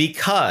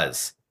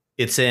because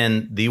it's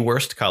in the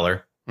worst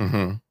color.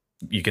 Mm-hmm.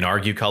 You can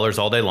argue colors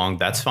all day long.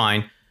 That's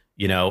fine.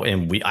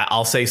 And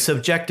I'll say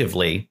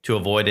subjectively, to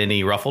avoid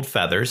any ruffled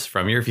feathers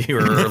from your viewer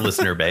or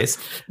listener base.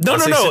 No.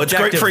 It's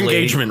great for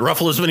engagement.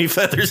 Ruffle as many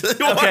feathers as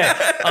you want. Okay.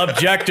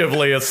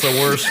 Objectively, it's the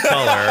worst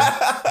color.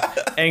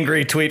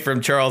 Angry tweet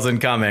from Charles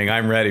incoming.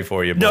 I'm ready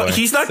for you, boy. No,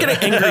 he's not going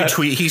to angry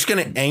tweet. He's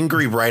going to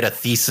angry write a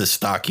thesis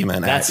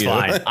document. That's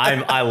fine.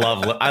 I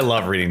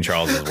love reading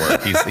Charles's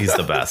work. He's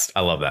the best. I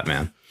love that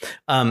man.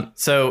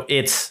 So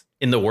it's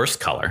in the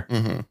worst color.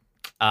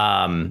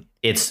 Mm-hmm.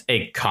 It's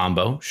a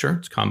combo. Sure,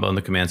 it's combo in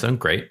the command zone.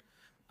 Great.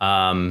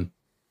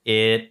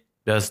 It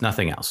does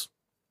nothing else.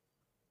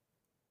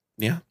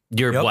 Yeah.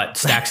 You're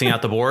staxing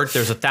out the board?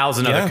 There's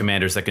 1,000 other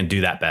commanders that can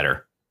do that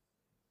better.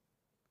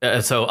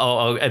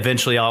 So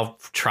eventually I'll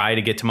try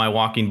to get to my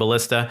walking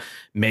ballista.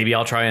 Maybe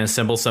I'll try and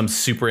assemble some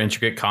super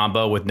intricate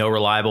combo with no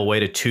reliable way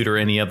to tutor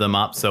any of them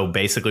up. So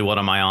basically what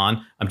am I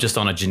on? I'm just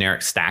on a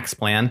generic stacks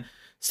plan.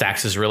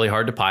 Stacks is really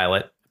hard to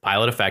pilot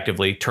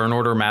effectively. Turn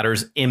order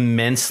matters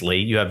immensely.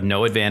 You have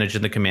no advantage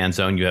in the command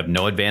zone. You have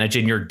no advantage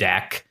in your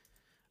deck.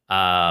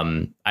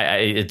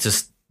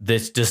 This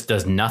just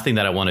does nothing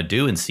that I want to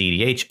do in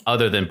cEDH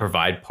other than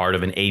provide part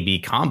of an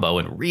AB combo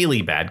in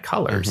really bad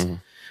colors. Mm-hmm.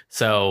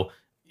 So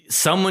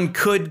someone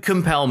could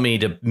compel me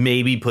to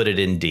maybe put it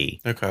in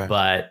D. Okay.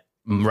 But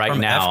right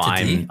From now F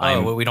to D?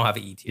 I'm we don't have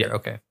an E tier. Yeah.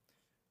 Okay.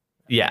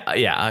 Yeah.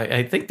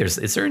 I think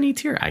is there an E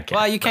tier? I can't.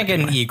 Well, you can't get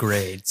an E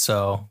grade.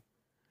 So,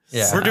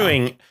 yeah. We're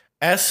doing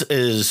S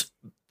is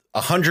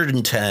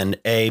 110,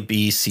 A,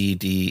 B, C,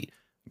 D,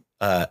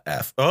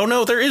 F. Oh,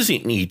 no, there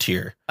isn't an E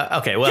tier.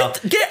 Okay, well,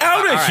 get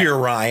out of right. here,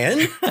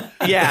 Ryan.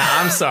 Yeah,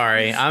 I'm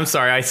sorry.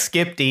 I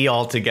skipped E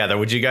altogether.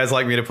 Would you guys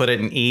like me to put it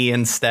in E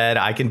instead?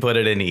 I can put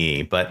it in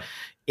E, but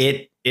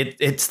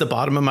it's the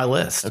bottom of my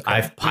list. Okay.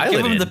 I've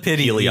piloted the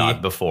pity Heliod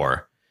E.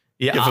 before.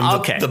 Yeah, Give him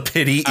okay. the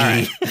pity E.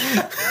 Right.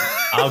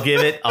 I'll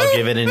give it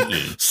an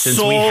E. Since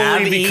solely we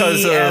have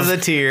because E of, as a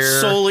tier.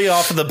 solely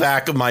off of the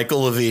back of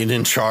Michael Levine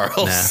and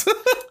Charles. Nah.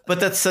 But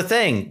that's the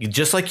thing.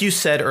 Just like you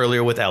said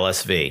earlier with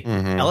LSV,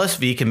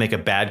 LSV can make a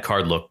bad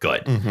card look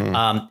good.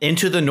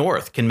 Into the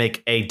North can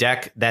make a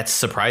deck that's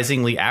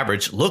surprisingly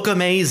average look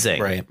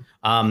amazing. Right.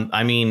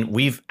 I mean,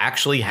 we've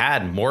actually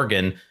had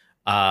Morgan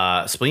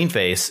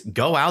Spleenface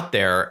go out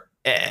there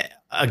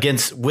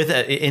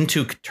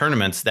into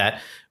tournaments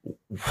that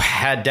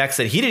had decks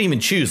that he didn't even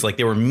choose. Like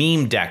they were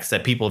meme decks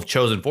that people have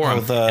chosen for him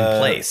and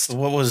placed.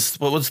 What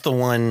was the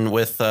one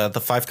with the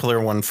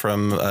 5-color one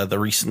from the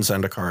recent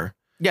Zendikar?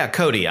 Yeah,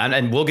 Cody,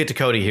 and we'll get to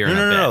Cody here.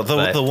 No.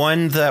 The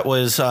one that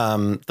was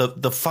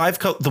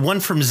the one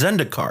from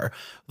Zendikar,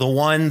 the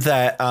one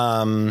that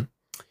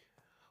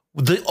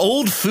the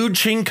old food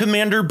chain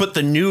commander, but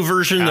the new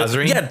version,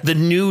 the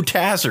new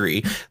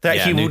Tazri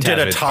that he did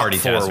a top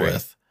 4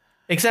 with.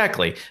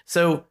 Exactly.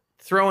 So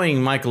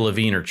throwing Michael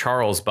Levine or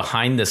Charles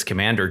behind this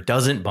commander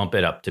doesn't bump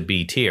it up to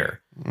B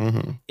tier.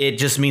 It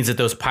just means that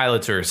those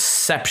pilots are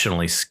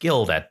exceptionally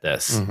skilled at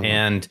this,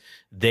 and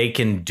they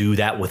can do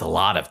that with a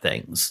lot of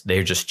things.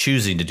 They're just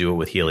choosing to do it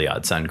with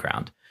Heliod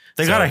Suncrown.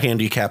 They got to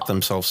handicap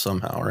themselves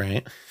somehow,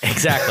 right?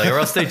 Exactly. Or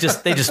else they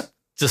just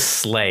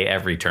slay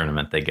every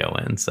tournament they go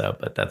in. So,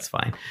 but that's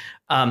fine.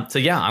 So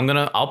yeah,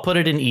 I'll put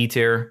it in E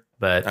tier,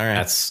 but all right.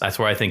 That's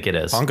where I think it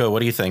is. Pongo, what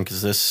do you think?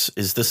 Is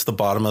this the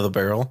bottom of the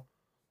barrel?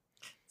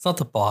 It's not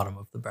the bottom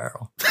of the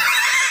barrel.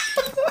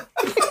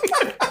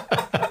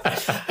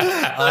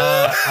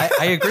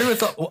 I agree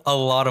with a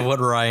lot of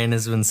what Ryan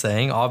has been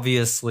saying.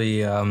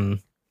 Obviously, I'm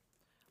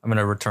going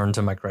to return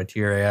to my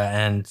criteria.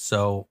 And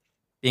so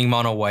being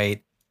mono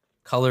white,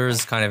 color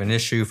is kind of an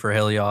issue for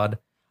Heliod.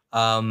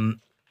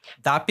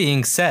 That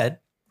being said,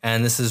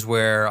 and this is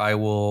where I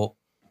will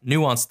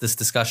nuance this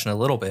discussion a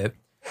little bit,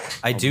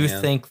 I do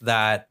think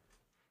that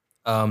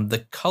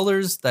the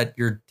colors that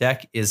your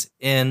deck is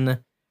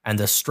in and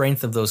the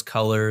strength of those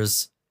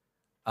colors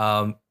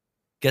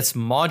gets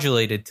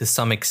modulated to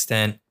some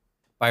extent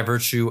by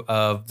virtue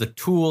of the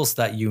tools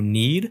that you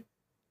need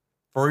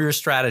for your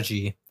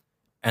strategy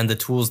and the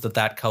tools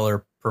that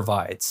color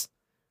provides.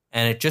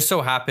 And it just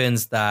so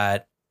happens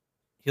that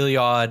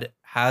Heliod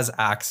has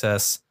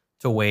access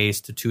to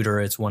ways to tutor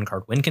its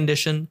 1-card win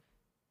condition,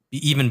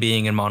 even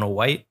being in mono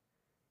white.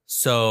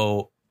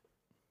 So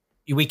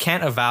we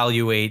can't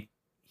evaluate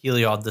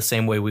Heliod the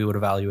same way we would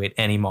evaluate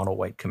any mono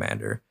white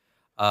commander.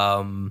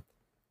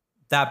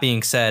 That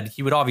being said,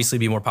 he would obviously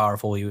be more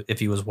powerful if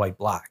he was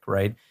white-black,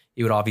 right?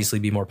 He would obviously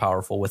be more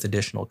powerful with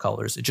additional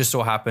colors. It just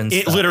so happens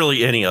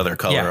literally any other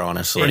color,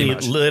 honestly.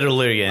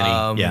 Literally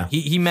any.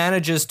 He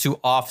manages to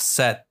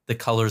offset the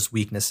color's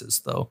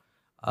weaknesses, though,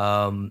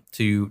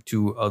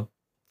 to a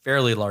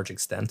fairly large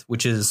extent,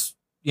 which is,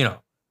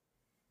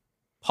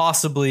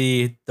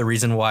 possibly the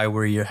reason why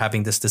we're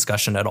having this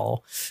discussion at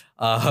all.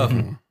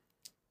 I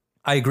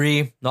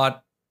agree,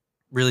 not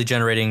really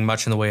generating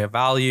much in the way of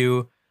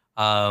value.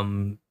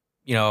 When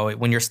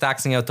you're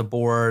stacking out the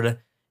board,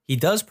 he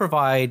does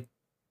provide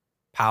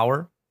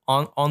power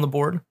on the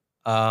board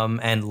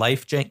and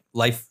life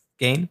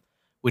gain,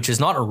 which is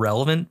not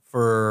irrelevant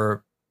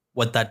for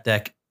what that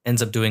deck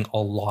ends up doing a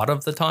lot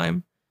of the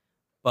time.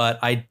 But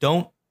I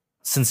don't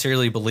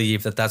sincerely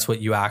believe that that's what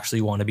you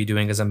actually want to be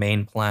doing as a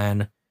main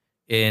plan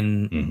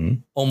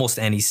in almost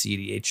any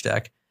cEDH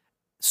deck.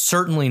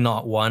 Certainly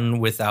not one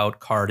without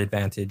card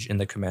advantage in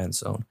the command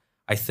zone.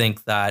 I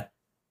think that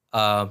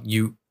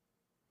you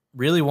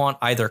really want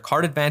either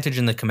card advantage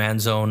in the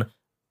command zone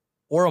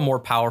or a more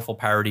powerful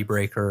parity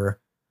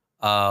breaker,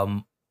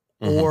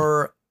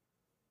 or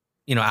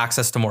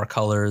access to more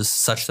colors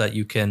such that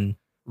you can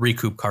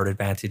recoup card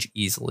advantage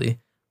easily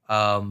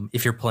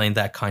if you're playing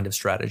that kind of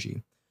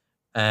strategy.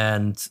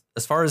 And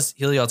as far as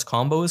Heliod's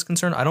combo is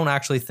concerned, I don't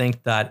actually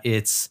think that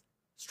it's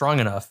strong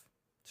enough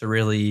to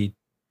really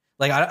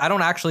I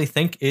don't actually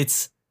think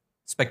it's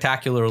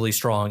spectacularly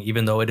strong,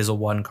 even though it is a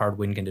 1-card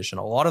win condition.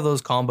 A lot of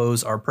those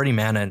combos are pretty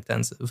mana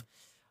intensive,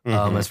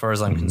 as far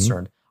as I'm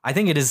concerned. I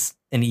think it is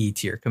an E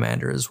tier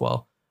commander as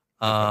well.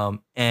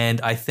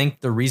 And I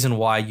think the reason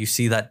why you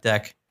see that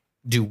deck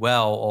do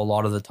well a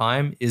lot of the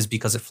time is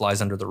because it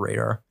flies under the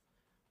radar.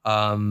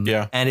 And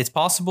it's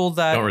possible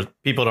that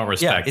people don't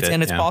respect it.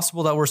 And it's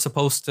possible that we're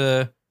supposed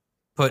to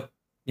put,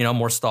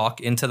 more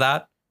stock into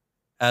that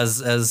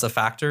as a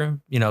factor.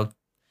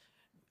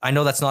 I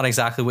know that's not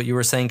exactly what you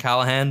were saying,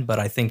 Callahan, but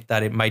I think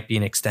that it might be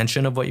an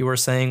extension of what you were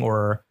saying,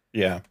 or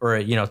Yeah. Or,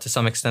 to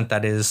some extent,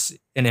 that is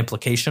an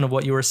implication of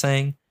what you were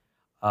saying.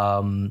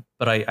 But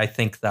I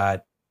think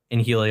that in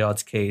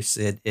Heliod's case,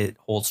 it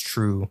holds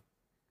true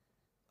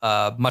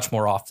much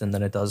more often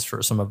than it does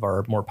for some of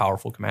our more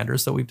powerful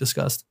commanders that we've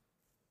discussed.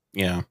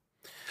 Yeah.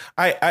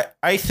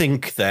 I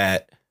think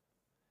that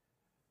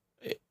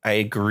I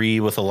agree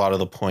with a lot of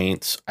the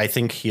points. I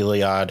think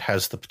Heliod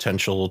has the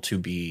potential to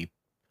be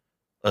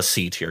a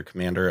C tier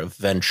commander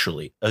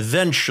eventually.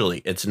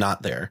 Eventually, it's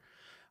not there.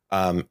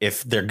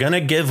 If they're going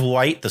to give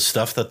White the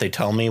stuff that they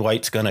tell me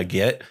White's going to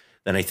get,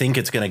 then I think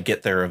it's going to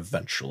get there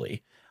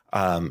eventually.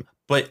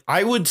 But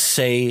I would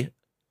say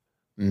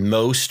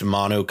most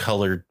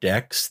monocolored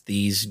decks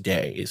these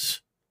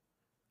days,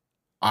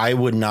 I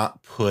would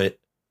not put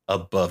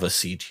above a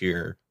C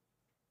tier,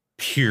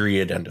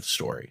 period, end of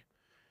story.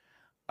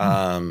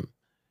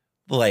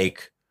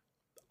 Like,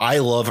 I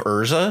love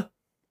Urza.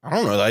 I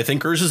don't know that I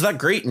think Urza's that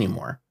great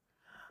anymore.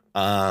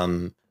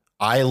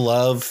 I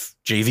love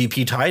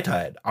JVP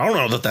Tide. I don't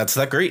know that that's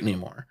that great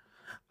anymore.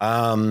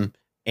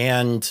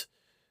 And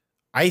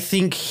I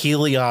think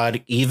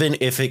Heliod, even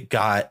if it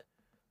got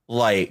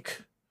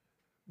like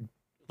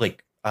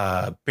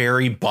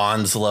Barry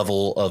Bonds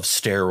level of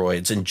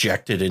steroids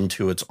injected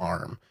into its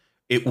arm,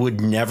 it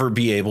would never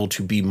be able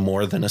to be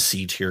more than a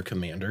C tier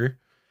commander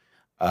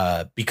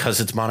because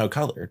it's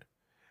monocolored.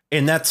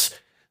 And that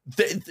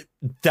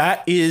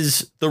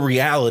is the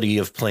reality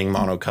of playing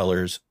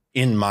monocolors,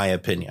 in my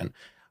opinion.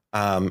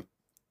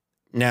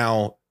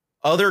 Now,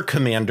 other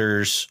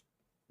colors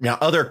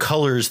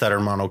that are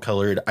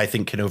monocolored, I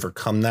think, can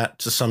overcome that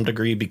to some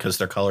degree because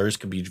their colors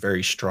can be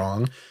very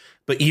strong.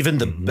 But even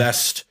the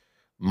best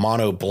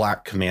mono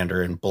black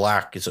commander, and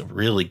black is a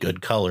really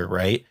good color,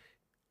 right?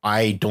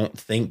 I don't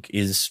think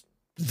is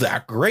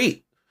that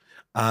great.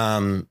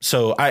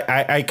 So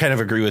I kind of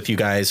agree with you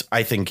guys.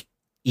 I think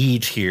E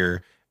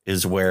tier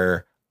is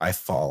where I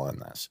fall on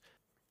this.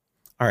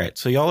 All right.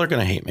 So y'all are going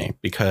to hate me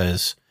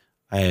because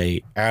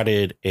I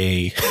added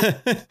a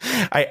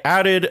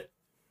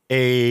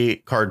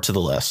card to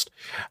the list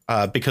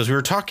because we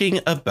were talking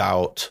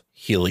about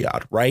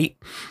Heliod, right?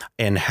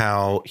 And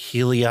how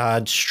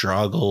Heliod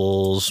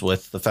struggles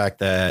with the fact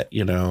that,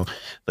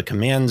 the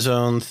command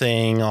zone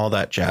thing, all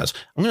that jazz.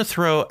 I'm going to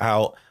throw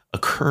out a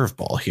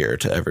curveball here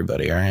to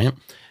everybody. All right.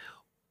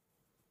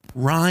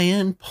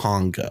 Ryan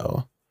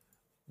Pongo,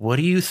 what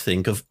do you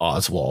think of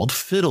Oswald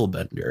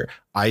Fiddlebender?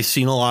 I've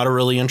seen a lot of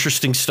really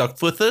interesting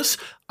stuff with this.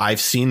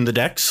 I've seen the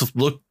decks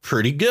look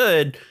pretty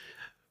good.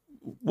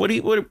 What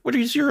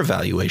is your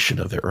evaluation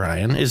of it,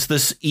 Ryan? Is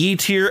this E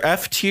tier,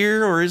 F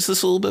tier, or is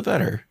this a little bit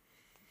better?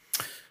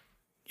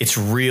 It's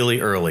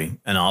really early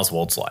in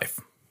Oswald's life.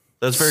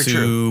 That's very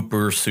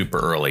true. Super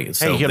early.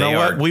 So hey, you know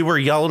what? We were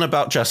yelling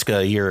about Jessica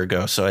a year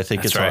ago, so I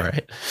think it's right. All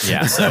right.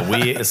 Yeah.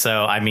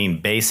 So I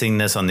mean, basing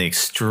this on the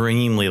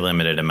extremely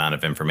limited amount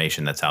of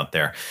information that's out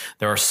there,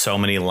 there are so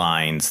many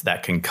lines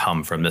that can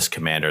come from this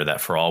commander that,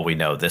 for all we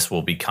know, this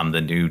will become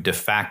the new de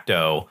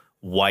facto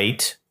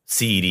white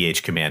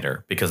cEDH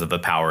commander because of the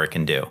power it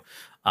can do.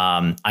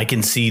 I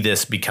can see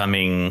this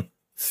becoming,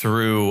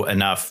 through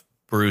enough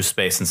brew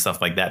space and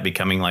stuff like that,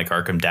 becoming like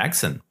Arkham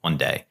Daxon one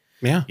day.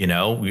 Yeah.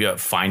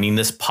 Finding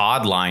this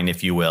pod line,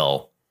 if you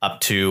will,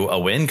 up to a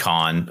win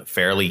con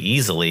fairly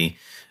easily.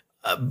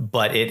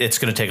 But it's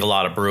going to take a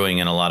lot of brewing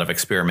and a lot of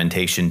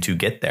experimentation to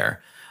get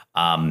there.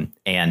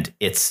 And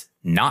it's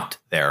not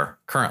there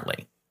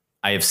currently.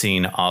 I have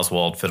seen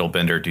Oswald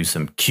Fiddlebender do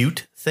some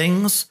cute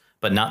things,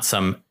 but not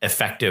some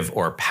effective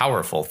or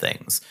powerful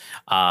things.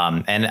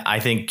 And I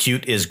think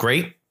cute is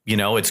great.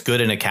 It's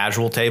good in a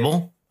casual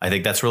table. I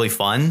think that's really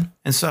fun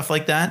and stuff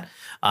like that.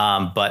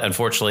 But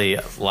unfortunately,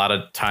 a lot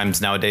of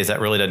times nowadays that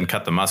really doesn't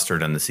cut the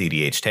mustard on the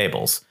cEDH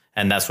tables.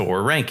 And that's what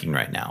we're ranking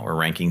right now. We're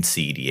ranking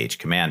cEDH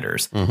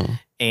commanders. Mm-hmm.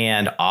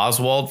 And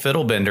Oswald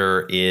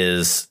Fiddlebender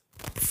is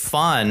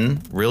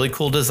fun, really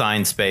cool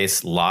design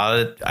space.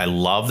 I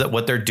love that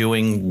what they're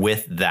doing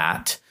with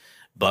that.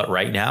 But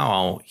right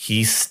now,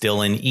 he's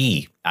still in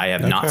E. I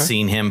have not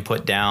seen him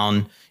put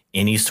down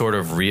any sort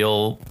of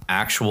real,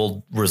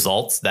 actual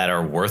results that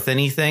are worth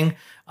anything.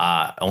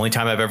 Only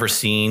time I've ever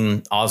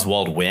seen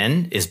Oswald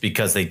win is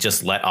because they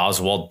just let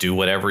Oswald do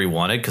whatever he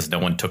wanted because no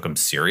one took him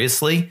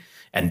seriously.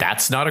 And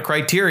that's not a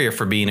criteria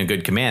for being a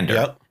good commander.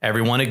 Yep.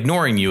 Everyone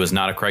ignoring you is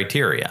not a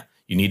criteria.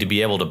 You need to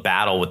be able to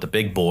battle with the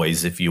big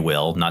boys, if you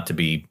will, not to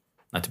be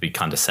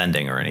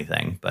condescending or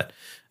anything. But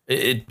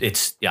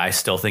I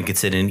still think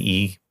it's in an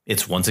E.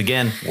 It's, once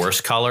again,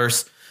 worse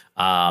colors.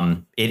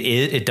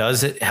 It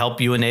does help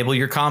you enable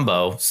your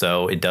combo,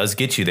 so it does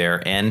get you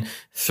there. And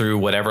through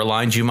whatever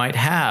lines you might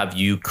have,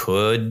 you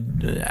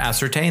could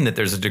ascertain that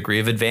there's a degree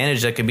of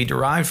advantage that can be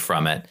derived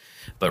from it.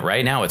 But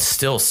right now, it's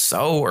still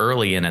so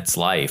early in its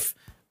life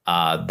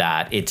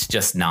that it's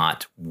just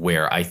not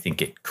where I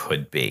think it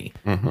could be.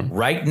 Mm-hmm.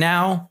 Right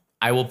now,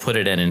 I will put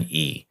it in an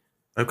E.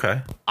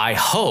 Okay. I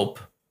hope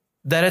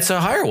that it's a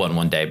higher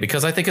one day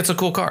because I think it's a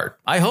cool card.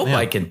 I hope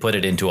I can put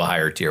it into a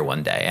higher tier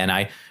one day. And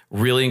I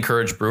really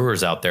encourage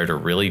brewers out there to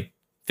really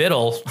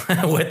fiddle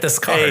with this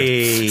card.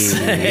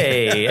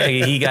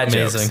 Hey, he got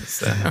amazing.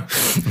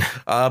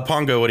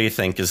 Pongo, what do you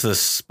think? Is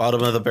this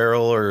bottom of the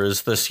barrel, or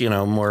is this,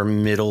 more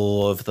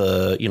middle of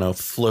the,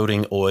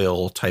 floating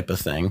oil type of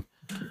thing?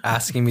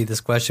 Asking me this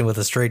question with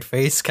a straight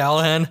face,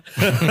 Callahan.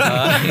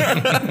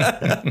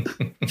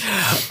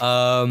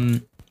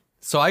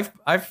 So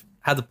I've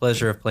had the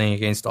pleasure of playing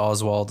against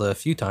Oswald a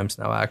few times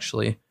now,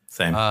 actually.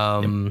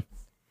 Same.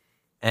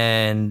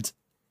 And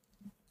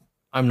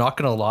I'm not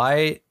gonna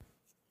lie,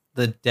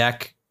 the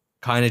deck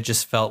kind of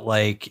just felt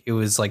like it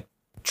was like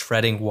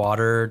treading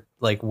water,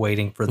 like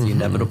waiting for the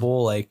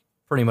inevitable, like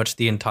pretty much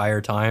the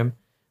entire time,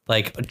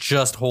 like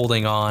just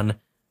holding on,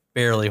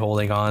 barely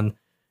holding on.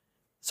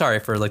 Sorry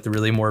for like the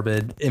really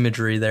morbid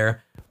imagery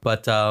there,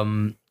 but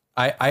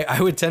I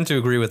would tend to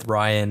agree with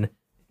Ryan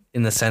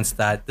in the sense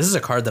that this is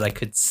a card that I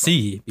could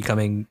see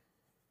becoming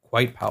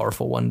quite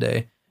powerful one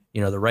day.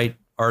 The right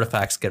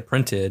artifacts get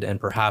printed, and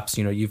perhaps,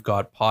 you've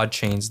got pod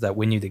chains that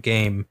win you the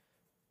game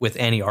with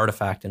any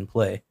artifact in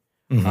play.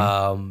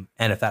 And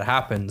if that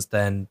happens,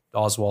 then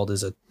Oswald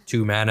is a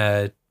 2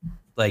 mana,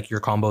 like your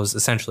combo is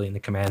essentially in the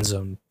command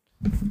zone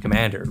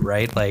commander,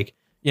 right? Like,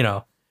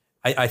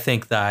 I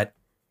think that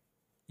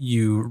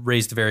you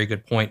raised a very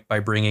good point by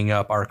bringing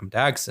up Arkham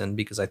Dagsson,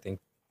 because I think,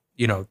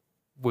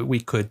 we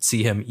could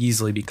see him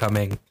easily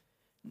becoming,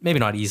 maybe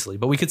not easily,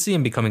 but we could see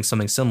him becoming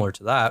something similar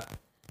to that.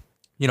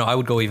 I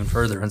would go even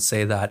further and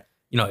say that,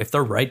 if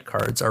the right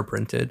cards are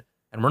printed,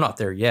 and we're not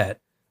there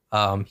yet,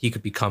 he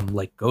could become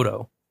like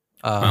Godo,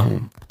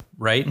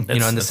 right? In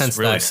the sense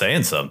really that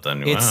saying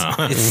something. Wow.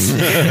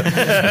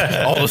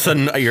 All of a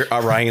sudden,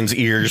 Ryan's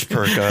ears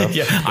perk up.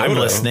 Yeah, I'm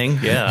listening.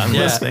 Yeah, I'm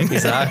listening.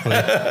 Exactly.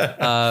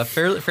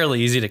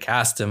 Fairly easy to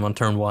cast him on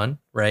turn 1,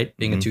 right?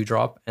 Being a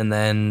 2-drop, and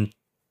then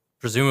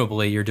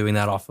presumably you're doing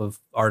that off of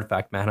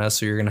artifact mana,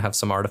 so you're going to have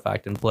some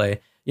artifact in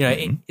play.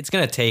 It's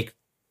going to take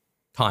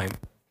time,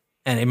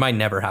 and it might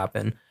never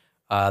happen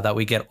that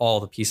we get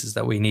all the pieces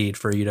that we need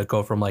for you to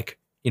go from like,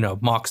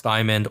 Mox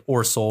Diamond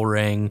or Soul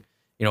Ring,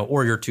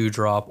 or your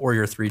 2-drop or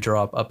your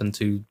 3-drop up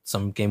into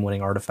some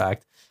game-winning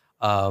artifact.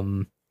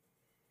 But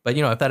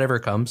if that ever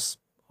comes,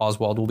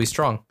 Oswald will be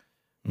strong.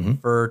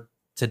 For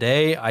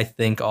today, I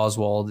think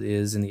Oswald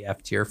is in the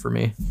F tier for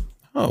me.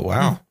 Oh,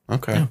 wow.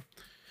 Okay. Yeah.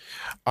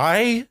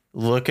 I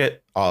look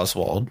at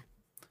Oswald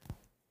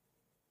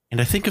and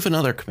I think of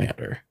another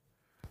commander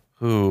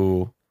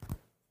who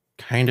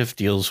kind of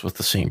deals with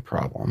the same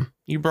problem.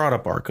 You brought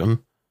up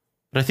Arkham,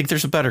 but I think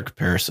there's a better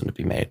comparison to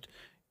be made.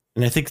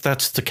 And I think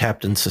that's to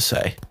Captain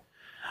Sase.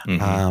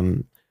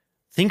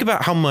 Think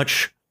about how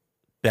much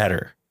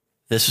better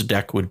this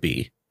deck would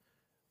be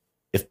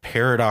if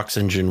Paradox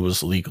Engine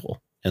was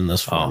legal in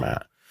this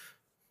format.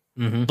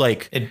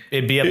 Like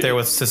it'd be up there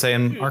with Sase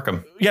and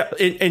Arkham. Yeah.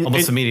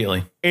 Almost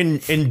immediately. And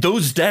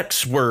those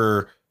decks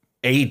were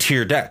A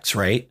tier decks,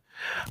 right?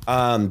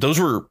 Those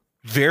were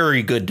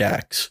very good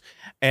decks.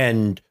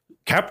 And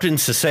Captain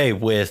Sase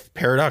with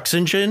Paradox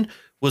Engine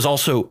was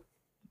also,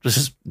 this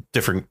is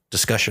different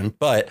discussion,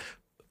 but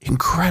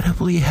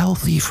incredibly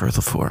healthy for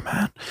the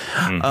format.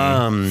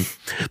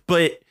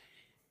 But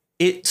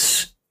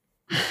it's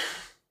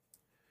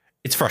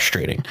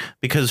frustrating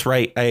because,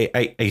 right,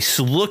 I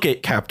look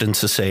at Captain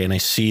Sase and I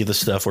see the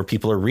stuff where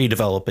people are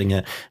redeveloping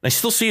it, and I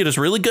still see it as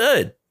really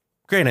good.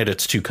 Granted,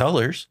 it's 2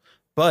 colors,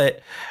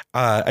 but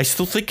I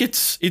still think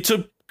it's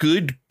a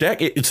good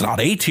deck. It's not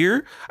A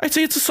tier. I'd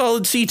say it's a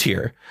solid C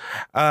tier.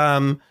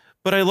 But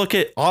I look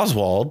at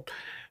Oswald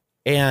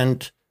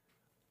and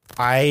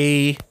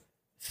I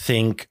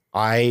think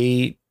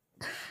I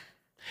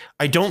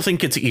don't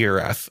think it's E or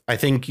F. I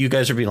think you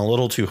guys are being a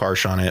little too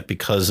harsh on it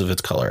because of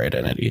its color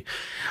identity.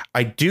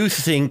 I do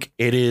think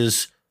it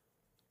is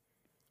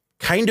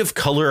kind of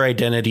color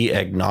identity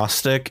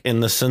agnostic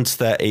in the sense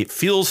that it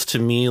feels to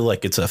me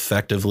like it's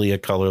effectively a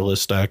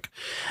colorless deck.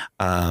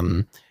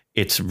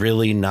 It's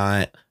really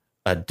not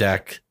a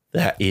deck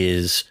that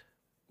is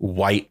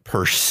white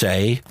per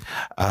se.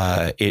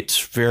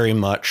 It's very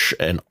much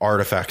an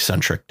artifact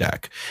centric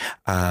deck.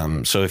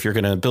 So if you're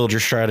going to build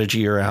your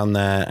strategy around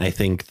that, I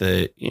think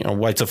that,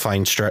 white's a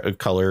fine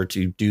color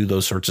to do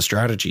those sorts of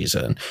strategies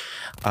in,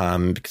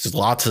 because there's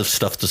lots of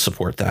stuff to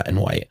support that in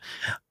white.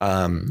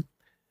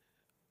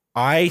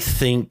 I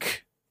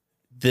think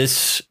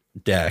this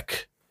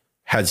deck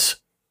has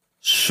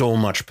so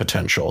much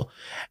potential.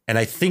 And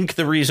I think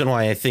the reason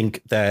why I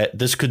think that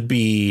this could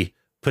be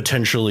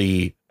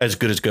potentially as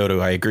good as Godo,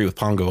 I agree with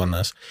Pongo on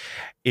this,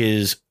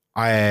 is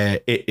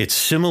its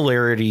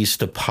similarities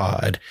to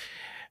Pod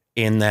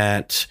in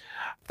that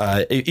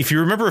if you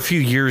remember a few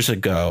years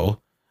ago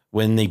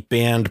when they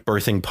banned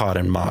Birthing Pod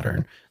in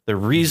Modern, the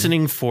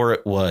reasoning for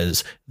it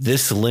was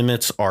this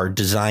limits our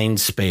design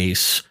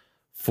space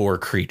for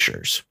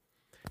creatures.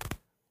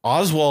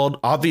 Oswald,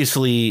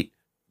 obviously,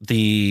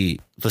 the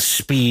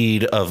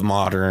speed of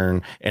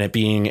Modern and it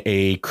being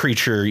a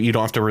creature, you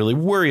don't have to really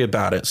worry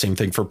about it. Same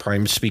thing for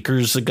Prime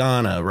Speaker's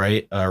Zagana,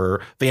 right?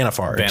 Or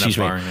Vanifar, excuse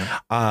me.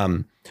 Yeah.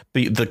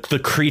 But the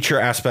creature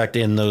aspect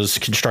in those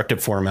constructed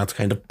formats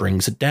kind of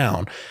brings it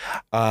down.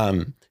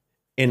 And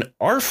In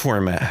our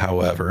format,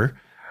 however,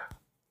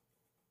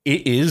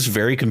 it is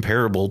very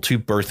comparable to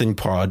Birthing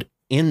Pod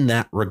in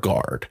that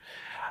regard,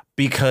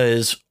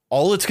 because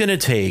all it's going to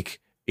take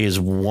is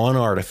one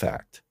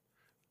artifact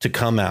to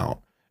come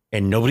out,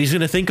 and nobody's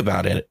going to think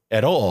about it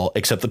at all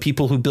except the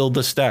people who build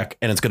this deck,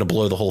 and it's going to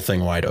blow the whole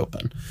thing wide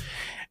open.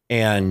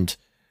 And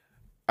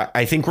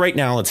I think right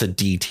now it's a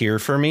D tier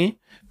for me,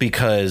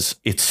 because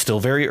it's still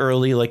very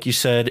early, like you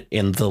said,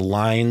 and the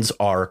lines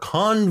are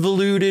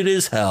convoluted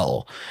as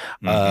hell.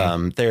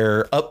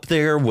 They're up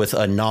there with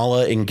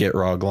Anala and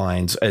Gitrog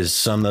lines as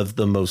some of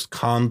the most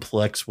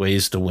complex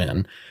ways to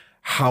win.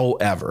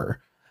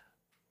 However,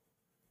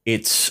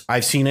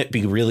 I've seen it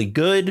be really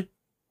good.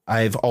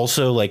 I've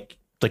also, like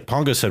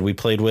Pongo said, we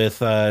played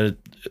with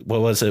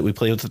what was it? We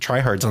played with the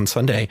Tryhards on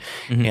Sunday,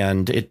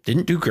 and it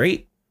didn't do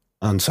great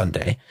on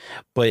Sunday.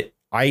 But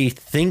I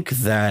think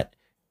that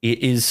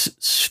it is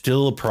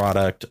still a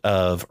product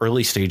of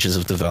early stages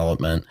of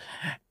development,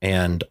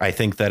 and I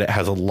think that it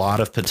has a lot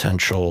of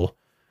potential.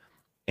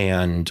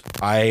 And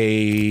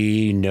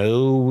I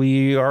know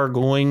we are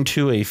going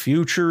to a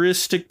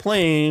futuristic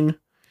plane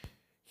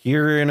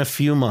here in a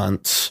few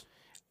months.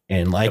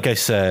 And like I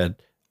said,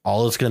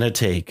 all it's going to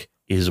take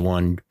is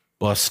one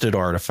busted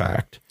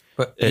artifact.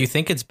 But you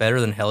think it's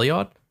better than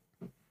Heliod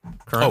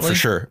currently? Oh, for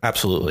sure.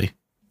 Absolutely.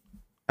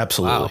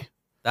 Absolutely. Wow.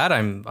 That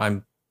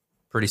I'm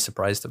pretty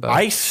surprised about.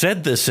 I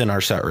said this in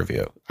our set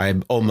review.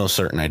 I'm almost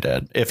certain I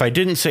did. If I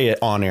didn't say it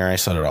on air, I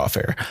said it off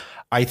air.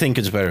 I think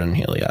it's better than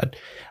Heliod.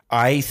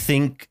 I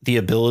think the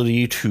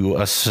ability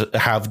to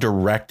have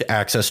direct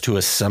access to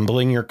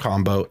assembling your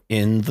combo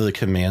in the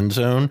command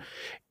zone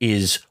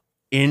is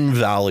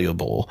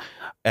invaluable.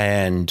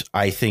 And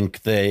I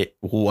think that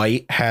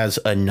white has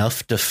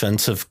enough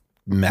defensive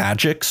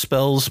magic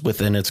spells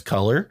within its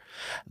color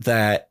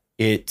that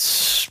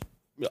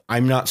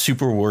I'm not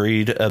super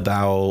worried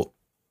about,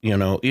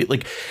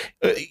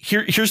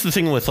 here's the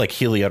thing with like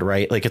Heliod,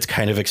 right? Like, it's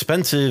kind of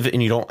expensive,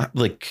 and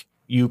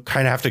you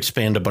kind of have to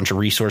expand a bunch of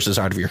resources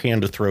out of your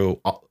hand to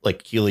throw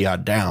like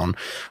Heliod down.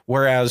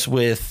 Whereas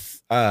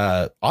with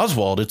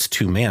Oswald, it's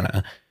 2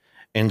 mana.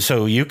 And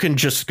so you can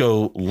just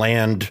go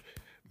land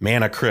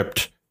Mana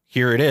Crypt.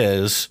 Here it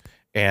is.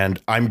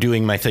 And I'm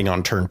doing my thing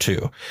on turn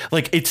 2.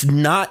 Like, it's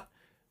not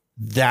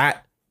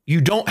that you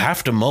don't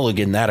have to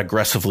mulligan that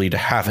aggressively to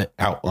have it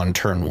out on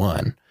turn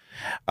 1.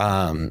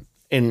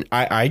 And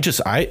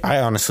I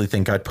honestly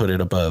think I'd put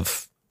it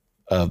above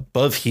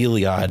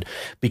Heliod,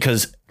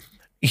 because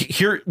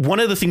here, one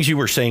of the things you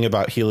were saying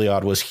about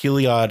Heliod was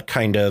Heliod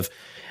kind of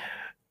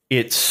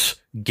its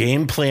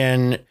game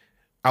plan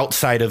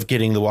outside of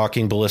getting the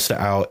Walking Ballista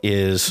out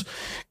is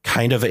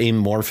kind of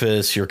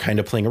amorphous. You're kind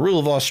of playing a rule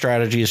of law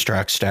strategy, a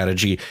Strax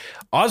strategy.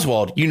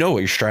 Oswald, you know what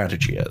your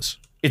strategy is.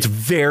 It's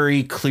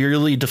very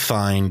clearly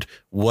defined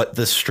what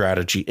this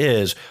strategy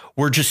is.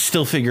 We're just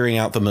still figuring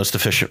out the most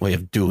efficient way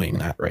of doing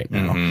that right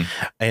now.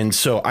 And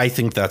so I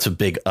think that's a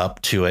big up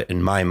to it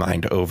in my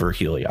mind over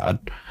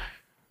Heliod,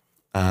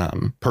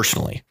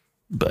 personally.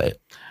 But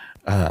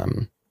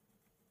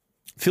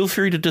feel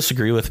free to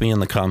disagree with me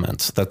in the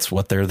comments. That's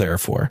what they're there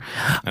for.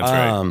 That's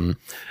right.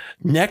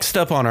 Next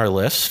up on our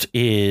list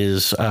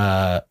is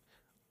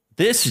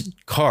this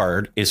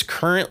card is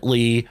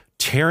currently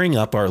tearing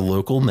up our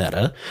local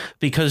meta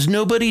because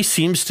nobody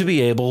seems to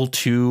be able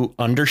to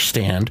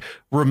understand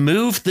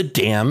remove the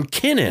damn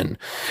Kinnan.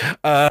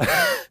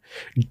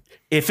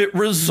 If it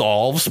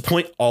resolves,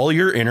 point all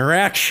your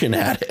interaction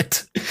at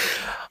it.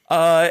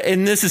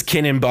 And this is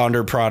Kinnan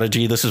Bonder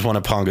Prodigy. This is one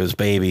of Pongo's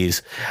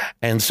babies.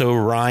 And so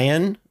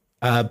Ryan,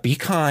 be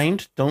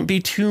kind. Don't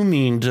be too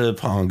mean to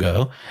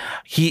Pongo.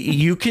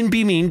 You can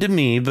be mean to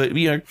me, but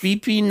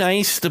be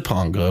nice to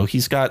Pongo.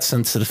 He's got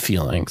sensitive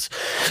feelings.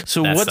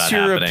 So what's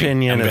your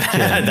opinion of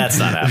Kinnan? That's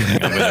not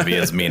happening. I'm going to be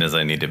as mean as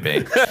I need to be.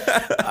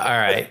 All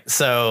right.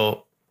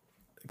 So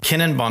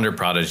Kinnan Bonder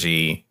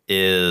Prodigy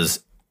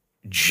is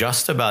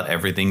just about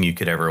everything you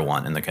could ever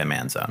want in the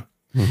command zone.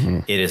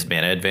 It is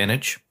mana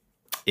advantage.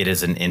 It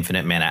is an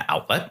infinite mana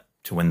outlet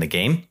to win the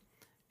game,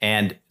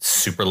 and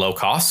super low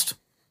cost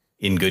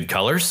in good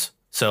colors.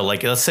 So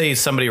like, let's say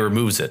somebody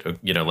removes it,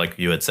 like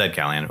you had said,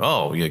 Callahan,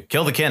 you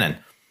kill the Kinnan,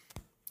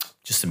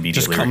 just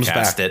immediately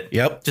recast it.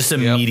 Yep. Just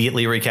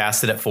immediately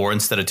recast it at 4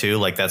 instead of 2.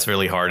 Like, that's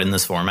really hard in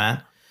this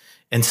format.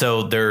 And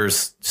so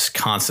there's just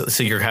constant,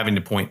 so you're having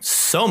to point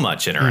so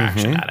much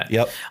interaction at it.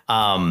 Yep.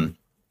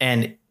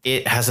 And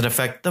it has an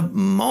effect the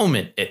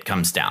moment it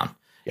comes down.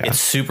 Yeah. It's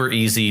super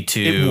easy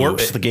to... It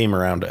warps the game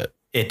around it.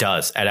 It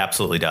does. It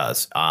absolutely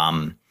does.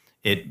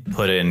 It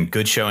put in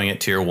good showing at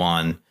tier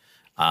 1.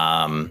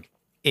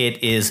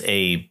 It is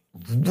a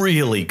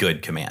really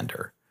good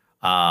commander.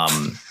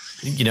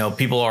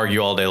 People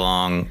argue all day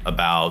long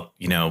about,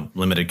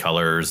 limited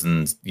colors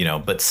and,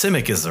 but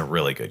Simic is a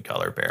really good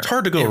color pair. It's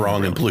hard to go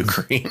wrong in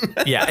blue-green.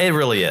 Yeah, it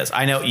really is.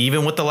 I know,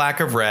 even with the lack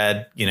of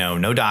red,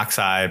 no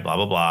dockside, blah,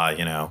 blah,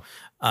 blah,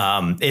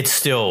 it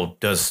still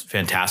does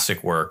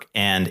fantastic work,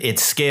 and it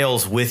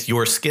scales with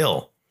your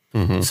skill.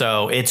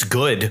 So it's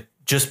good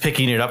just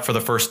picking it up for the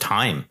first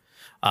time.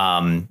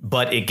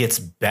 But it gets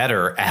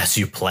better as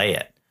you play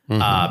it.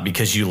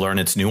 because you learn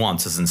its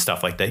nuances and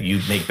stuff like that.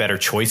 You make better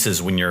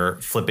choices when you're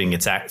flipping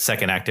its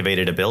second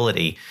activated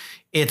ability.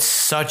 It's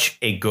such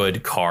a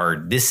good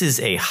card. This is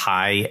a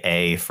high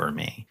A for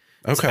me.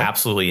 It's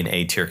absolutely an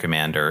A tier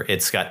commander.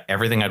 It's got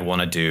everything I'd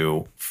want to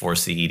do for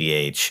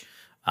cEDH.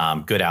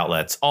 Good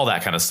outlets, all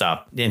that kind of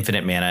stuff.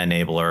 Infinite mana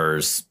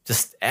enablers,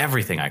 just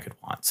everything I could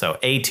want. So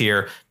A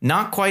tier,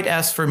 not quite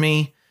S for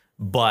me,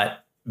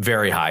 but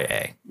very high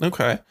A.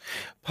 Okay.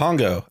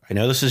 Pongo, I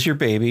know this is your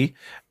baby,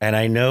 and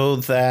I know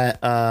that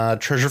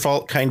Treasure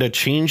Vault kind of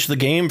changed the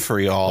game for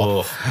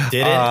y'all.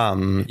 Did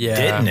it?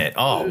 Didn't it?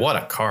 Oh, what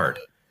a card.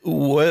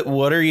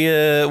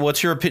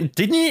 What's your opinion?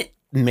 Didn't it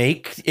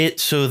make it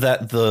so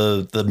that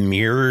the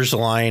mirrors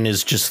line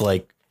is just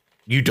like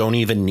you don't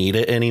even need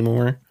it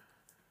anymore?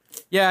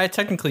 Yeah,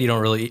 technically you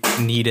don't really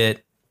need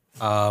it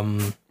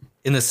in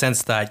the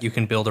sense that you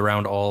can build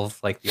around all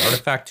of like the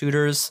artifact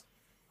tutors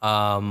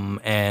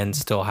and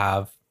still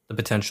have the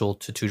potential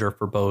to tutor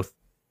for both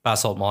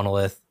Basalt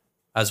Monolith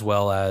as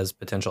well as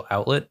potential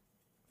outlet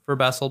for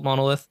Basalt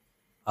Monolith,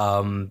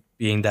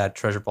 being that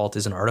Treasure Vault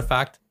is an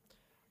artifact.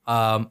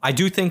 I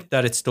do think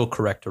that it's still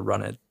correct to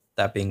run it,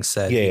 that being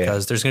said,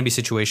 because there's going to be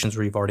situations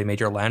where you've already made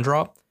your land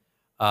drop.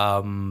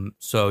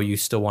 So you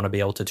still want to be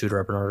able to tutor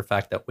up an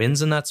artifact that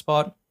wins in that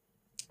spot.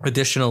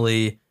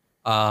 Additionally,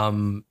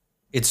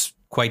 it's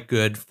quite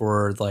good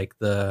for like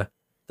the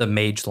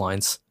mage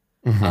lines,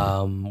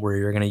 where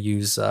you're going to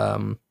use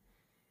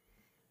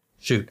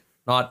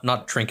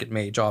not trinket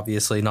mage,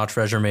 obviously, not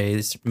treasure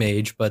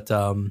mage, but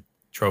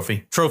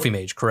trophy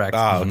mage, correct?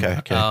 Oh,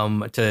 okay.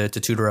 To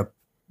tutor up,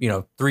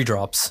 3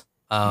 drops.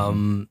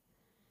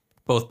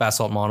 Both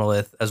Basalt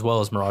Monolith as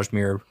well as Mirage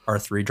Mirror are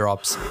 3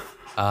 drops,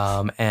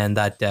 and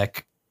that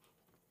deck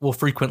will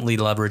frequently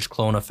leverage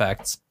clone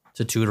effects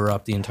to tutor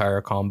up the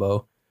entire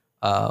combo,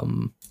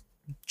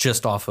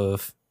 just off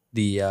of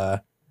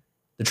the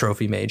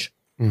trophy mage.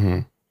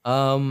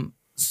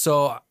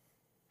 So,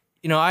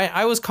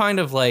 I was kind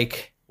of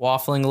like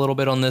waffling a little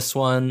bit on this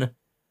one.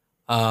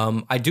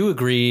 I do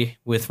agree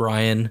with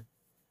Ryan,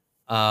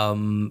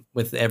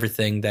 with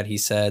everything that he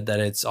said,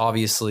 that it's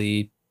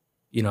obviously,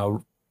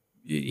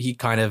 he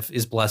kind of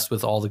is blessed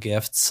with all the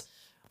gifts.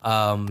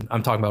 I'm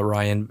talking about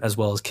Ryan as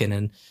well as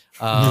Kinnan.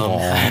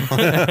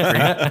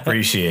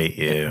 Appreciate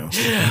you.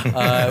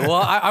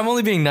 Well, I'm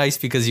only being nice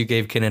because you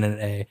gave Kinnan an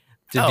A.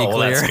 To be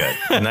clear.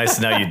 That's good. Nice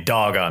to know you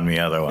dog on me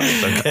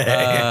otherwise.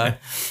 Okay.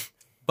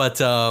 But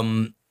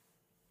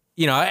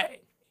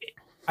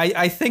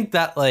I think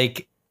that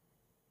like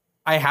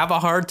I have a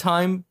hard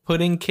time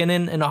putting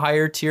Kinnan in a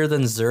higher tier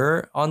than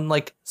Zur on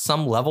like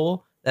some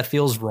level that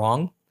feels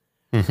wrong.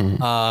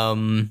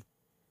 And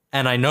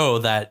I know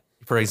that,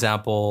 for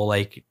example,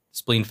 like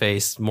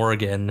Spleenface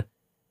Morgan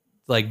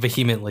like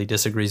vehemently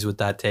disagrees with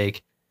that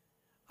take.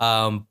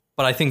 But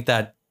I think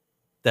that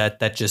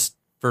just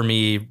for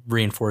me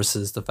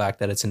reinforces the fact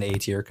that it's an A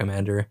tier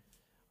commander.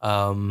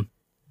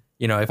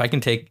 If I can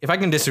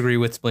disagree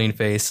with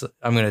Spleenface,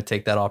 I'm going to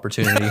take that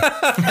opportunity.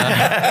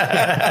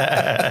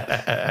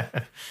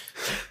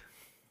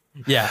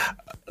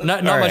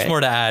 Not much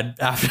more to add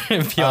after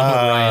beyond what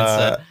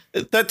Ryan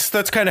said.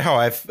 That's kind of how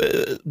I've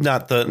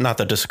not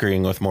the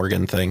disagreeing with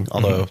Morgan thing,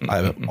 although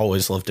I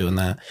always love doing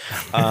that.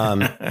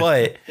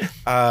 But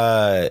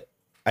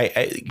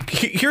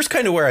here's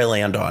kind of where I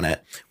land on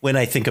it when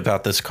I think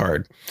about this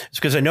card. It's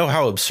because I know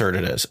how absurd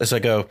it is. As I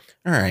go,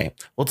 all right,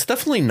 well, it's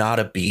definitely not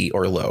a B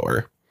or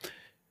lower.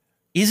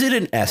 Is it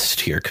an S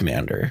tier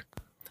commander?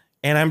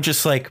 And I'm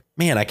just like,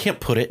 man, I can't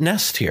put it in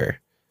S tier.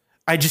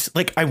 I just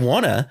like, I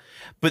wanna,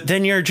 but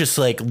then you're just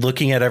like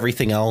looking at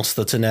everything else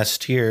that's an S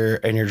tier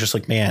and you're just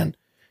like, man,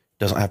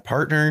 doesn't have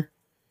partner.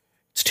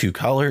 It's 2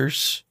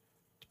 colors.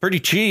 It's pretty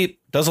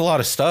cheap. Does a lot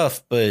of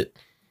stuff, but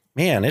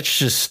man, it's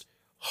just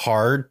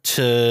hard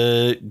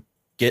to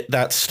get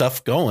that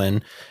stuff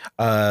going.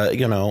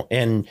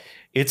 And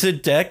it's a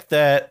deck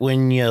that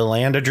when you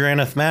land a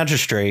Drannith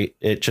Magistrate,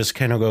 it just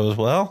kind of goes,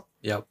 well,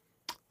 yep.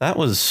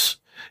 It's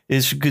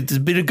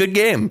been a good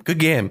game. Good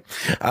game.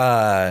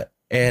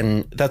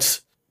 And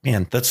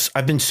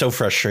I've been so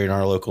frustrated in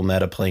our local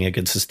meta playing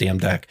against this damn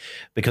deck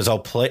because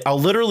I'll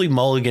literally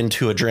mulligan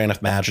to a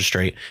Drannith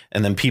Magistrate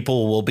and then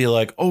people will be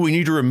like, oh, we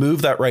need to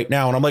remove that right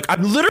now. And I'm like,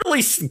 I'm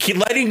literally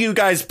letting you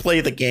guys play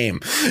the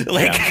game.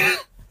 Like, yeah.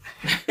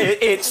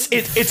 It's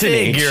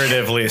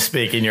figuratively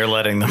speaking, you're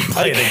letting them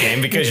play the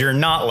game because you're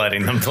not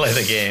letting them play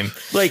the game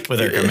like with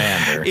their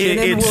commander.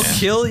 Kinnan will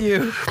kill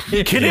you.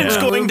 Kinnan's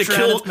going to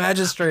kill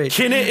Magistrate.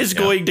 Kinnan is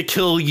going to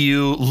kill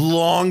you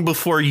long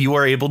before you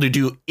are able to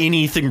do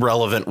anything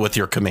relevant with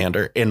your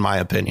commander, in my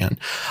opinion.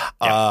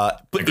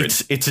 But agreed.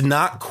 It's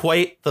not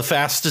quite the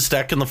fastest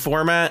deck in the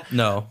format.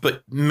 No,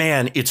 but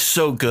man, it's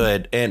so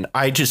good, and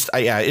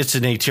it's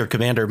an A tier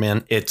commander,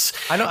 man.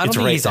 I don't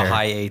think he's a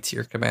high A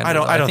tier commander.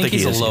 I don't think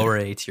he's a lower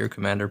A tier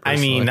commander.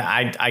 Personally. I mean,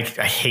 I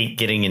hate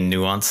getting in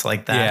nuance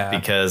like that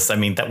because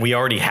that we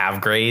already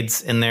have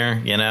grades in there,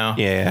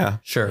 Yeah,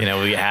 sure.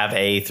 We have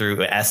A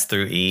through S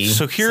through E.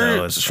 So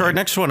our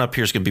next one up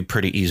here is going to be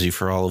pretty easy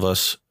for all of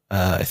us.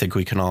 I think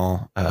we can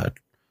all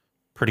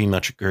pretty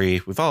much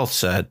agree. We've all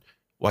said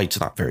white's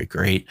not very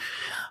great.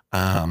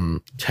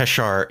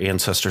 Teshar,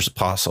 Ancestor's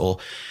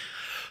Apostle.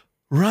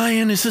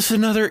 Ryan, is this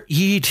another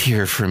E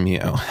tier from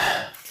you?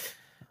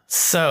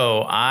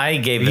 So I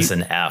gave this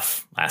an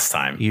F last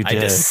time. You did.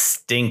 I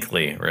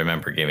distinctly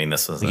remember giving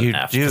this as an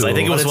F. do. Because I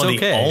think it was one of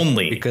the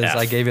only because F.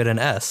 I gave it an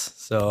S.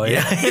 So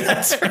yeah,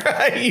 that's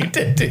right. You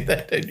did do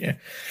that, didn't you?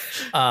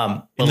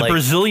 And the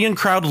Brazilian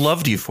crowd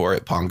loved you for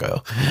it,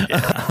 Pongo.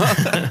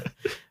 Yeah.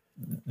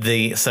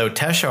 So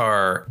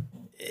Teshar,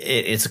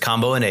 it's a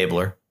combo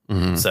enabler.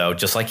 Mm-hmm. So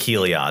just like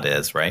Heliod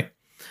is, right?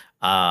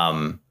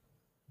 And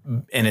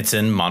it's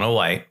in mono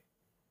white.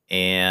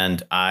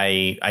 And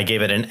I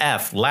gave it an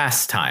F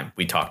last time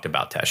we talked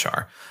about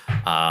Teshar.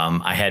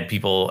 I had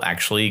people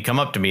actually come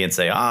up to me and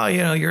say,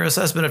 your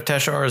assessment of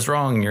Teshar is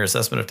wrong. Your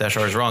assessment of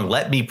Teshar is wrong.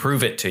 Let me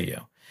prove it to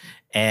you.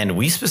 And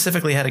we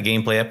specifically had a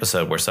gameplay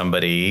episode where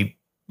somebody,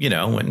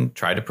 went and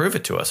tried to prove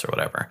it to us or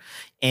whatever.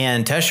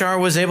 And Teshar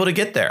was able to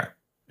get there.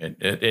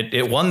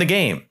 It won the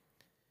game.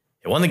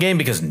 It won the game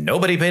because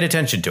nobody paid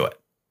attention to it.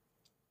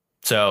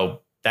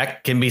 So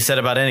that can be said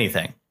about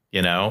anything.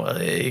 It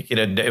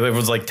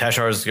was like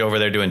Teshar's over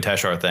there doing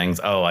Teshar things.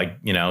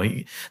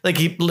 The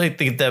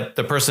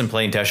person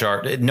playing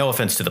Teshar, no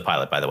offense to the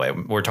pilot, by the way,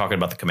 we're talking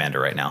about the commander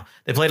right now.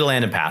 They played a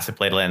land and pass.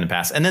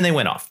 And then they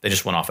went off. They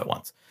just went off at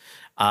once.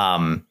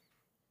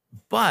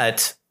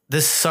 But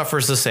this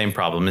suffers the same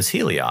problem as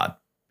Heliod,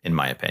 in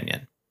my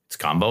opinion. It's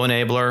combo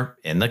enabler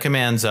in the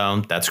command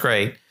zone. That's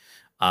great.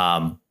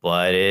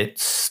 But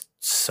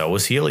so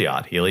was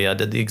Heliod. Heliod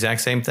did the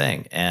exact same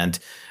thing. And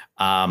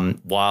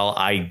while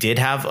I did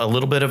have a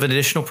little bit of an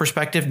additional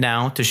perspective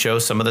now to show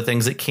some of the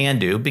things it can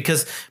do,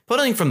 because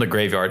putting from the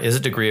graveyard is a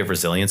degree of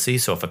resiliency.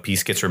 So if a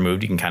piece gets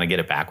removed, you can kind of get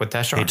it back with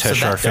Teshar. Hey,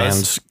 Teshar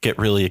fans get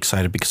really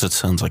excited because it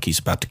sounds like he's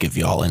about to give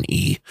you all an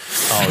E.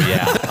 Oh,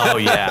 yeah. Oh,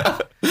 yeah.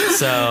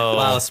 So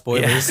wow,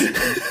 spoilers.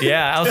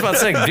 Yeah, I was about to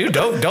say, dude,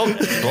 don't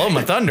blow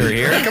my thunder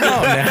here. Come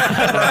on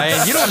now.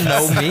 Ryan, you don't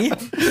know me.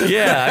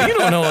 Yeah, you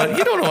don't know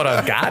what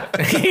I've got.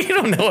 You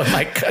don't know what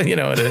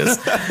it is.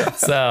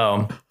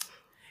 So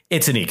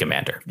it's an E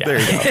commander. Yeah. There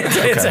you go.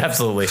 It's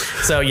absolutely.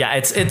 So yeah,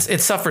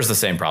 it suffers the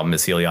same problem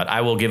as Heliod.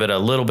 I will give it a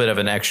little bit of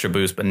an extra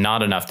boost, but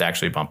not enough to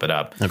actually bump it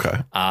up.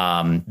 Okay.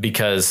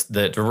 Because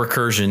the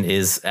recursion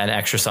is an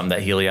extra something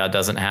that Heliod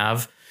doesn't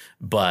have.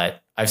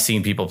 But I've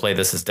seen people play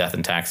this as Death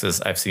and Taxes.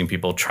 I've seen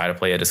people try to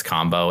play it as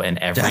combo, and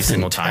every Death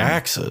single and time.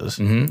 Taxes.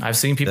 Mm-hmm, I've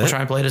seen people try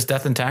and play it as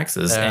Death and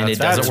Taxes, and it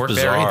doesn't work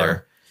there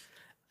either.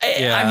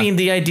 Yeah. I mean,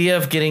 the idea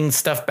of getting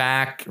stuff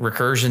back,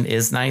 recursion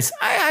is nice.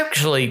 I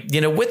actually,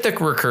 with the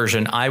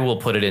recursion, I will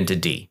put it into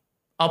D.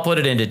 I'll put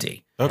it into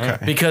D. Okay.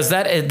 Because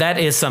that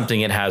is something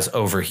it has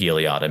over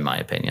Heliod, in my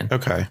opinion.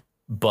 Okay.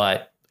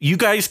 But you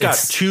guys got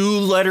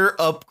 2-letter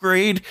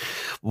upgrade.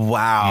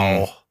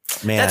 Wow.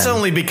 Man. That's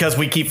only because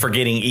we keep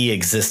forgetting E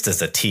exists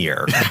as a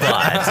tier.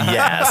 But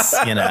yes,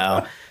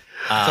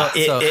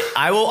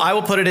 I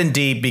will put it in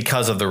D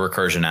because of the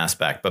recursion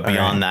aspect. But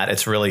beyond that,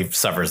 it's really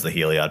suffers the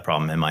Heliod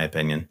problem, in my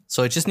opinion.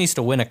 So it just needs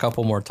to win a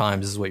couple more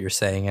times, is what you're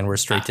saying, and we're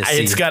straight to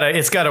C.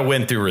 It's gotta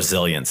win through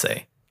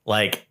resiliency.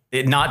 Like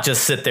it not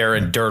just sit there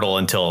and dirtle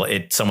until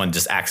someone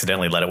just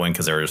accidentally let it win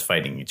because they were just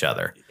fighting each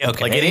other.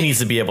 Okay. Like it needs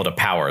to be able to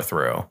power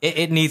through.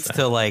 It needs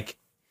to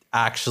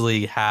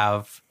actually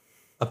have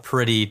a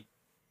pretty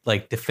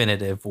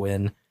definitive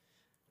win.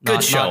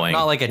 Good showing.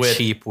 Not like a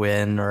cheap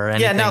win or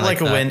anything. Yeah, not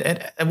like a that. win.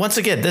 And once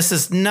again, this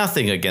is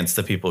nothing against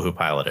the people who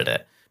piloted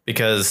it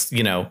because,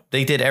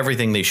 they did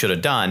everything they should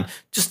have done.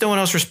 Just no one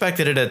else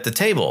respected it at the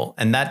table.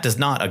 And that does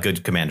not a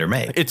good commander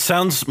make. It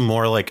sounds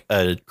more like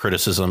a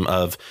criticism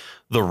of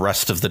the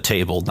rest of the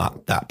table,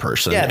 not that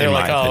person. Yeah, they're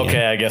like, opinion.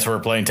 Okay, I guess we're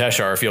playing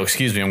Teshar. If you'll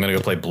excuse me, I'm going to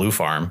go play Blue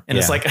Farm. And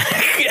it's like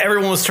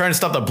everyone was trying to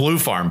stop the Blue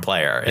Farm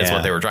player is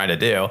what they were trying to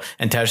do.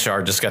 And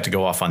Teshar just got to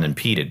go off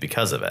unimpeded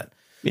because of it.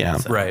 Yeah.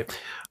 So. Right.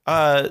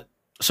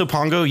 So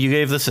Pongo, you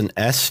gave this an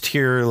S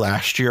tier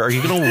last year. Are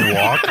you going to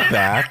walk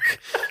back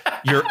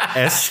your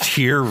S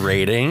tier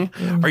rating?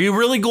 Are you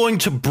really going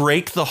to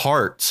break the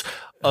hearts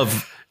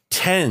of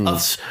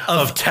tens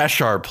of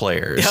Teshar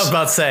players? Yeah, I was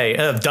about to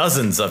say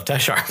dozens of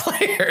Teshar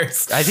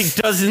players. I think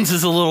dozens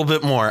is a little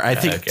bit more. I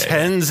think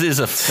tens is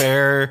a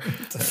fair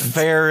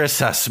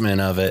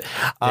assessment of it.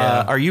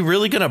 Are you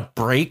really going to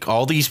break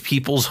all these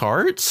people's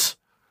hearts?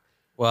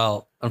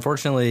 Well,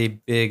 unfortunately,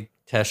 Big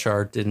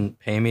Teshar didn't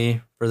pay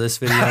me for this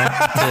video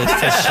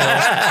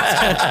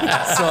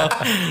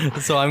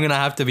so I'm gonna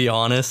have to be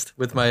honest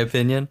with my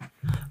opinion.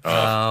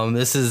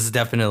 This is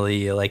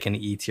definitely like an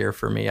E tier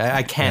for me.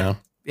 I can't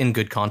in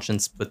good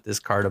conscience put this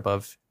card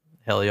above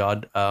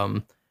Heliod.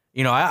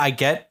 I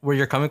get where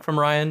you're coming from,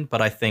 Ryan,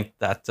 but I think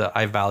that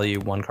I value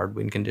 1-card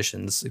win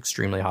conditions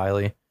extremely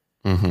highly.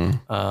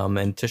 Mm-hmm.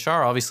 And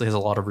Teshar obviously has a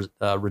lot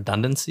of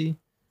redundancy,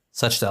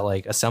 such that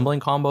assembling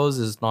combos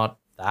is not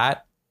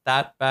that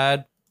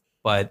bad,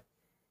 but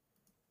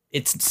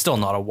it's still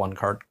not a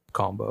 1-card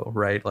combo,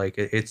 right?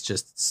 It's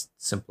just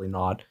simply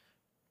not.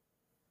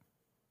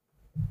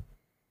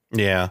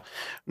 Yeah,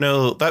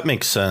 no, that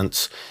makes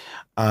sense.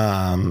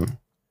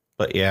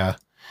 But yeah,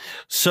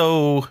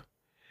 so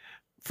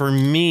for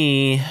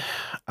me,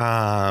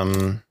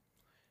 I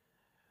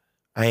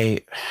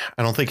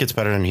don't think it's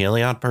better than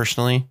Heliod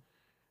personally,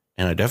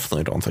 and I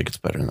definitely don't think it's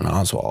better than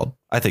Oswald.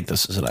 I think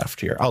this is an F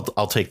tier.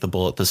 I'll take the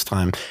bullet this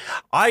time.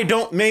 I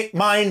don't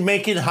mind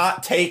making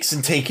hot takes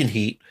and taking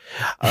heat.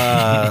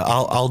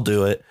 I'll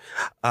do it.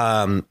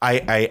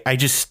 I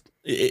just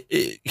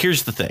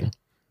here's the thing.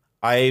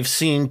 I've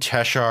seen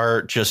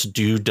Teshar just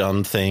do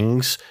dumb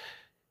things.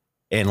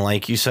 And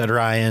like you said,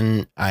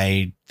 Ryan,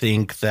 I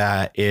think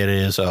that it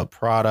is a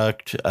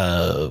product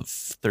of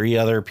three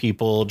other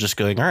people just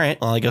going, all right,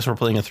 well, I guess we're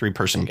playing a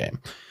 3-person game.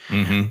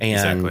 And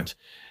exactly.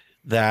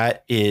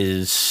 That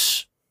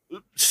is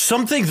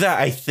something that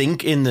I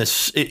think in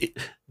this,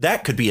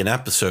 that could be an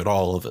episode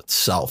all of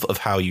itself of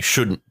how you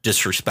shouldn't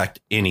disrespect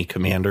any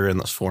commander in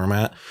this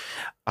format.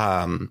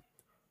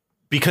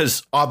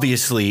 Because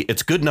obviously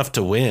it's good enough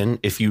to win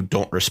if you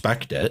don't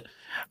respect it.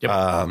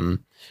 Yep.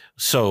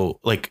 So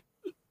like,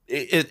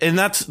 and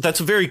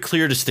that's a very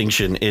clear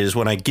distinction is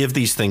when I give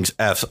these things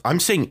Fs, I'm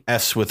saying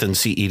Fs within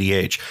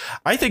cEDH.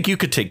 I think you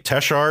could take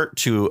Teshar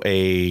to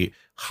a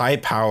high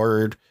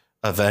powered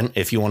event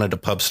if you wanted to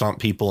pub stomp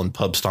people and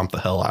pub stomp the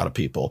hell out of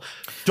people.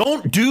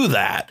 Don't do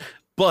that.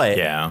 But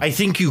yeah. I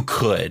think you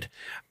could.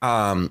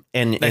 And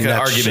an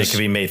argument can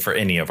be made for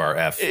any of our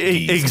F.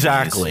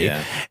 Exactly.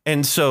 Yeah.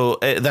 And so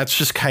that's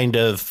just kind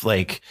of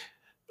like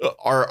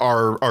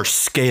our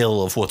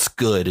scale of what's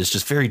good is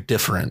just very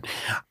different.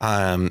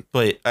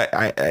 But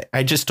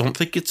I just don't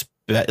think it's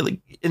like,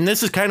 and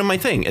this is kind of my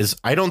thing is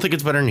I don't think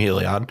it's better than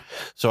Heliod.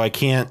 So I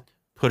can't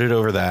put it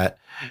over that.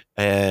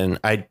 And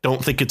I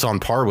don't think it's on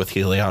par with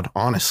Heliod,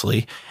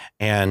 honestly.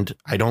 And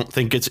I don't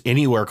think it's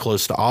anywhere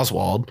close to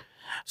Oswald.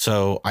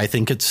 So I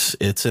think it's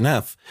an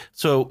F.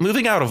 So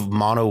moving out of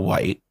mono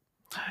white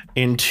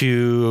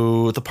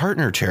into the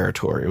partner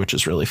territory, which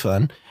is really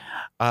fun,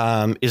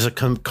 is a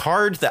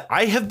card that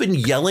I have been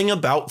yelling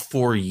about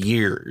for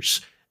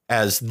years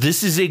as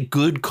this is a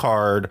good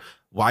card.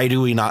 Why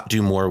do we not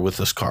do more with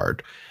this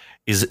card?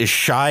 Is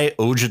Ishai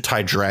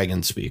Ojutai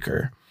Dragon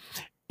Speaker.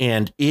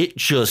 And it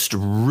just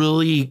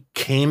really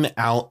came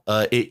out.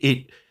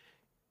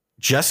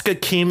 Jessica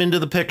came into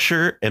the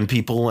picture and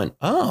people went,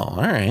 oh, all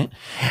right.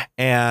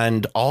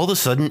 And all of a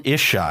sudden,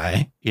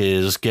 Ishai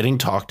is getting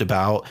talked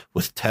about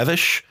with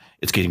Tevish.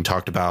 It's getting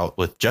talked about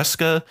with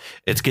Jessica.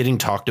 It's getting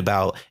talked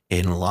about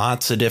in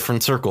lots of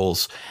different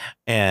circles.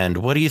 And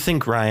what do you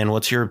think, Ryan?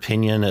 What's your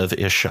opinion of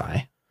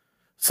Ishai?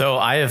 So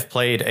I have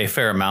played a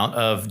fair amount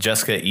of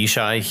Jessica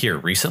Ishai here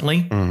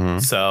recently. Mm-hmm.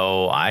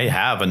 So I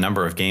have a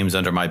number of games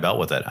under my belt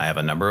with it. I have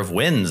a number of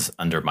wins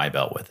under my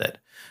belt with it.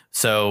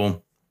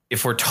 So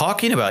if we're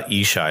talking about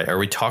Ishai, are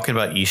we talking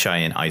about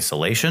Ishai in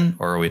isolation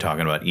or are we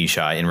talking about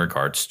Ishai in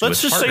regards to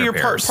let's just say you're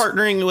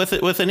partnering with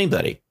it with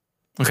anybody.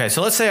 Okay,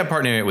 so let's say I'm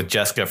partnering with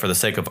Jessica for the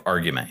sake of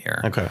argument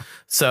here. Okay.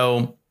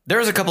 So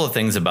there's a couple of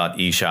things about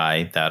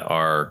Ishai that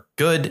are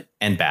good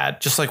and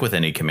bad, just like with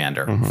any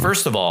commander. Mm-hmm.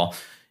 First of all,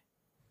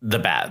 the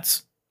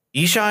bads.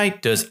 Ishai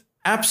does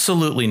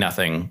absolutely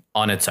nothing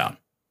on its own.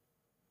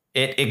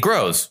 It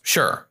grows,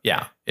 sure,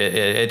 yeah.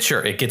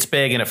 It gets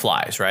big and it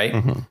flies, right?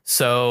 Mm-hmm.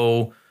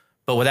 So,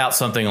 but without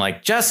something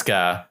like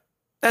Jessica,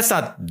 that's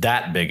not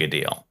that big a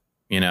deal.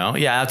 You know,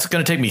 yeah, it's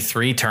going to take me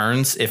 3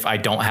 turns if I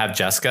don't have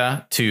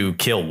Jessica to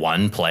kill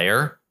one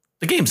player.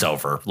 The game's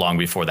over long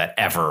before that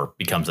ever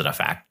becomes a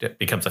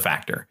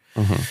factor.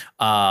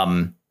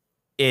 Mm-hmm.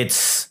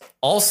 It's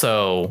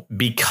also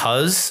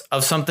because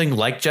of something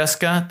like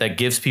Jessica that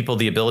gives people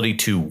the ability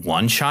to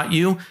one-shot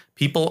you.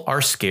 People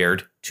are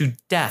scared to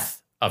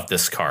death of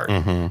this card,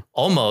 mm-hmm.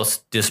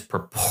 almost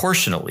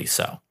disproportionately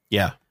so.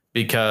 Yeah,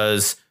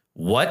 because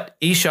what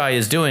Ishai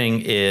is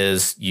doing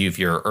is if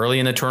you're early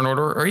in the turn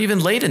order or even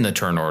late in the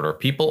turn order,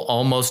 people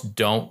almost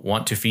don't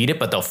want to feed it,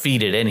 but they'll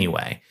feed it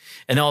anyway.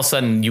 And all of a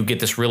sudden you get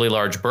this really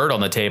large bird on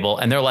the table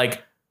and they're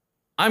like,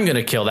 I'm going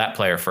to kill that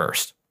player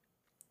first.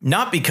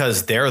 Not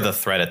because they're the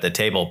threat at the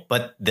table,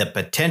 but the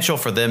potential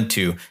for them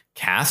to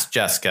cast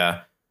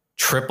Jessica,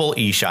 triple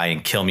Ishai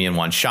and kill me in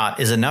one shot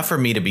is enough for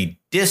me to be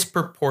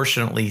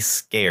disproportionately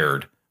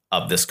scared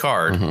of this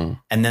card. Mm-hmm.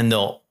 And then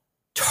they'll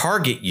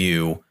target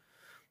you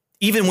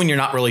even when you're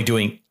not really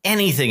doing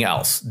anything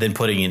else than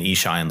putting an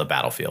Ishai on the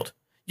battlefield.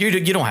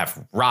 You don't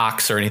have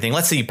rocks or anything.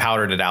 Let's say you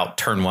powdered it out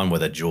turn 1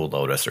 with a Jewel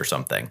Lotus or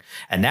something.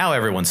 And now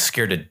everyone's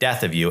scared to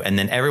death of you. And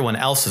then everyone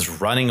else is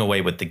running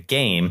away with the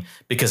game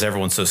because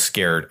everyone's so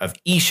scared of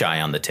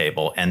Ishai on the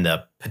table and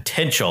the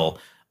potential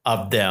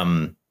of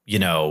them,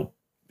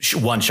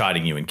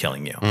 one-shotting you and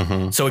killing you.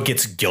 Mm-hmm. So it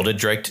gets Gilded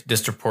Draked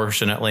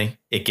disproportionately.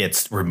 It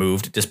gets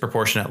removed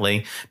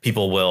disproportionately.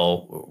 People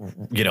will,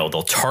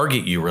 they'll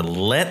target you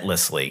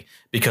relentlessly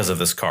because of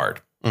this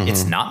card. Mm-hmm.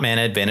 It's not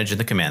mana advantage in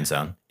the command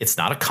zone. It's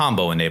not a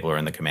combo enabler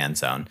in the command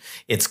zone.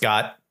 It's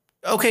got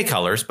okay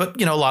colors,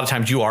 but a lot of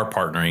times you are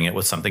partnering it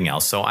with something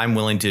else. So I'm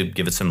willing to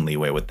give it some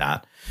leeway with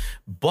that.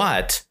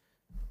 But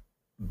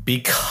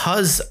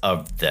because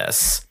of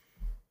this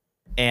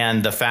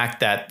and the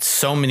fact that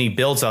so many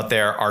builds out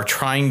there are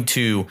trying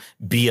to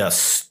be a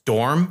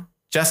Storm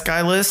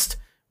Jeskai list,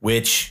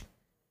 which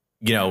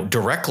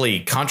directly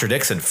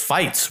contradicts and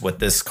fights what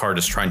this card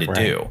is trying to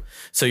do.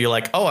 So you're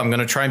like, oh, I'm going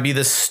to try and be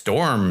this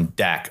storm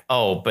deck.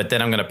 Oh, but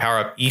then I'm going to power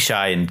up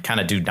Ishai and kind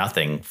of do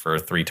nothing for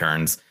 3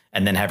 turns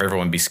and then have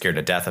everyone be scared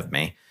to death of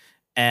me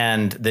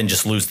and then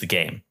just lose the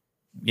game,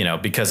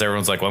 because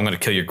everyone's like, well, I'm going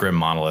to kill your Grim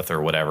Monolith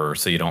or whatever.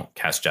 So you don't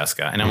cast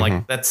Jessica. And I'm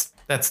like,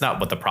 that's not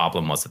what the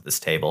problem was at this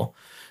table.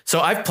 So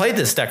I've played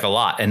this deck a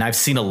lot and I've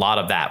seen a lot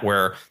of that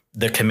where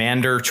the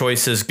commander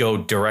choices go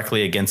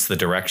directly against the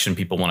direction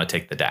people want to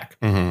take the deck.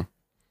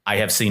 I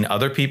have seen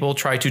other people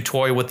try to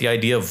toy with the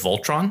idea of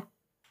Voltron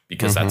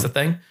because that's a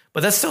thing,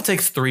 but that still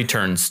takes 3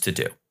 turns to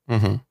do.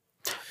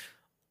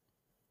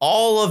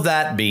 All of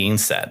that being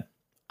said,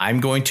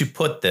 I'm going to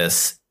put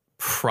this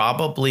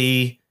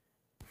probably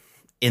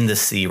in the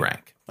C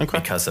rank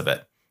because of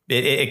it.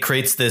 It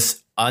creates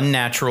this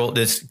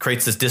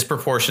creates this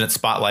disproportionate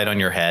spotlight on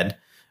your head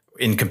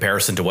in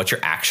comparison to what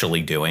you're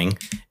actually doing.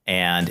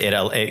 And it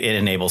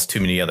enables too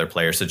many other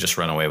players to just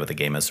run away with the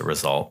game as a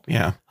result.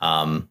 Yeah.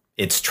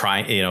 It's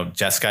trying,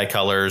 Jeskai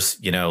colors,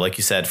 like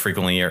you said,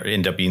 frequently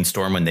end up being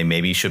Storm when they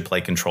maybe should play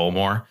control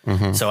more.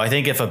 So I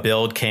think if a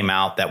build came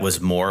out that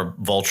was more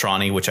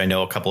Voltron-y, which I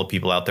know a couple of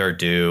people out there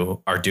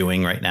are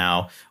doing right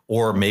now,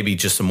 or maybe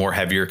just a more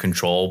heavier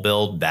control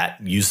build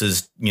that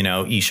uses,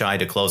 Ishai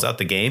to close out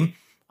the game,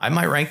 I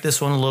might rank this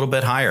one a little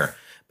bit higher.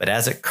 But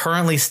as it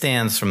currently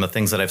stands from the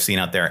things that I've seen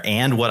out there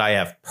and what I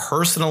have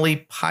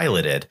personally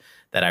piloted,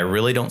 that I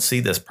really don't see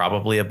this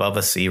probably above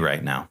a C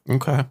right now.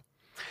 Okay.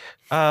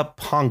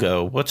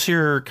 Pongo, what's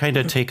your kind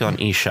of take on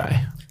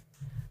Ishai?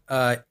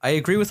 I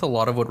agree with a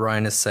lot of what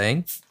Ryan is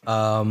saying.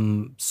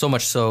 So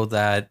much so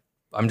that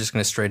I'm just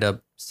going to straight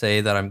up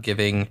say that I'm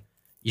giving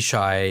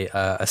Ishai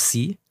a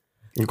C.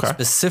 Okay.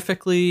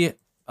 Specifically,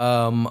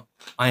 I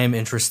am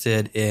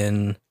interested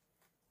in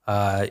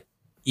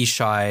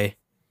Ishai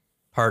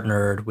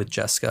partnered with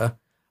Jessica.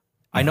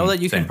 I know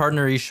that you can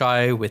partner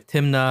Ishai with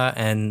Timna,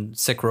 and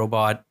Sick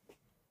Robot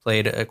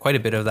played quite a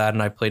bit of that,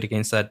 and I played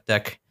against that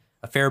deck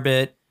a fair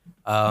bit.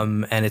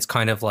 And it's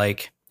kind of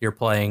like you're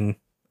playing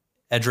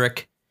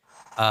Edric.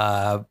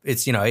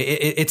 It's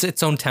it's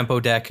its own tempo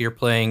deck. You're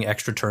playing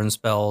extra turn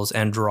spells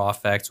and draw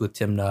effects with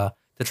Timna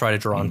to try to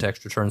draw into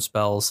extra turn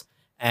spells.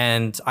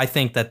 And I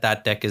think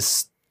that deck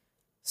is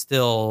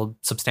still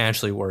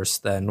substantially worse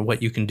than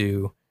what you can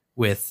do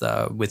with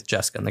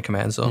Jessica in the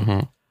command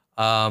zone.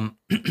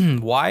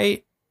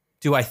 Why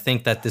do I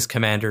think that this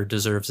commander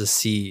deserves a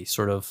C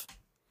sort of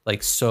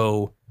like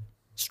so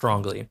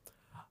strongly?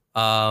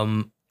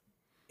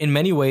 In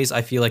many ways,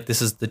 I feel like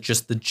this is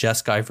just the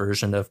Jeskai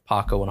version of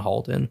Paco and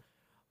Halden.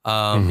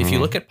 If you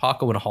look at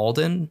Paco and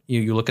Halden,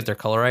 you look at their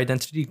color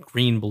identity,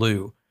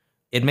 green-blue,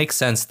 it makes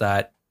sense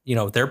that,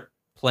 they're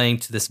playing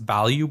to this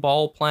value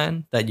ball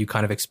plan that you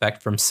kind of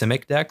expect from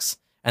Simic decks,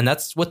 and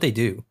that's what they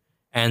do.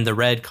 And the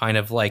red kind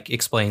of like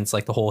explains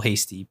like the whole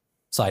hasty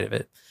side of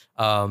it.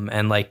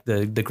 And like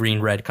the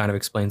green-red kind of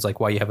explains like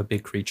why you have a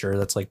big creature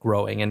that's like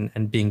growing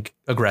and being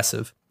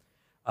aggressive.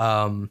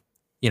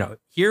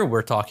 Here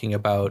we're talking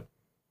about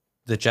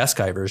the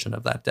Jeskai version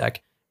of that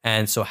deck.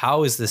 And so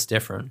how is this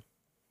different?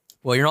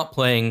 Well, you're not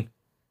playing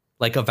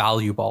like a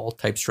value ball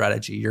type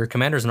strategy. Your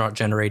commanders are not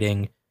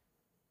generating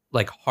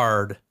like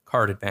hard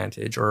card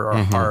advantage or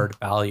hard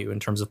value in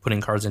terms of putting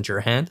cards into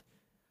your hand.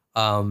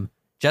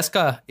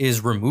 Jessica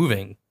is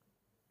removing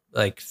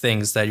like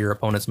things that your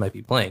opponents might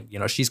be playing.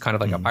 She's kind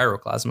of like a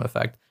pyroclasm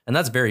effect, and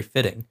that's very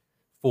fitting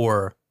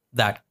for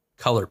that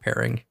color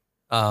pairing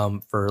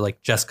for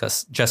like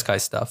Jeskai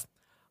stuff.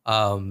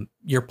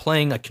 You're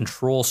playing a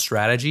control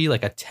strategy,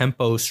 like a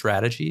tempo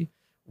strategy,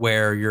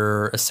 where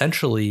you're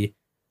essentially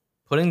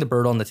putting the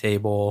bird on the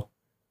table,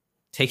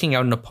 taking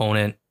out an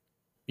opponent,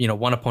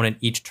 one opponent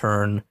each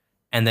turn,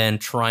 and then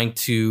trying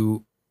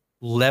to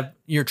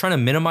you're trying to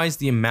minimize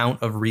the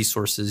amount of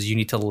resources you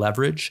need to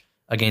leverage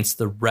against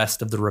the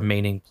rest of the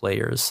remaining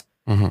players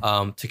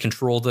to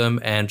control them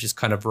and just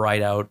kind of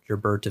ride out your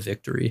bird to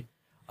victory.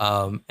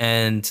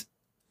 And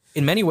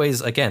in many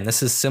ways, again,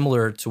 this is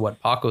similar to what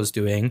Paco's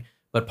doing,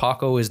 but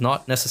Paco is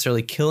not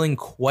necessarily killing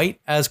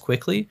quite as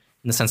quickly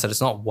in the sense that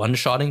it's not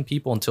one-shotting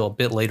people until a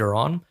bit later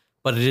on,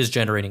 but it is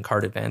generating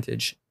card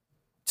advantage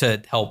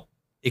to help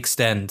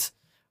extend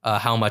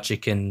how much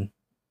it can.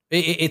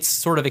 It's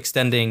sort of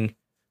extending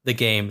the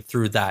game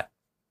through that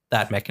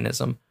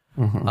mechanism.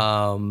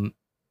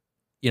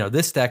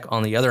 This deck,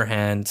 on the other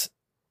hand,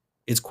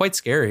 is quite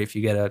scary if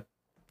you get a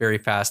very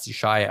fast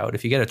Ishai out.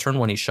 If you get a turn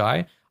 1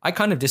 Ishai, I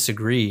kind of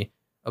disagree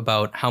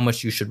about how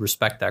much you should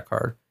respect that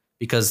card,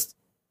 because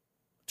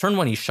turn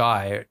 1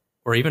 Ishai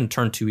or even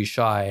turn 2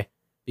 Ishai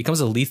becomes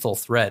a lethal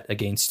threat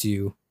against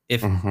you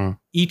if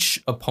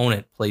each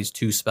opponent plays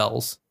 2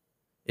 spells.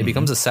 It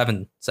becomes a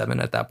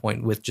 7/7 at that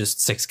point with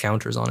just 6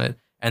 counters on it.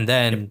 And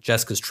then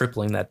Jessica's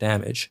tripling that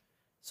damage.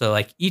 So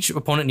like each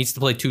opponent needs to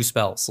play 2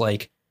 spells.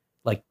 Like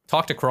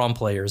talk to Crom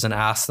players and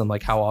ask them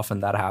like how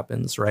often that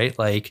happens, right?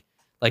 Like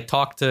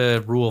talk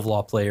to Rule of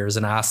Law players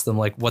and ask them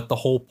like what the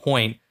whole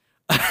point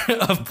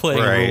of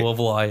playing Rule of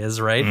Law is,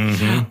 right?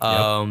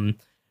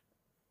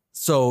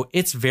 So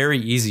it's very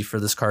easy for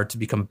this card to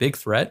become a big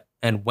threat.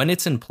 And when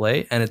it's in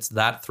play and it's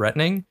that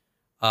threatening,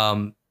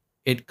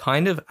 it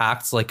kind of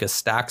acts like a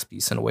stacks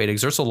piece in a way. It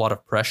exerts a lot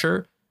of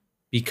pressure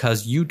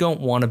because you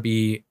don't want to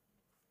be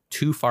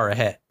too far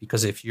ahead.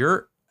 Because if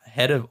you're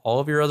ahead of all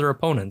of your other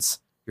opponents,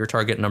 you're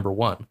target number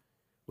one,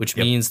 which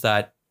means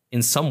that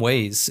in some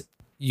ways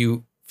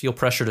you feel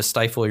pressure to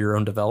stifle your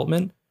own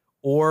development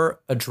or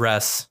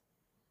address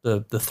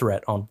the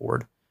threat on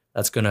board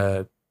that's going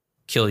to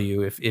kill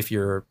you if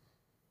you're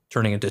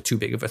turning into too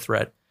big of a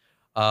threat.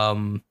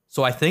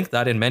 So I think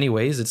that in many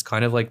ways it's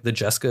kind of like the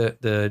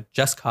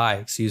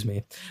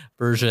Jeskai,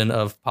 version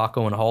of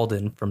Paco and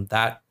Halden from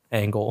that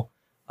angle.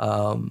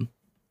 And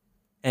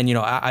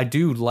I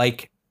do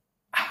like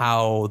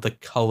how the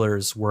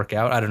colors work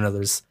out. I don't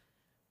know.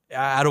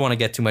 I don't want to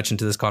get too much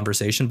into this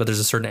conversation, but there's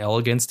a certain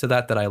elegance to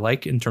that I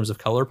like in terms of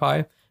color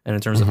pie and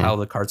in terms of how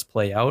the cards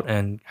play out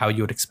and how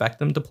you would expect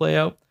them to play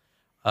out.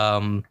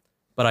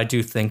 But I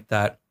do think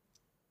that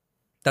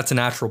that's a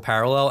natural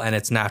parallel, and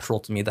it's natural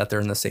to me that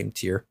they're in the same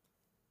tier.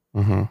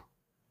 Mm-hmm.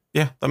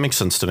 Yeah, that makes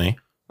sense to me.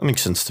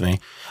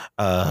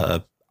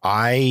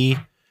 I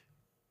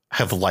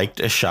have liked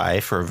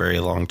Ashai for a very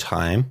long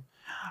time.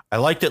 I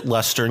liked it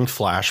less during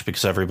Flash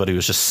because everybody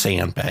was just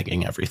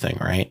sandbagging everything,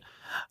 right?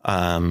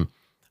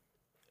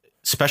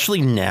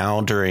 Especially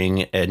now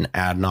during an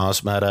ad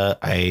nos meta,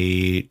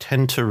 I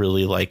tend to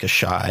really like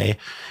Ashai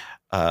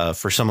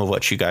for some of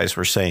what you guys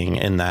were saying,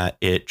 in that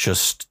it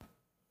just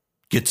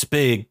gets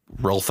big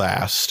real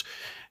fast.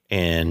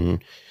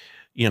 And,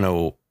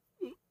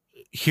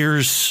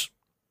 here's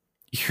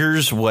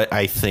what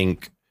I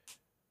think,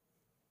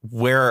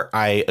 where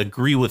I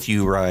agree with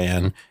you,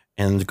 Ryan,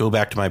 and go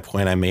back to my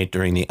point I made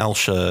during the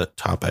Elsha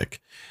topic,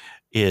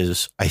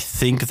 is I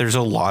think there's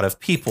a lot of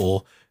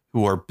people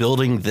who are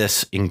building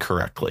this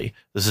incorrectly.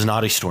 This is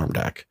not a Storm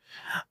deck.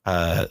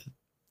 I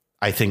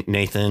think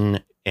Nathan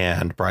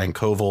and Brian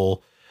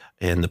Koval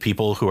and the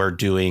people who are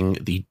doing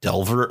the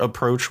Delver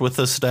approach with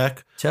this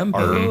deck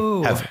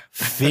have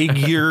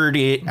figured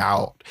it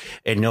out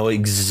and know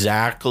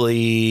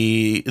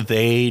exactly,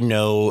 they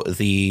know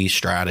the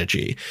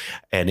strategy,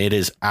 and it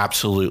is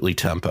absolutely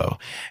tempo.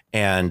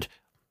 And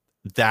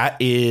that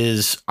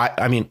is,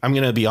 I mean, I'm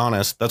going to be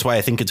honest. That's why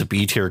I think it's a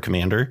B tier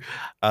commander,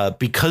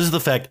 because of the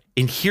fact,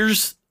 and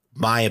here's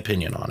my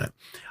opinion on it.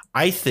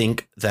 I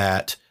think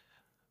that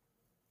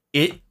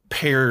it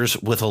pairs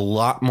with a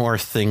lot more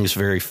things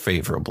very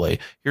favorably.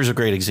 Here's a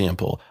great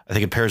example. I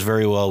think it pairs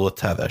very well with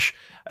Tevesh.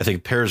 I think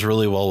it pairs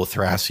really well with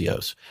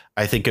Thrasios.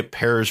 I think it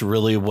pairs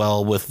really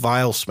well with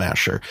Vile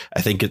Smasher.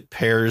 I think it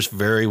pairs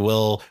very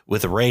well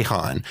with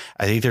Rayhan.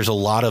 I think there's a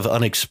lot of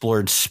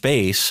unexplored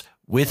space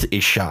with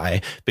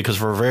Ishai, because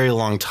for a very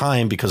long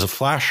time, because of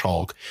Flash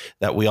Hulk,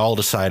 that we all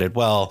decided,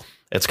 well,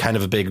 it's kind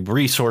of a big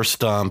resource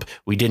dump.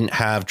 We didn't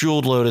have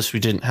Jeweled Lotus. We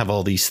didn't have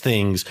all these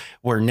things,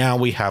 where now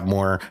we have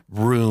more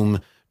room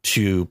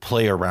to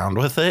play around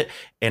with it.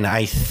 And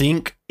I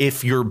think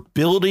if you're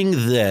building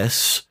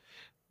this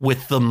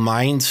with the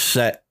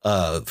mindset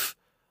of,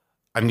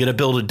 I'm going to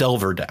build a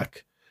Delver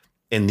deck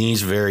in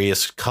these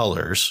various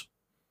colors,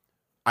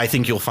 I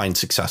think you'll find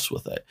success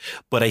with it.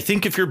 But I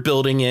think if you're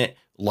building it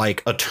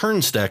like a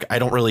turns deck, I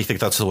don't really think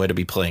that's the way to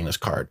be playing this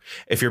card.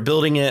 If you're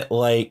building it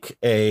like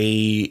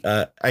I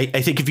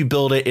think if you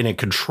build it in a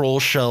control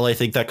shell, I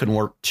think that can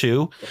work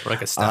too.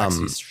 Like a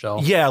Staxy shell.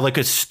 Yeah, like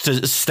a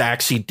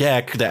Staxy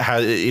deck that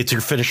has, it's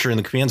your finisher in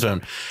the command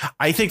zone.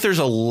 I think there's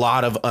a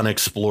lot of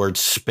unexplored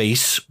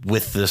space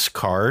with this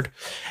card.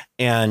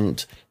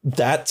 And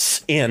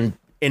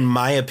in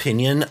my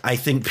opinion, I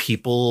think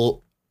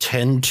people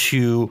tend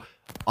to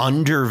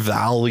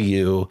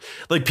undervalue,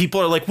 like,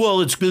 people are like,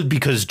 well, it's good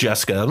because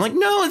Jessica. I'm like,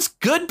 no, it's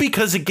good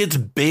because it gets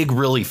big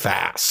really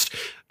fast.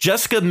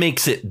 Jessica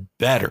makes it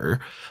better,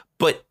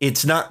 but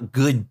it's not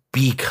good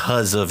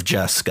because of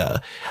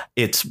Jessica.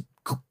 It's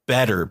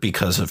better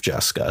because of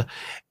Jessica.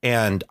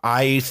 And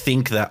I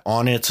think that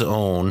on its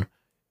own,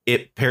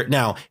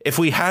 now, if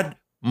we had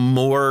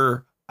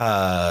more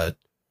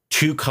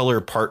two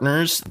color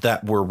partners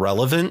that were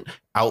relevant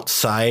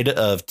outside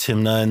of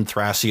Timna and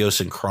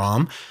Thrasios and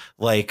Crom,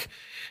 like,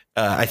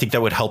 I think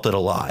that would help it a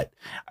lot.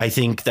 I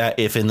think that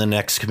if in the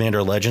next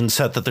Commander Legends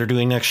set that they're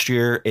doing next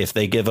year, if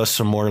they give us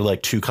some more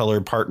like two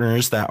colored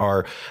partners that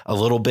are a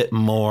little bit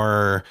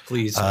more,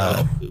 please.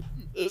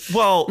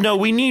 Well, no,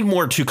 we need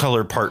more two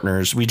colored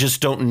partners. We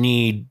just don't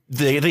need,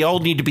 they all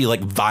need to be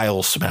like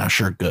Vile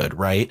Smasher good,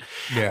 right?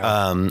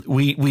 Yeah.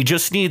 We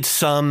just need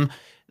some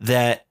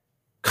that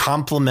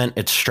complement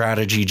its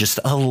strategy just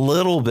a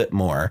little bit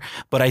more.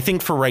 But I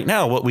think for right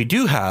now, what we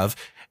do have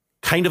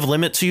kind of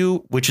limits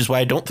you, which is why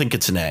I don't think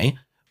it's an A,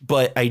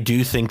 but I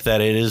do think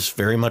that it is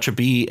very much a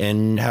B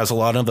and has a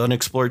lot of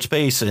unexplored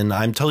space. And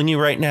I'm telling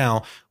you right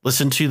now,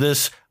 listen to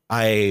this.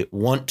 I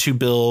want to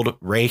build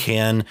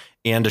Rayhan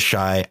and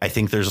Ashai. I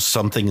think there's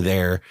something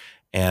there.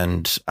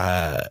 And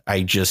I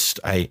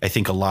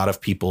think a lot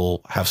of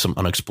people have some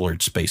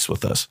unexplored space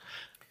with us.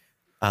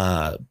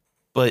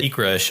 But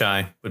Ikra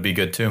Shy would be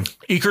good too.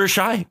 Ikra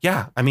Shy,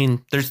 yeah. I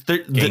mean,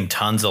 Gain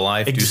tons of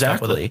life. Exactly. Do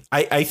stuff with it.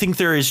 I think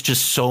there is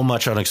just so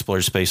much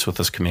unexplored space with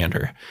this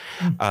commander.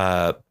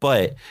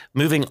 But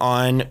moving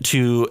on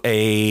to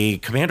a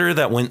commander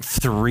that went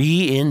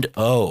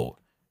 3-0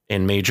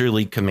 in Major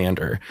League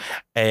Commander.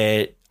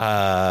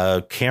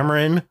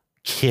 Cameron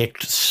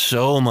kicked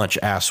so much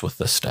ass with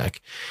this deck,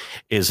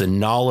 is a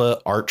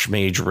Nala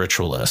Archmage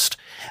Ritualist.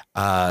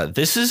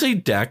 This is a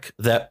deck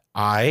that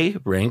I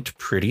ranked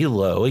pretty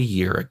low a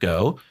year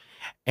ago.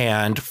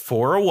 And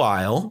for a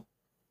while,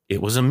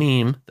 it was a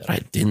meme that I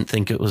didn't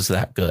think it was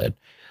that good.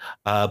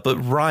 But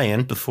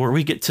Ryan, before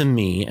we get to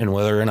me and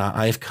whether or not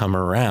I've come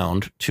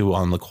around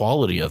on the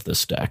quality of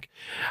this deck,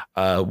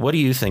 what do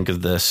you think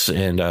of this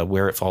and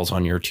where it falls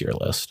on your tier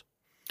list?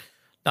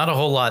 Not a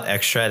whole lot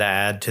extra to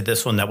add to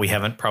this one that we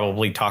haven't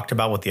probably talked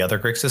about with the other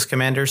Grixis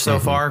commanders so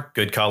far.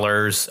 Good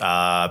colors.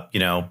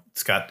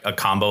 It's got a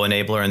combo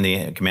enabler in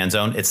the command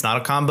zone. It's not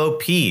a combo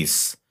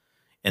piece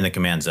in the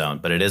command zone,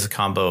 but it is a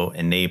combo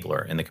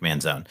enabler in the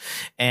command zone.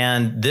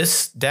 And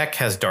this deck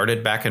has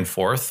darted back and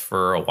forth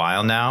for a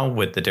while now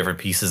with the different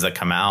pieces that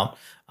come out.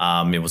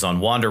 It was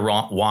on Wander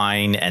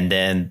Wine, and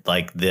then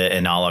like the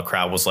Inala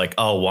crowd was like,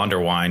 "Oh, Wander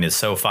Wine is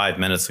so 5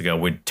 minutes ago.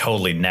 We're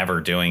totally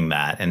never doing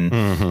that." And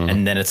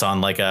and then it's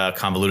on like a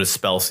Convoluted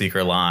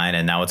Spellseeker line,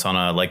 and now it's on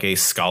a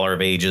Scholar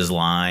of Ages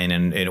line,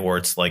 or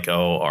it's like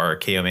our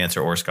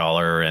Chaomancer or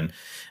Scholar, and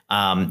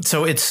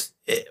so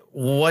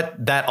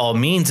what that all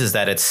means is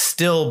that it's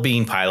still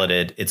being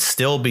piloted, it's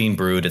still being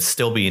brewed, it's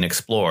still being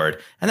explored,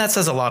 and that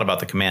says a lot about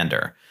the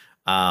commander.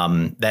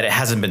 That it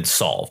hasn't been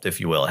solved,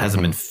 if you will. It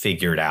hasn't been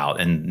figured out,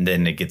 and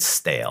then it gets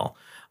stale.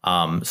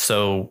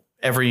 So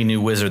every new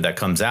wizard that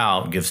comes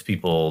out gives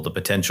people the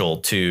potential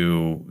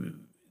to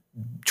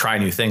try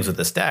new things with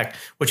this deck,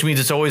 which means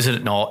it's always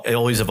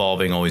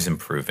evolving, always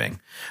improving.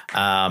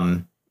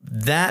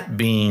 That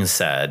being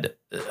said,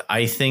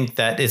 I think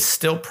that it's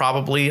still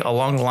probably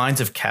along the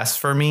lines of Kess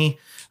for me.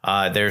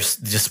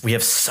 We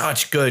have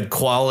such good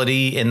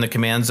quality in the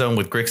command zone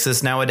with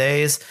Grixis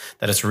nowadays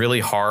that it's really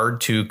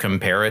hard to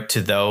compare it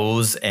to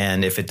those.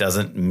 And if it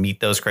doesn't meet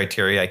those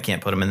criteria, I can't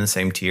put them in the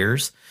same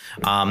tiers.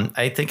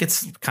 I think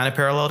it's kind of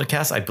parallel to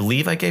Kess. I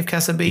believe I gave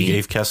Kess a B. You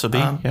gave Kess a B?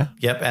 Yeah.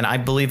 Yep. And I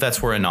believe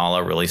that's where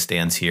Inala really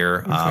stands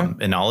here.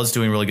 Okay. Inala's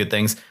doing really good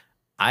things.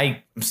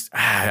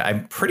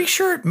 I'm pretty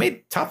sure it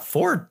made top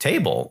 4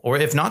 table, or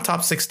if not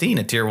top 16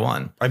 at tier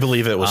 1. I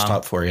believe it was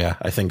top 4. Yeah,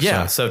 I think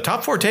so. So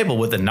top 4 table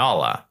with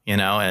Inala,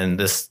 and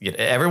this,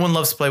 everyone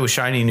loves to play with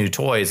shiny new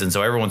toys. And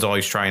so everyone's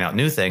always trying out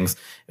new things,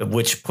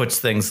 which puts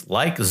things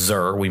like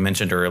Zur, we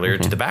mentioned earlier,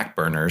 to the back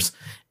burners.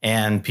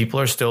 And people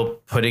are still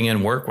putting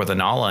in work with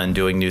Inala and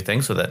doing new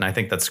things with it. And I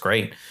think that's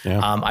great. Yeah.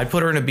 I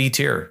put her in a B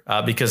tier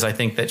because I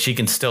think that she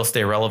can still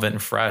stay relevant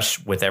and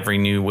fresh with every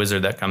new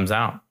wizard that comes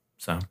out.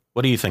 So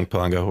what do you think,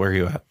 Pongo? Where are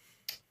you at?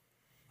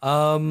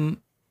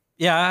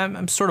 Yeah,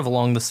 I'm sort of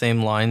along the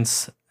same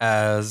lines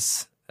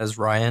as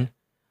Ryan.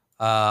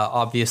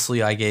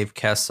 Obviously, I gave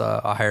Kess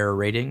a higher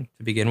rating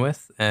to begin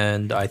with,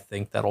 and I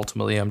think that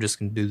ultimately I'm just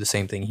going to do the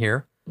same thing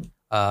here.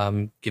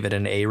 Give it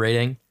an A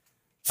rating.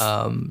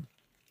 I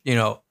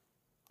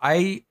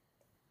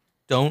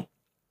don't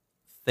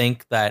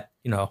think that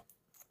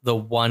the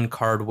 1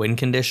 card win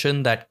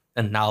condition that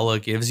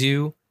Inala gives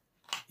you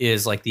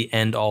is like the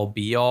end all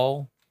be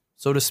all,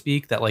 so to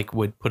speak, that like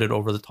would put it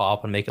over the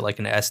top and make it like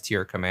an S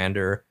tier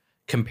commander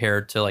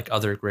compared to like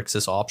other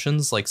Grixis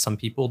options, like some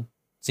people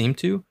seem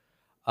to.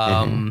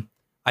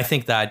 I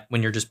think that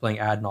when you're just playing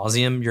ad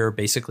nauseum, you're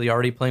basically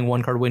already playing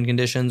 1 card win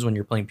conditions. When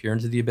you're playing Peer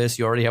into the Abyss,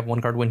 you already have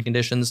 1 card win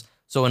conditions.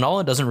 So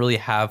Inala doesn't really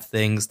have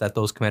things that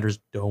those commanders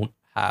don't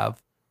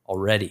have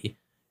already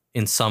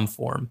in some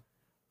form.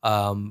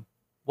 What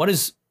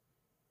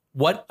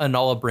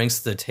Inala brings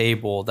to the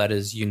table that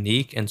is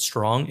unique and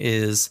strong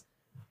is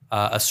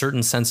a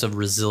certain sense of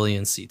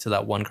resiliency to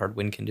that 1 card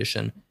win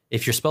condition.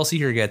 If your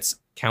Spellseeker gets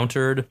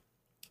countered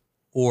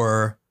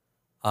or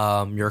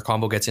your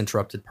combo gets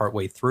interrupted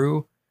partway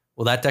through,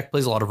 well, that deck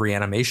plays a lot of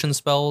reanimation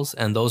spells,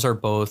 and those are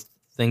both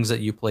things that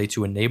you play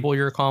to enable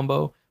your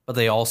combo, but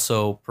they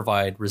also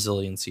provide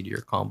resiliency to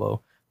your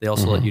combo. They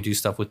also let you do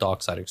stuff with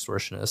Dockside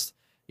Extortionist.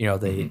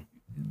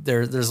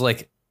 There's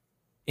like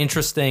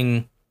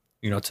interesting,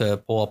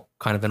 to pull up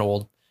kind of an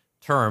old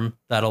term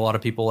that a lot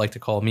of people like to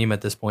call meme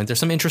at this point. There's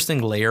some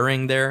interesting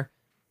layering there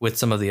with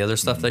some of the other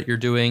stuff that you're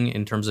doing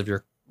in terms of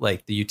your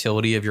like the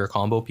utility of your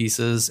combo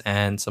pieces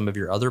and some of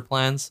your other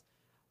plans.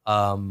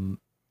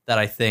 That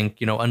I think,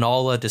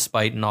 Inala,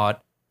 despite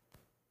not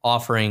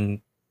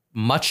offering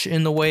much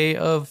in the way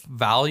of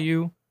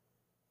value,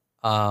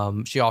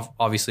 she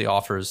obviously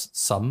offers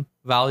some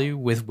value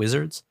with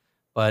wizards,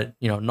 but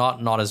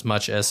not as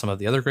much as some of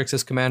the other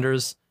Grixis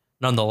commanders.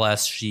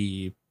 Nonetheless,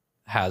 she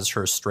has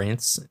her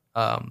strengths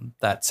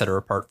that set her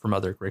apart from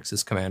other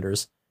Grixis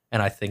commanders,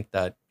 and I think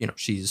that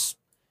she's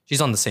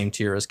on the same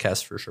tier as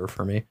Kess for sure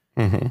for me.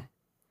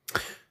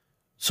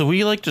 So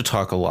we like to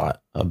talk a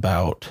lot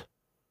about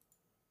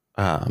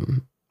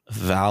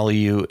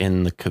value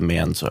in the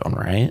command zone,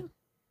 right?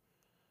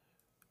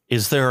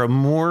 Is there a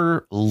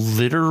more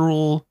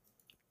literal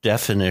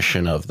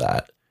definition of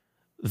that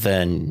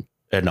than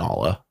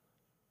Inala?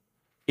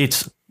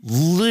 It's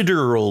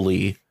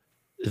literally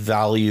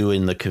value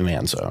in the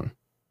command zone.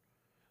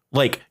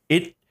 Like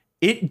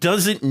it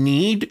doesn't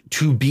need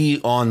to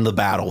be on the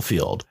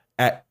battlefield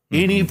at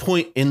any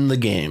point in the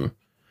game.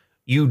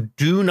 You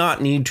do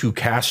not need to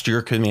cast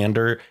your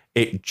commander.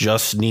 It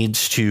just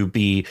needs to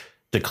be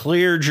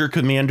declared your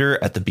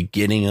commander at the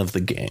beginning of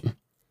the game.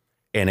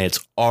 And it's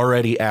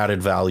already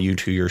added value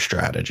to your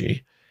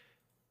strategy.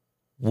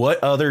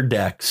 What other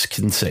decks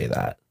can say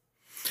that?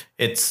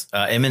 It's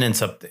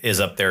Imminence is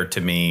up there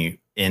to me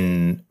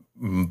in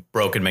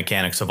broken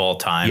mechanics of all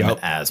time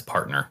as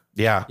partner.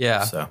 Yeah.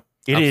 Yeah. So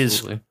it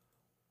is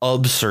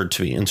absurd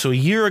to me. And so a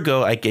year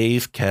ago, I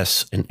gave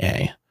Kess an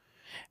A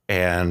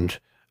and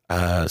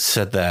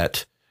said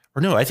that,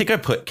 or no, I think I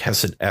put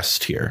Kess in S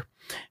tier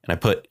and I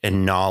put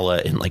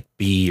Inala in like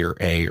B or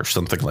A or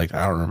something like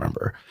that. I don't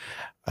remember.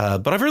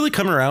 But I've really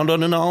come around on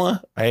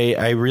Inala.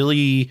 I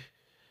really,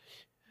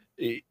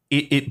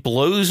 it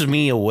blows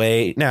me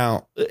away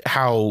now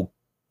how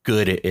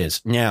good it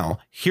is. Now,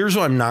 here's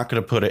why I'm not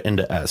going to put it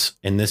into S.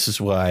 And this is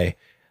why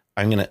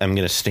I'm going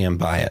to stand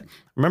by it.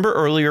 Remember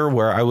earlier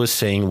where I was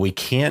saying we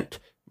can't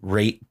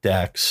rate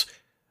decks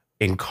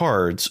and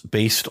cards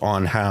based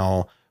on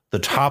how the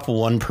top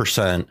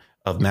 1%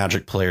 of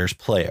Magic players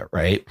play it,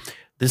 right?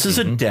 This is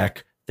a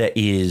deck that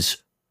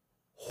is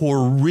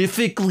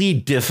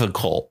horrifically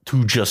difficult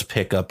to just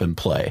pick up and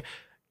play.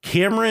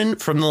 Cameron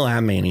from the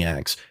Lab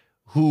Maniacs,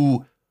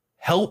 who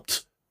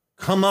helped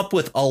come up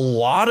with a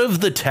lot of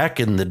the tech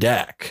in the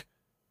deck,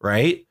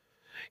 right?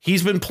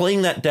 He's been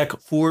playing that deck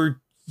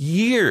for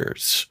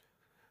years,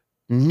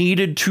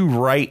 needed to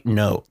write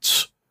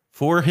notes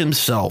for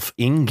himself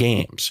in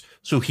games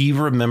so he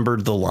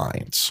remembered the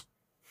lines.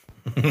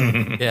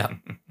 Yeah.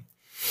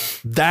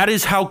 That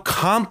is how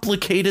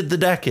complicated the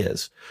deck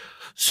is.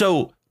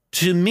 So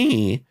to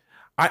me,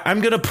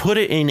 I'm going to put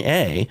it in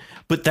A,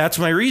 but that's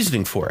my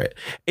reasoning for it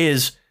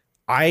is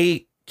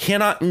I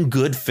cannot in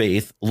good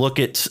faith look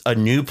at a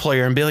new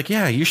player and be like,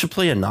 yeah, you should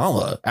play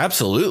Inala.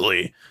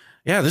 Absolutely.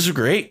 Yeah, this is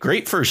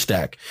great first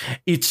deck.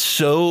 It's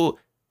so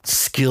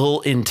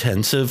skill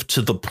intensive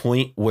to the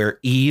point where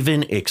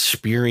even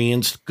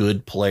experienced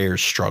good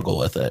players struggle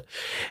with it.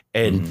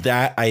 And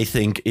that I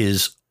think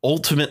is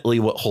ultimately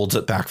what holds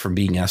it back from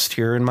being S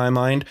tier in my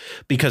mind,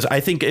 because I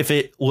think if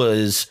it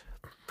was,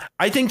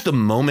 I think the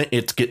moment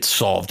it gets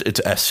solved, it's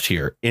S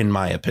tier, in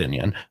my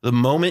opinion. The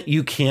moment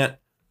you can't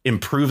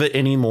improve it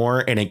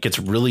anymore and it gets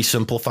really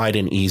simplified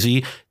and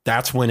easy,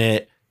 that's when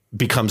it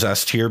becomes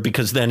S tier,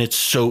 because then it's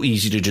so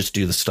easy to just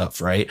do the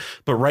stuff, right?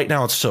 But right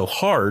now it's so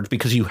hard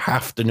because you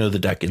have to know the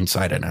deck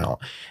inside and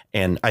out.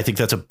 And I think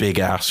that's a big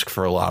ask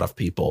for a lot of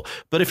people.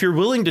 But if you're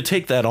willing to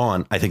take that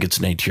on, I think it's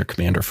an A tier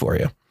commander for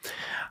you.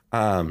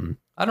 I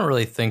don't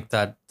really think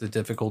that the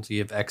difficulty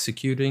of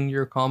executing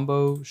your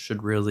combo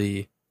should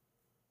really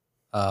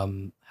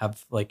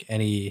have like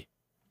any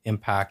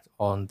impact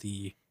on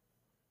the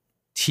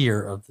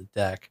tier of the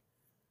deck.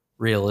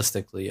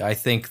 Realistically, I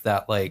think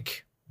that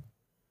like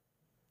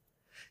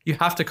you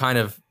have to kind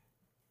of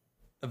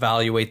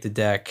evaluate the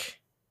deck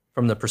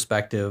from the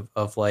perspective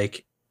of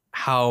like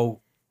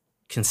how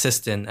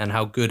consistent and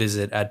how good is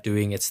it at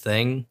doing its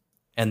thing,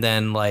 and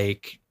then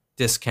like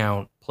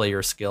discount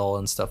player skill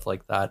and stuff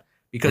like that,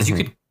 because you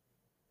could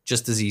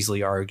just as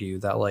easily argue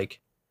that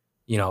like,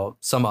 you know,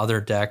 some other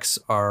decks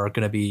are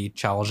going to be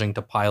challenging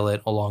to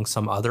pilot along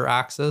some other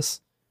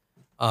axis,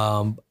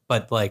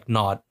 but like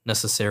not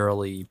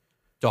necessarily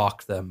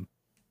dock them.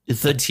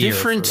 The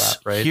difference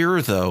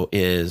here, though,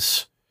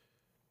 is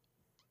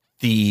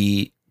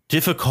the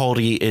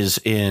difficulty is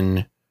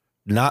in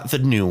not the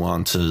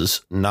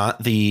nuances,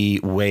 not the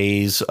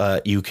ways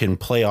you can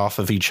play off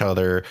of each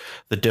other,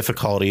 the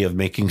difficulty of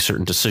making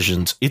certain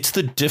decisions. It's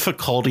the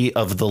difficulty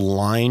of the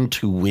line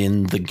to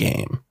win the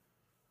game,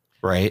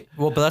 right?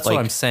 Well, but that's like, what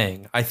I'm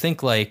saying. I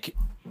think like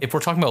if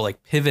we're talking about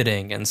like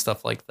pivoting and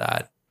stuff like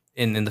that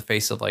in the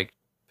face of like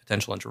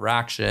potential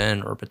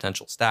interaction or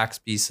potential stacks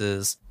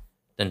pieces,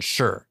 then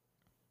sure,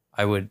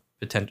 I would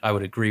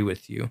agree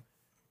with you,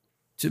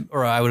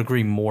 or I would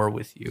agree more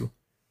with you.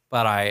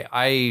 But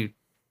I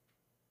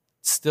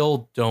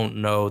still don't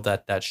know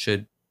that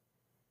should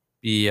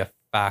be a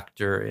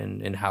factor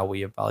in how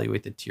we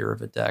evaluate the tier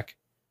of a deck.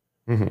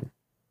 I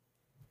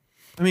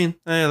mean,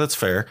 yeah, that's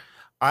fair.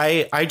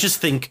 I just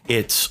think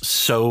it's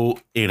so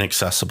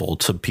inaccessible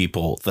to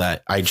people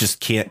that I just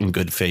can't in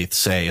good faith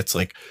say it's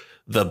like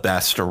the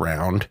best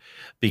around,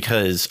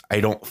 because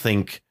I don't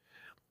think,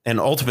 and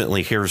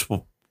ultimately here's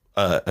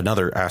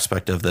another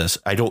aspect of this.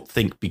 I don't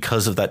think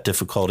because of that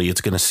difficulty,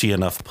 it's going to see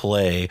enough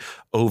play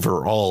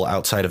overall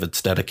outside of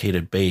its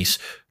dedicated base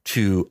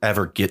to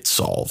ever get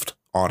solved,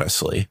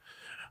 honestly.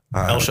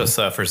 Elsha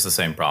suffers the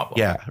same problem.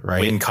 Yeah,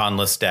 right. Win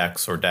conless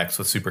decks or decks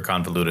with super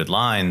convoluted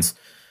lines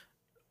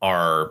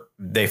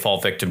they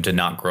fall victim to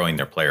not growing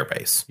their player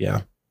base.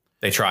 Yeah.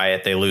 They try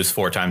it, they lose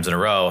 4 times in a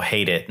row,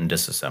 hate it, and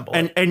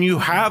disassemble. And you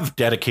have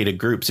dedicated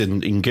groups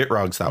in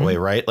Gitrogs that way,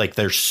 right? Like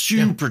they're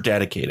super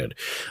dedicated.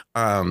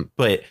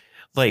 But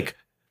like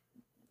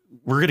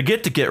we're gonna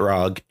get to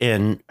Gitrog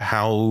and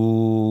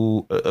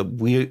how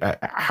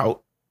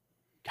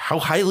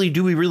highly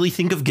do we really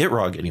think of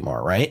Gitrog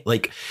anymore, right?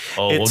 Like,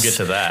 we'll get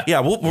to that.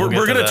 Yeah, we're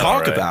going to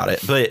talk about it,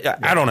 but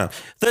I don't know.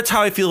 That's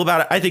how I feel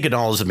about it. I think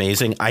Anal is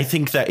amazing. I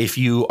think that if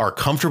you are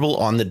comfortable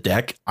on the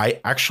deck, I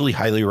actually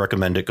highly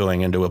recommend it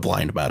going into a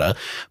blind meta,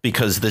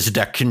 because this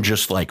deck can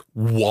just like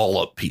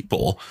wallop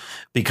people,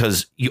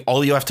 because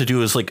all you have to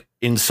do is like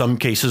in some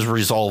cases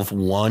resolve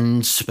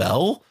one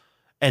spell,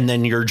 and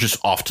then you're just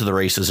off to the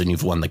races and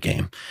you've won the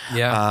game.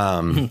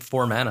 Yeah,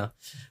 4 mana,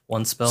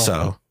 1 spell.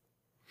 So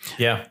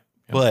yeah.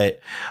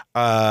 But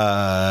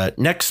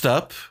next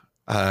up,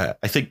 I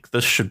think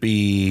this should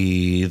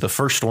be the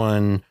first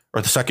one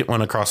or the second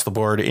one across the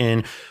board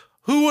in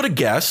Who Would Have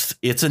Guessed?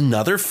 It's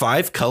another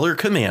 5-color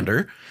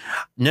commander,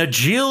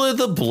 Najeela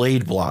the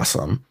Blade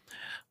Blossom.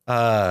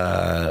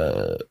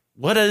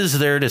 What is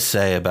there to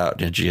say about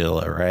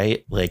Najeela,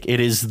 right? Like, it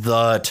is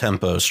the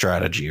tempo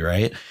strategy,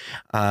 right?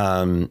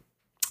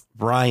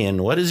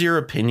 Brian, what is your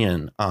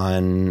opinion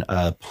on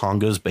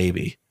Pongo's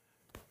baby?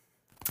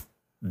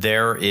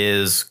 There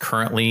is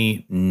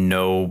currently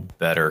no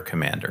better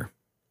commander.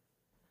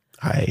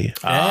 If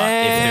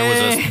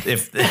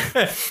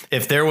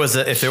there was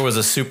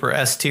a super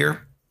S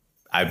tier,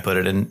 I'd put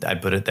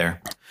it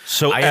there.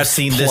 So I S have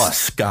seen plus,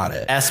 this got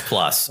it. S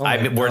plus. Oh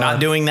We're not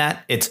doing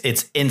that. It's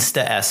insta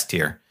S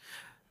tier.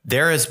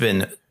 There has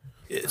been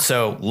it's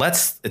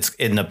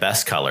in the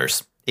best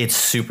colors. It's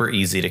super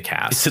easy to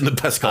cast. It's in the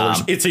best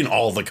colors. It's in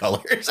all the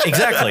colors.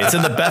 Exactly. It's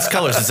in the best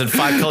colors. It's in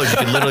 5 colors. You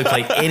can literally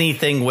play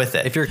anything with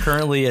it. If you're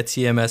currently a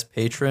TMS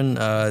patron,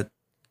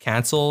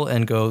 cancel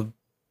and go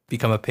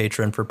become a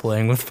patron for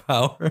Playing with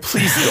Power.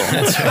 Please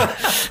don't.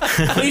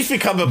 Please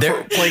become a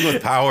Playing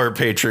with Power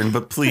patron,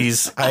 but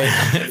please,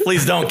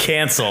 please don't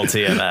cancel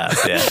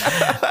TMS.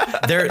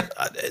 Yeah.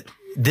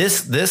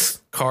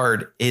 This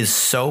card is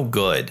so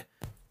good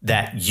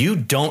that you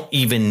don't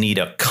even need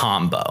a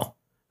combo.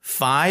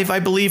 5, I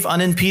believe,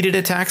 unimpeded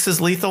attacks is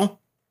lethal.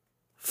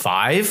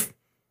 5?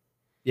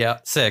 Yeah,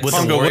 6. What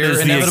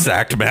is the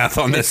exact math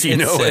on this? You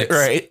know it,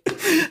 right?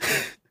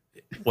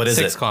 What is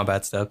 6 it?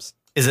 combat steps.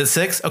 Is it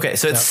 6? Okay,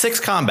 so it's 6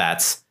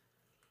 combats,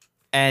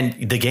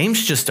 and the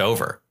game's just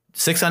over.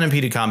 6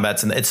 unimpeded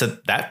combats, and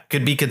that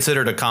could be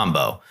considered a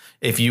combo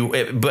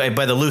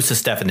by the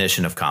loosest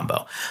definition of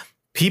combo.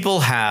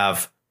 People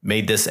have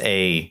made this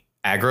a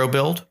aggro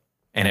build,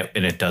 and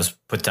it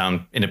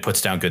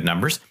puts down good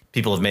numbers.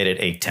 People have made it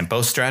a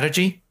tempo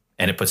strategy,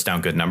 and it puts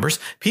down good numbers.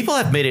 People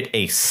have made it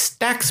a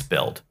stacks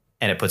build,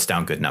 and it puts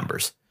down good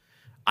numbers.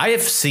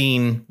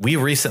 We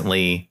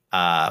recently,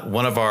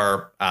 one of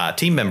our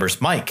team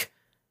members, Mike,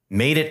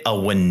 made it a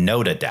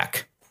Winota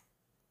deck.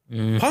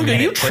 Pongo,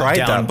 you tried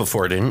that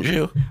before, didn't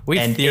you?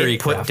 It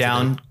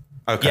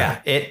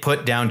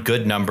put down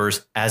good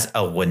numbers as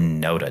a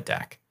Winota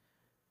deck.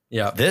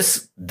 Yeah.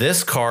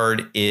 This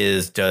card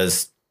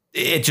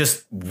it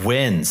just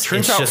wins.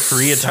 Turns out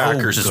free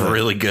attackers is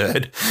really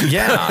good.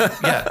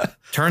 Yeah.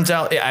 Turns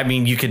out, I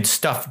mean, you could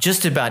stuff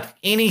just about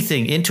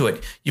anything into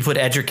it. You put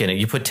Edric in it,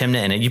 you put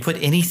Timna in it, you put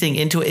anything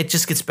into it, it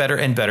just gets better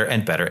and better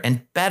and better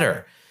and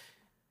better.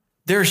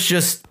 There's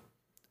just,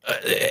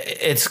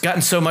 it's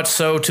gotten so much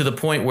so to the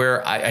point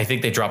where I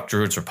think they dropped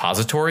Druid's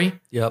Repository.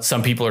 Yep.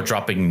 Some people are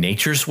dropping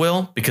Nature's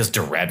Will because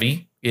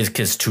Derevi is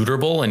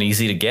tutorable and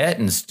easy to get,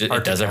 and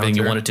it does everything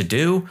you want it to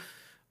do.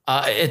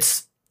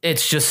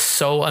 It's just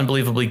so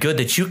unbelievably good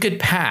that you could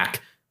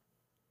pack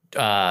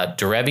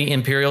Derevi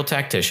Imperial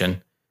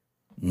Tactician,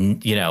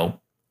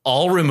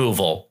 all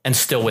removal, and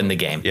still win the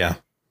game. Yeah.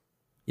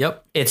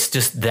 Yep. It's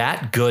just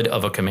that good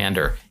of a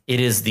commander. It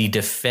is the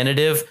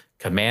definitive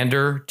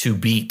commander to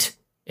beat,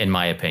 in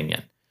my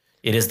opinion.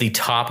 It is the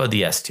top of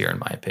the S tier, in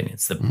my opinion.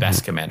 It's the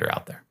best commander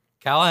out there.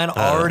 Callahan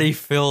already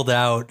filled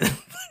out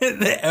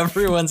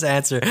everyone's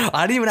answer.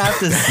 I don't even have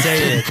to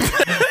say it.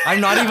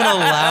 I'm not even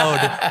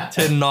allowed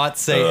to not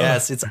say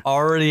S. It's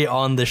already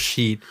on the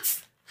sheet.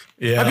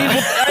 Yeah.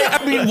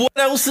 I mean, what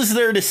else is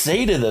there to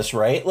say to this,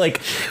 right?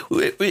 Like,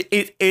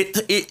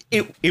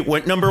 it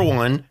went number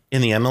 1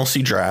 in the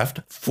MLC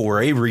draft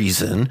for a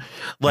reason.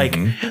 Like,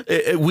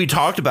 we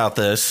talked about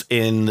this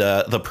in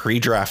the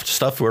pre-draft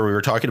stuff where we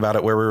were talking about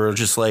it, where we were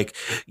just like,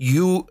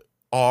 you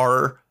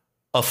are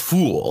a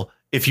fool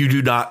if you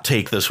do not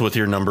take this with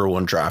your number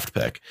 1 draft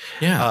pick.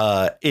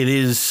 Yeah. It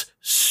is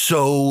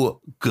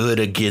so good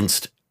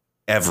against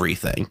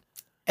everything.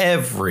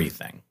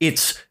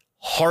 It's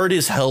hard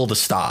as hell to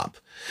stop.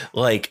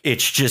 Like,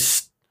 it's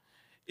just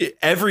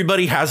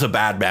everybody has a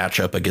bad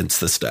matchup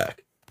against this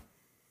deck.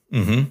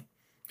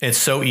 It's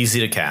so easy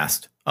to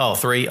cast.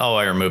 3.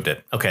 I removed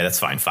it. Okay, that's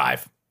fine.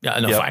 5. Yeah,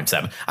 no, fine.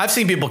 7. I've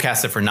seen people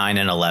cast it for 9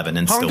 and 11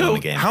 and Pongo, still win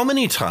the game. How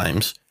many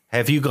times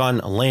have you gone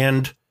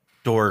land,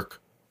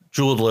 dork,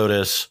 Jeweled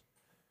Lotus,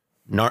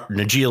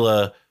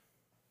 Najeela,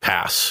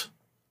 pass?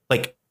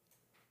 Like,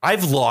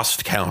 I've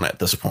lost count at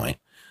this point.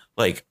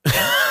 Like,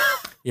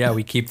 Yeah,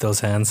 we keep those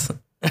hands.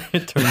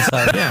 It turns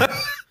out. Yeah.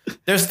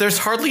 There's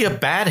hardly a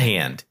bad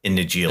hand in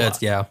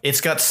Najeela. Yeah.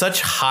 It's got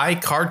such high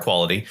card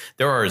quality.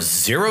 There are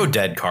 0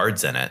 dead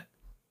cards in it.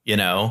 You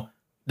know,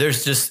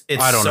 there's just,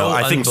 it's I don't know.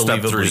 I think Step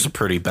unbelievably- Through is a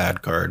pretty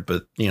bad card,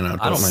 but you know,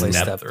 I don't mind play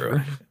that. Step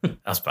Through.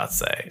 I was about to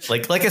say,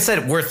 like I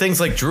said, where things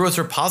like Druid's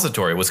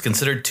Repository was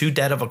considered too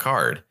dead of a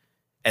card,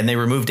 and they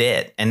removed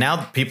it, and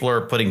now people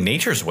are putting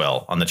Nature's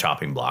Well on the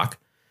chopping block.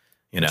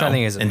 You know, Which I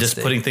think is a and just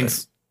mistake, putting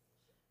things.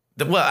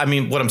 Well, I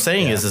mean, what I'm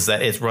saying Yeah. is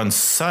that it runs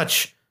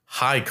such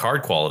high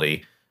card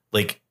quality.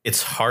 Like,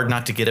 it's hard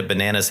not to get a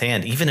bananas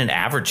hand. Even an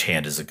average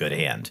hand is a good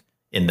hand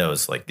in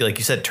those. Like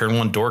you said, turn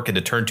 1 Dork into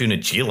turn 2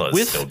 Najeela is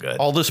With still good.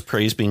 all this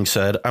praise being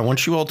said, I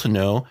want you all to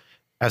know,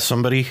 as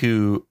somebody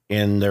who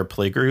in their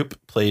play group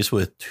plays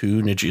with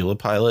 2 Najeela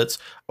pilots,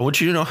 I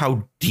want you to know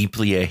how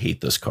deeply I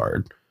hate this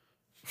card.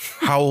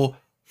 How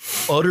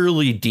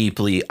utterly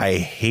deeply I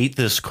hate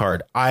this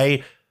card.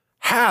 I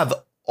have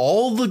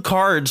all the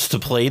cards to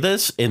play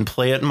this and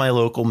play it in my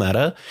local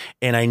meta,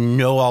 and I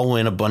know I'll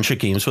win a bunch of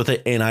games with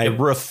it, and I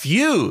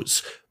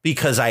refuse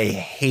because I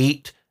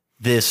hate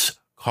this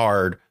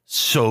card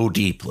so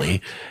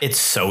deeply. It's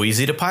so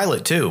easy to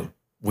pilot, too.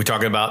 We're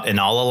talking about in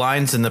all the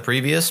lines in the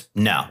previous?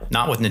 No,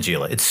 not with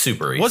Najeela. It's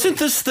super easy. Wasn't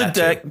this the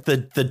deck, the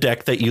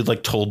deck that you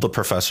like told the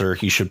professor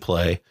he should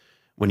play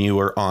when you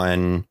were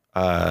on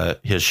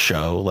his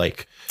show?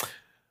 Like,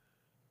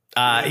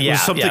 it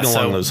was something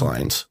along those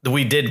lines.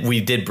 We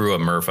did brew a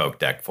Merfolk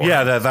deck for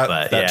Yeah, him,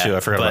 that too.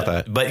 I forgot about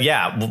that. But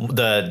yeah,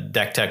 the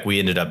deck tech we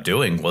ended up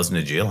doing was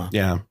Najeela.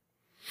 Yeah.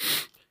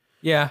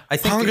 Yeah, I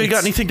think. Ponga, you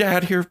got anything to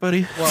add here,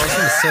 buddy? Well, I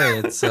was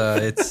going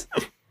to say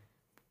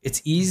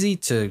it's easy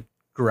to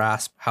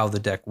grasp how the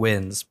deck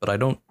wins, but I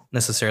don't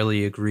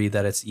necessarily agree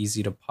that it's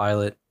easy to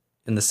pilot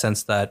in the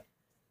sense that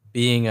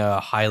being a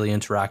highly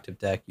interactive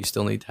deck, you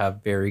still need to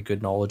have very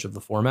good knowledge of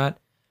the format.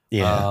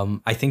 Yeah.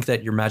 I think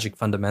that your Magic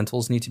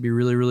fundamentals need to be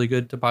really, really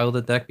good to pilot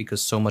the deck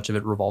because so much of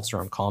it revolves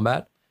around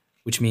combat,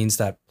 which means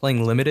that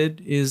playing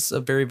limited is a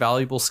very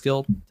valuable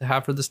skill to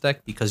have for this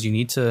deck because you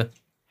need to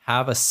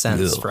have a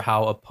sense for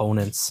how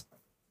opponents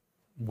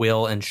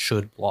will and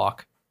should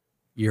block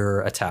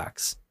your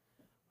attacks.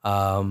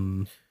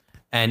 And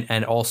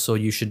also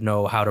you should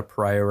know how to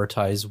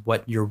prioritize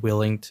what you're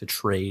willing to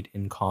trade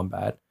in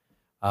combat.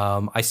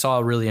 I saw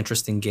a really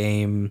interesting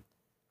game.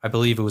 I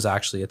believe it was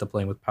actually at the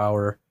Playing with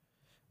Power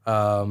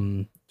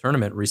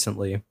tournament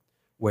recently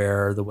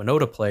where the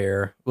Winota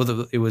player,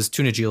 it was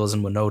 2 Najeelas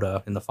and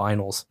Winota in the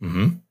finals.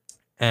 Mm-hmm.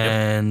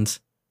 And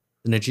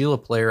the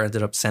Najeela player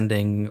ended up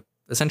sending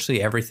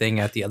essentially everything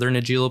at the other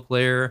Najeela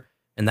player,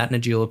 and that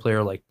Najeela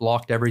player like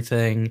blocked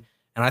everything.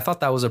 And I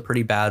thought that was a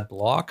pretty bad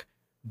block.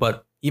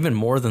 But even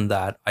more than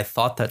that, I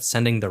thought that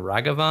sending the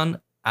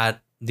Ragavan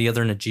at the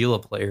other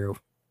Najeela player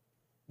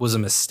was a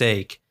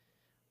mistake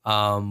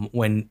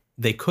when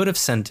they could have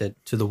sent it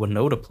to the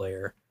Winota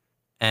player.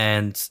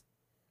 And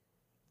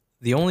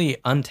the only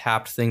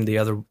untapped thing the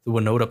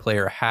Winota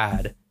player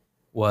had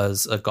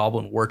was a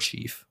Goblin War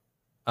Chief.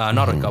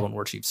 Not a Goblin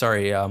War Chief,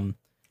 sorry.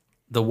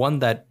 The one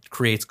that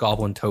creates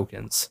Goblin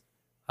tokens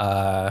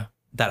that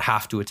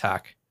have to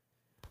attack.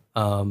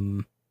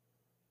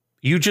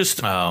 You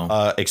just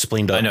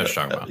explained. I know what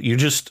you're talking about. You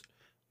just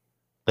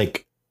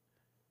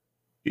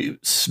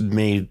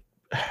made.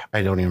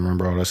 I don't even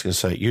remember what I was going to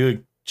say.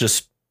 You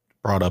just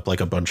brought up like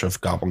a bunch of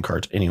goblin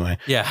cards. Anyway,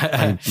 yeah.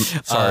 I'm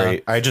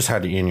sorry, I just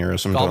had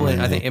aneurysm. Goblin.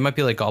 I think it might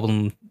be like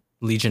Goblin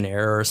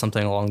Legionnaire or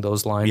something along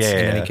those lines. Yeah,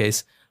 in yeah. any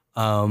case,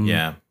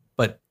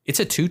 but it's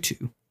a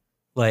 2/2.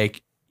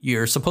 Like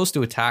you're supposed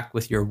to attack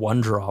with your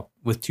 1-drop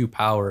with 2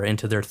 power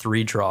into their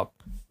 3-drop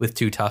with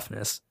 2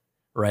 toughness,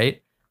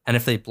 right? And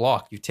if they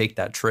block, you take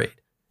that trade.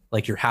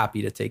 Like you're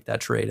happy to take that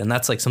trade, and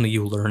that's like something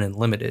you learn in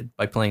limited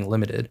by playing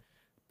limited.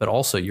 But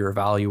also you're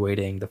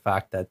evaluating the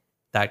fact that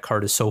that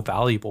card is so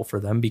valuable for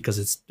them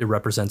because it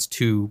represents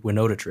 2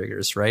 Winota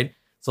triggers, right?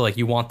 So like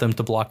you want them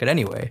to block it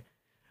anyway.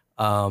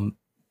 And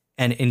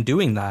in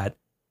doing that,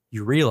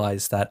 you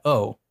realize that,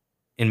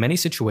 in many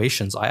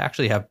situations, I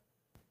actually have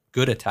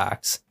good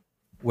attacks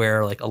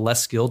where like a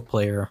less skilled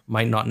player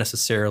might not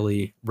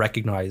necessarily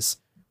recognize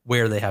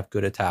where they have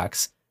good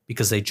attacks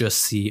because they just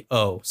see,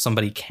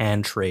 somebody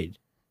can trade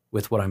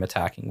with what I'm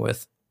attacking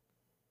with.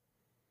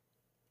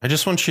 I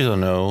just want you to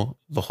know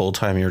the whole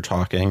time you're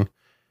talking,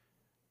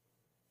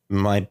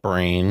 my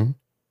brain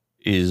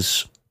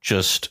is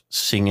just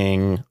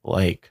singing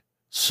like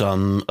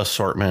some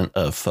assortment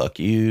of fuck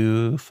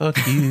you, fuck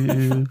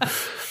you,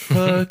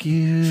 fuck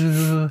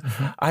you.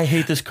 I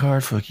hate this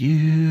card. Fuck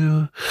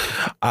you.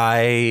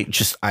 I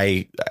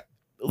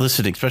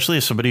listen, especially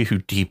as somebody who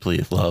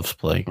deeply loves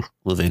playing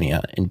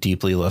Lavinia and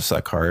deeply loves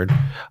that card.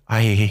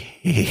 I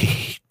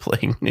hate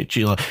playing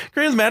Najeela.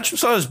 Granted, the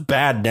matchup's not as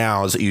bad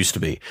now as it used to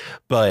be,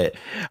 but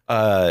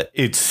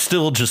it's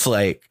still just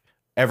like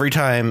every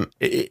time.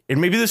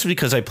 And maybe this is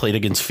because I played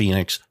against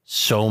Phoenix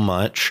so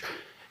much.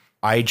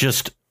 I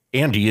just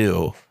hate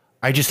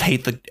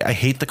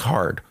the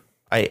card.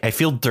 I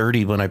feel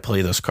dirty when I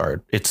play this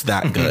card. It's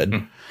that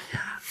good.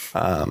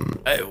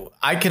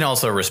 I can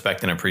also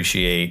respect and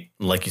appreciate,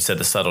 like you said,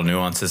 the subtle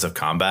nuances of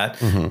combat.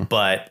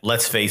 But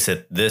let's face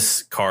it,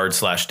 this card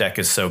 / deck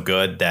is so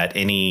good that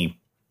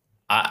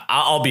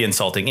I'll be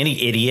insulting.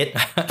 Any idiot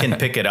can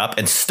pick it up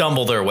and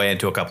stumble their way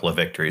into a couple of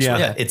victories.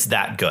 Yeah. It's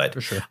that good.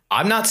 For sure.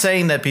 I'm not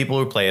saying that people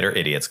who play it are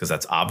idiots, because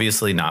that's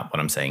obviously not what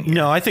I'm saying here.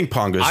 No, I think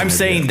Pongo's. I'm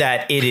saying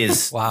that it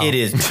is. Wow.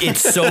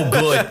 It's so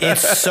good.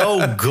 It's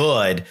so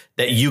good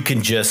that you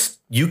can just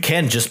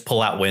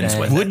pull out wins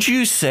with it. Would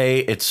you say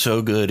it's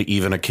so good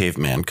even a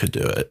caveman could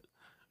do it?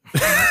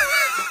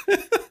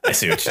 I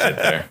see what you did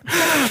there.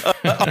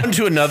 On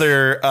to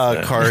another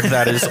card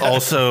that is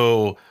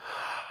also.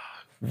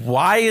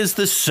 Why is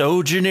this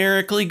so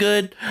generically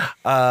good?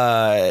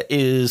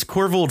 Is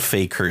Corvold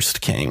Fakehurst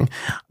King.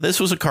 This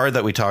was a card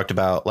that we talked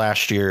about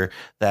last year.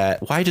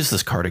 Why does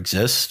this card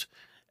exist?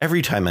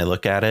 Every time I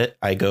look at it,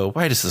 I go,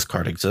 why does this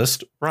card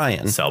exist?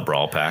 Ryan. Sell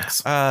brawl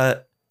packs.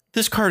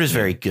 This card is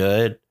very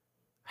good.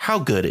 How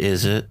good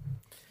is it?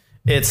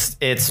 It's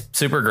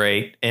super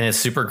great, and it's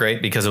super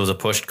great because it was a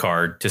pushed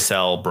card to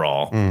sell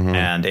brawl,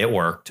 and it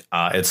worked.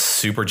 It's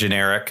super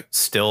generic.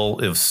 Still,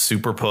 it was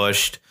super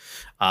pushed.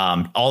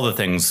 All the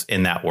things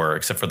in that were,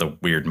 except for the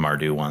weird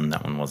Mardu one.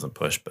 That one wasn't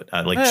pushed, but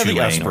like the Chulane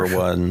Esper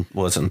one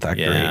wasn't that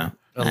great.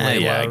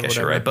 yeah, I guess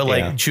you're right. But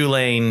like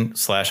Chulane /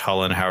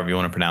 Hullen, however you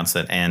want to pronounce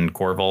it, and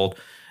Corvold,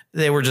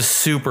 they were just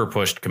super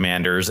pushed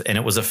commanders, and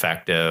it was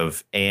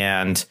effective.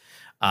 And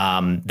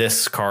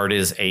this card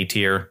is A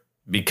tier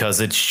because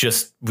it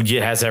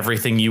has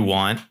everything you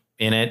want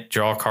in it.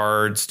 Draw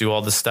cards, do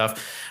all this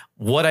stuff.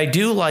 What I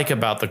do like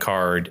about the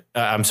card,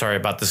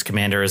 about this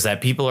commander, is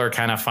that people are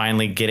kind of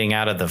finally getting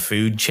out of the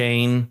food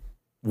chain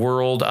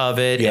world of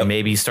it and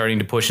maybe starting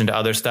to push into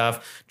other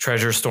stuff.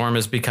 Treasure Storm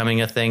is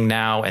becoming a thing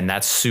now, and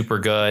that's super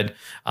good.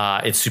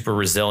 It's super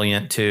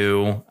resilient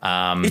too.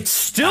 It's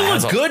still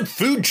a good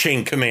food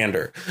chain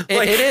commander.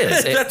 It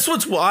is. That's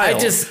what's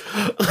wild.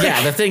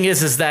 The thing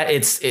is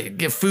that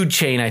food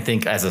chain, I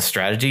think, as a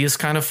strategy is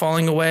kind of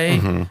falling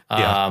away.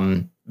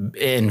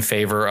 In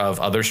favor of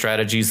other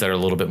strategies that are a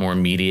little bit more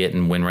immediate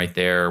and win right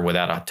there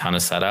without a ton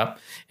of setup.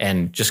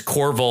 And just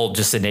Corvold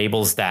just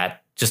enables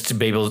that, just to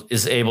be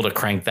able to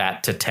crank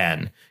that to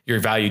 10. Your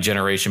value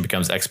generation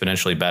becomes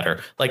exponentially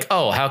better. Like,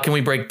 oh, how can we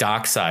break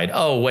Dockside?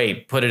 Oh,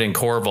 wait, put it in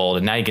Corvold,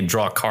 and now you can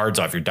draw cards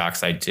off your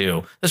Dockside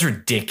too. That's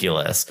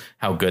ridiculous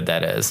how good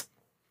that is.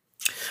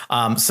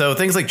 So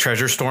things like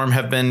Treasure Storm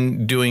have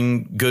been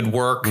doing good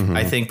work,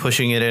 I think,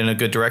 pushing it in a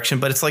good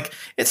direction. But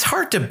it's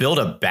hard to build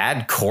a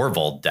bad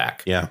Corvold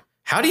deck. Yeah.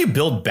 How do you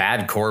build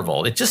bad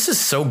Corvold? It just is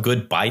so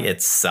good by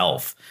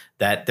itself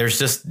that there's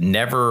just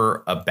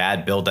never a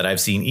bad build that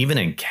I've seen, even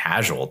in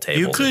casual tables.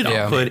 You could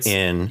put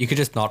in. You could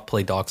just not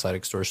play Dockside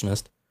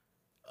Extortionist.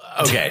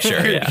 Okay,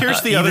 sure. Yeah.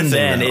 Here's the other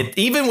thing.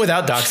 Even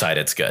without Dockside,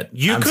 it's good.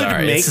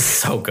 It's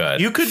so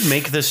good. You could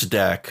make this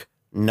deck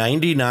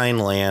 99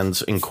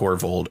 lands in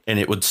Corvold, and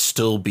it would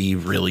still be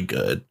really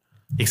good.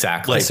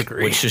 Exactly.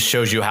 Which just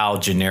shows you how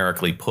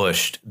generically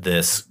pushed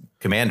this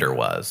commander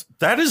was.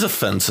 That is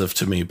offensive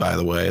to me, by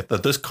the way,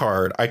 that this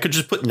card, I could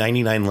just put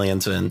 99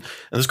 lands in, and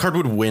this card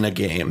would win a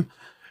game.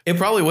 It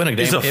probably win a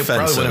game. It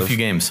probably win a few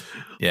games.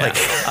 Yeah.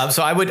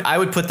 So I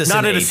would put this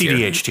not in at a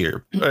CDH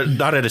tier.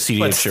 Not at a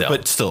CDH tier,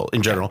 but still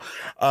in general.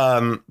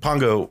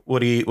 Pongo, what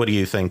do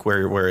you think?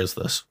 Where is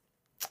this?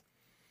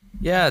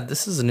 Yeah,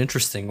 this is an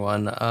interesting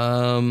one.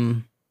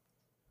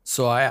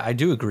 So I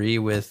do agree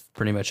with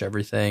pretty much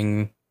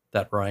everything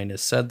that Ryan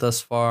has said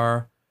thus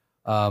far.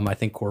 I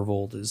think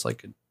Corvold is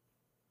like a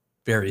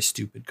very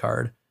stupid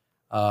card.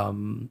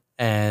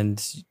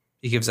 And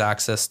he gives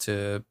access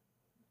to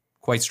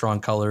quite strong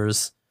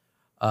colors.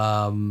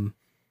 I'm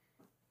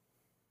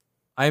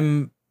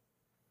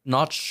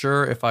not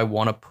sure if I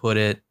want to put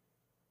it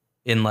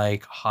in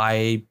like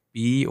high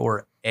B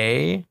or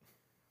A.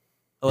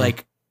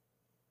 Like,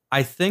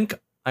 I think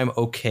I'm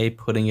okay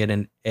putting it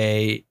in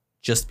A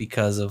just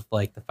because of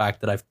like the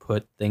fact that I've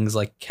put things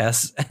like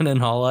Kess and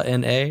Inhala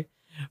in A.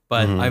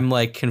 But I'm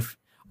like,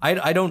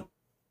 I don't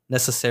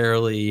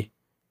necessarily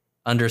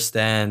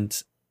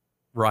understand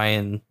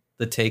Ryan,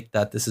 the take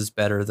that this is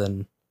better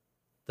than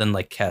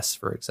like Kess,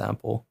 for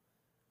example,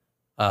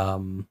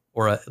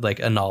 or like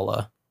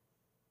Inhala.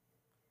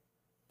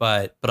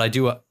 But I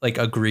do like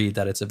agree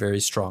that it's a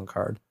very strong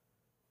card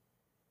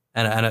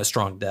and a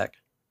strong deck.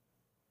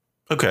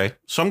 Okay,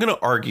 so I'm going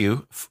to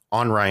argue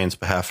on Ryan's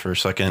behalf for a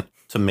second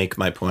to make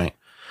my point.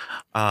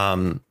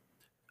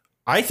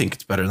 I think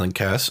it's better than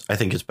Kess. I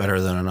think it's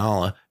better than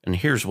Inhala, and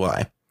here's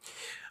why.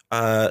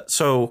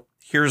 So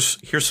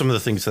here's some of the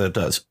things that it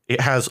does.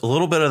 It has a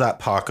little bit of that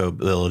Paco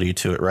ability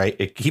to it, right?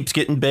 It keeps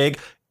getting big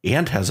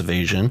and has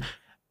evasion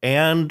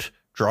and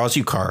draws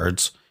you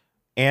cards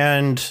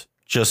and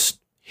just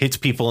hits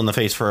people in the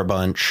face for a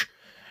bunch.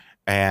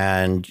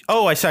 And,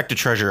 I sacked a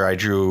treasure. I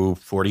drew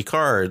 40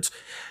 cards.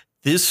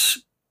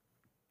 This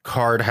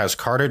card has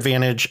card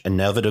advantage,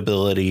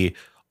 inevitability,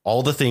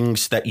 all the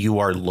things that you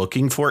are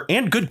looking for,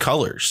 and good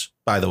colors,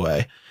 by the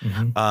way,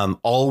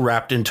 all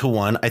wrapped into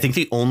one. I think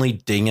the only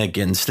ding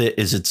against it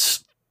is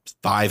it's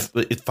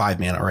it's 5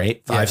 mana,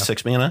 right?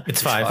 6 mana.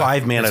 It's 5.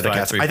 5 mana It's to 5,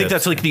 cast. 3 I think fifths.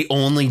 that's like the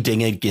only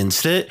ding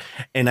against it.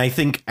 And I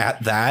think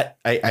at that,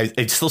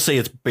 I'd still say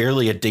it's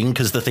barely a ding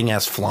because the thing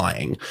has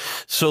flying.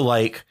 So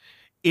like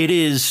it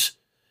is,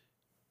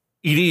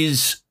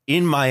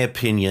 in my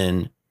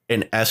opinion,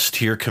 an S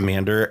tier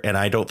commander, and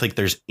I don't think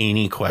there's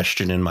any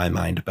question in my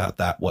mind about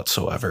that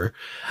whatsoever.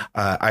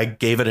 I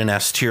gave it an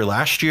S tier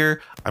last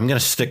year. I'm going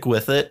to stick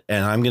with it,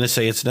 and I'm going to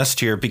say it's an S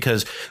tier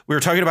because we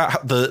were talking about how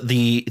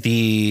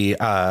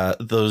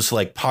those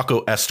like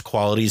Paco-esque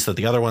qualities that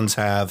the other ones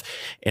have,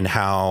 and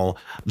how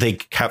they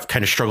have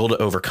kind of struggled to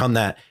overcome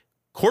that.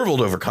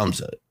 Corvold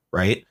overcomes it,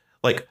 right?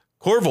 Like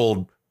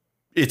Corvold,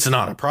 it's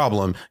not a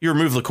problem. You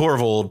remove the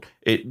Corvold,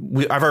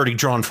 I've already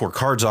drawn 4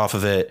 cards off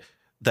of it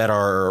that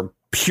are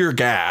pure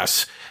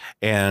gas,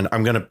 and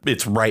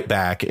it's right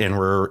back, and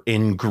we're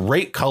in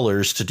great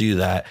colors to do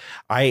that.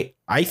 I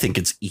think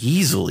it's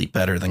easily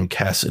better than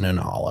Kessin and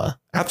Ala.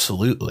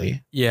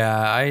 Absolutely.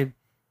 Yeah,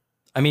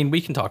 I mean,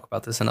 we can talk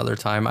about this another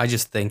time. I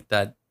just think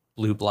that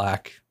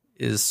blue-black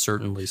is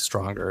certainly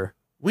stronger.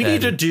 We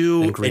need to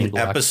do an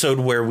green-black. episode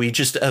where we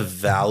just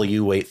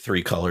evaluate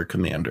 3-color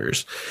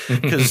commanders,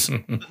 because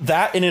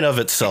that in and of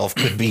itself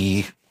could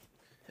be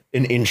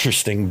an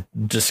interesting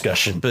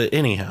discussion. But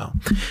anyhow,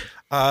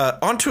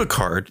 onto a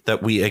card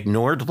that we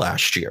ignored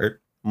last year,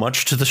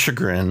 much to the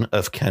chagrin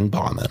of Ken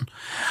Bauman.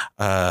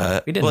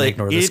 We didn't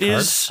ignore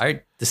this card.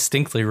 I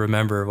distinctly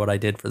remember what I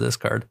did for this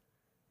card.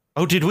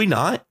 Oh, did we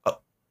not?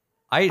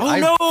 I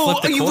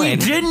flipped a We coin.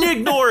 didn't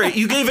ignore it.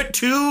 You gave it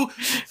 2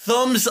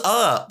 thumbs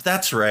up.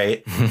 That's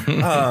right.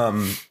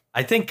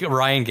 I think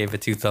Ryan gave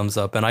it 2 thumbs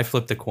up, and I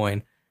flipped a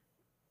coin.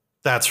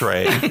 That's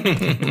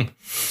right.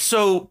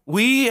 So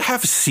we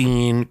have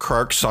seen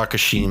Krark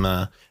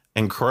Sakashima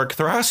and Krark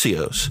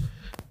Thrasios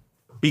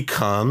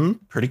become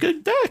pretty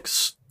good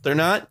decks. They're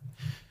not,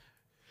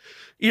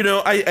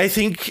 I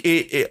think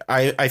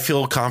I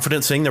feel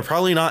confident saying they're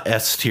probably not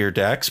S tier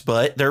decks,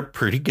 but they're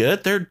pretty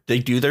good. They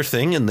do their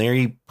thing and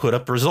they put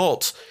up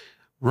results.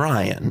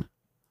 Ryan,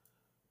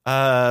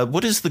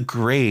 what is the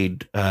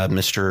grade,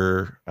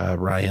 Mr.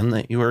 Ryan,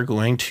 that you are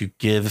going to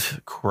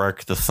give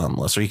Krark the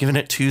Thumbless? Are you giving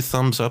it 2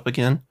 thumbs up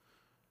again?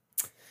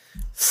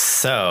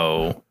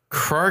 So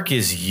Krark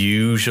is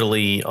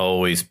usually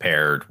always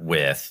paired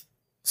with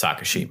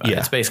Sakashima. Yeah.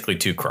 It's basically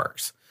 2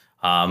 Krarks.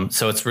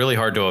 So it's really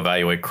hard to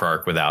evaluate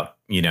Krark without,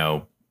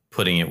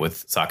 putting it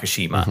with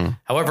Sakashima. Mm-hmm.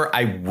 However,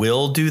 I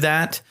will do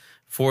that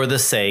for the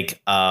sake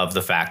of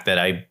the fact that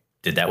I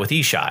did that with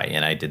Ishai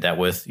and I did that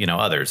with,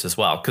 others as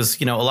well.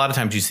 Because, a lot of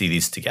times you see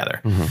these together.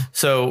 Mm-hmm.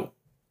 So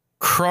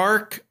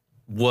Krark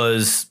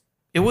was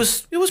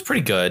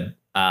pretty good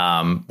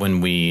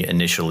when we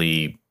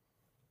initially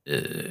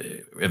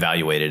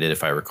evaluated it,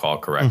 if I recall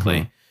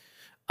correctly.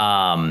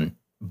 Mm-hmm.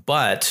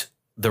 But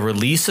the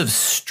release of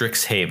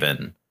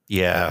Strixhaven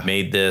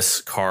made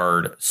this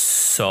card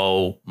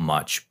so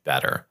much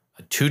better.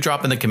 A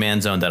 2-drop in the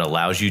command zone that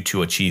allows you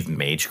to achieve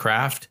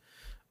Magecraft.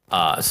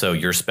 So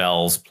your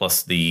spells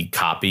plus the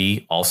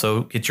copy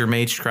also get your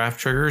Magecraft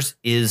triggers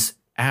is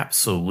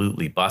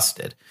absolutely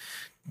busted.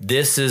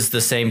 This is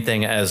the same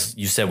thing as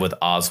you said with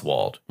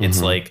Oswald.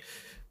 It's like,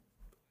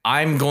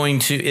 I'm going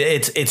to,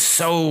 it's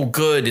so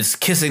good. It's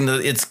kissing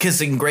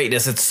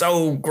greatness. It's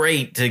so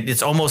great.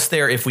 It's almost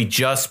there if we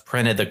just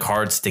printed the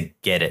cards to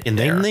get it. And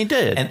there. then they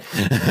did. And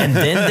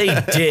then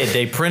they did.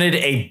 They printed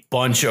a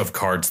bunch of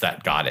cards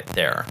that got it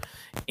there.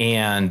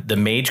 And the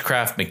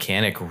Magecraft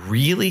mechanic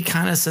really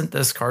kind of sent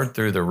this card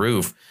through the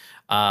roof.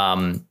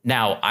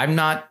 Now I'm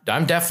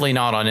definitely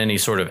not on any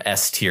sort of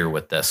S tier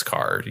with this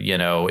card.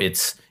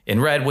 It's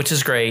in red, which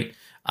is great.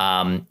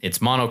 It's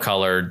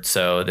monocolored,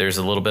 so there's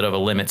a little bit of a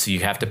limit. So you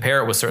have to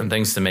pair it with certain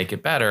things to make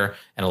it better.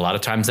 And a lot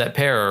of times that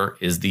pair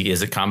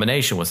is a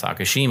combination with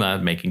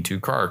Sakashima making 2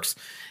 Krarks.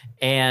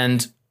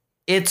 And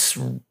it's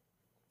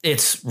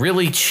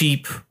really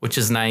cheap, which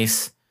is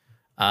nice.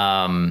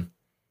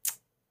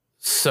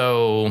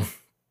 So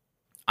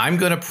I'm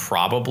going to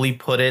probably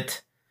put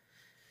it.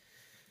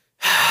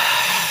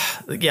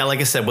 Yeah, like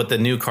I said, with the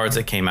new cards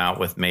that came out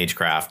with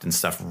Magecraft and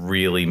stuff,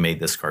 really made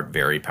this card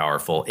very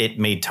powerful. It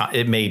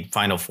made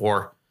Final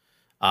Four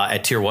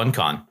at Tier 1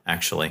 Con,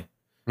 actually.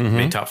 Mm-hmm.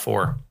 Made top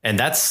 4. And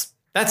that's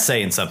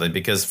saying something,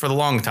 because for the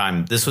long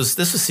time this was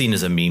seen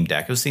as a meme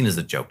deck. It was seen as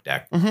a joke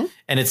deck. Mm-hmm.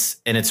 And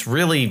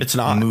it's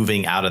not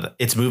moving out of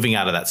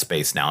that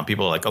space now. And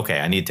people are like, okay,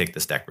 I need to take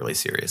this deck really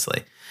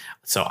seriously.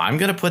 So I'm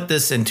going to put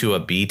this into a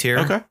B tier.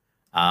 Okay.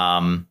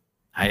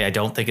 I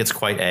don't think it's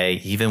quite A,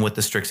 even with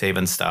the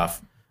Strixhaven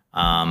stuff.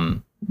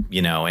 And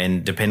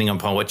depending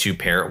upon what you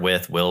pair it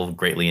with will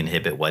greatly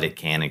inhibit what it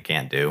can and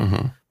can't do.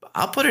 Mm-hmm. But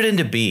I'll put it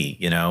into B,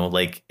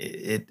 like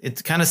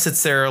it kind of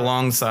sits there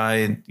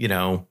alongside,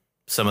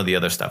 some of the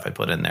other stuff I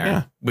put in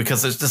there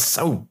because there's just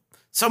so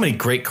many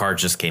great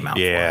cards just came out.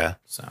 Yeah. For it,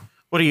 so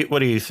what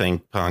do you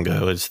think,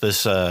 Pongo? Is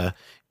this an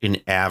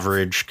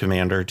average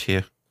commander to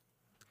you?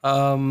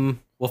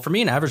 Well, for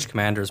me, an average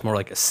commander is more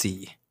like a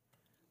C.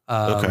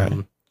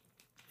 Okay.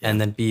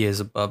 And then B is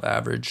above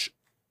average.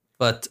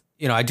 But,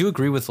 I do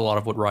agree with a lot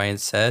of what Ryan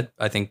said.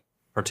 I think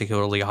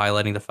particularly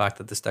highlighting the fact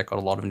that this deck got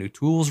a lot of new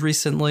tools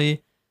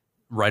recently,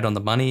 right on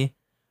the money.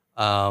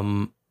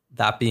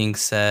 That being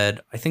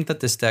said, I think that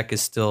this deck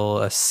is still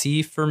a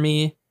C for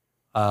me.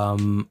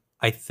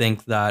 I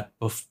think that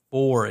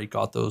before it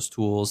got those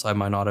tools, I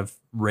might not have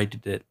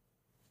rated it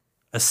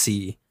a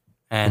C.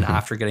 And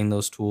after getting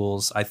those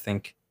tools, I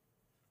think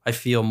I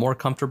feel more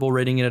comfortable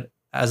rating it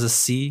as a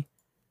C,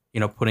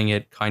 putting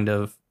it kind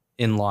of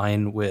in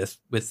line with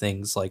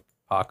things like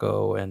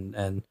Paco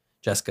and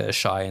Jessica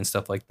Shy and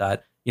stuff like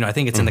that. I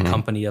think it's in the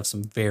company of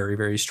some very,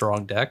 very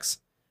strong decks.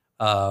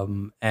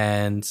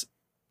 And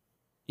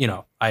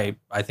I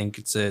think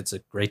it's a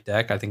great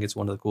deck. I think it's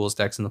one of the coolest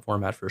decks in the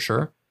format for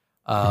sure.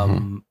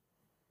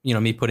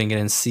 Me putting it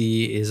in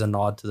C is a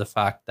nod to the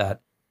fact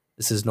that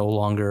this is no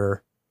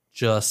longer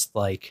just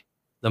like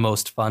the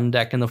most fun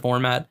deck in the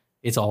format.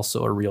 It's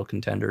also a real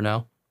contender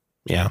now.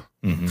 Yeah.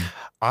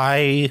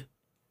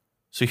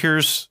 So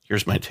here's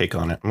my take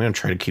on it. I'm going to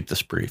try to keep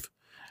this brief.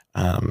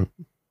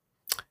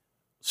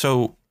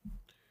 So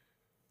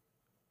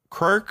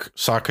Clark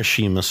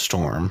Sakashima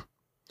Storm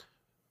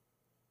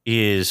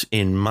is,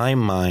 in my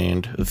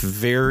mind,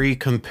 very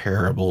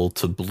comparable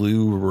to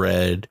blue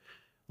red,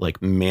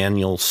 like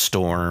manual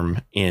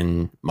Storm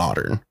in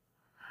Modern.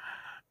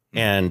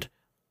 And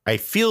I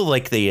feel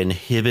like they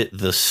inhibit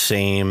the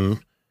same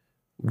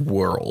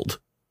world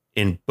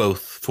in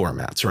both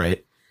formats,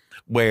 right?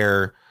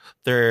 Where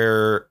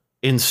they're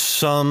in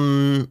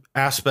some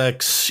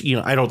aspects,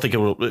 I don't think it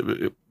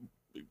will.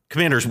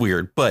 Commander's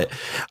weird, but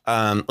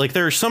like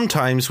there are some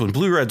times when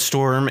Blue Red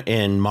Storm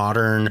in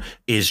Modern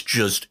is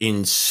just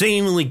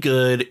insanely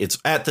good. It's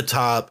at the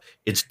top.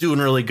 It's doing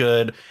really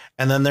good.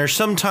 And then there's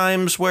some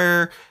times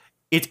where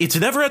it's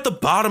never at the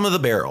bottom of the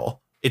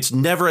barrel. It's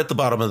never at the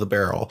bottom of the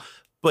barrel,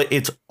 but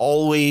it's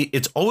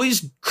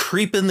always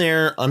creeping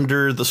there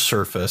under the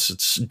surface.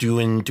 It's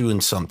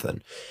doing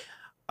something.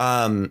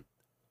 And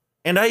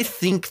I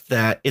think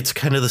that it's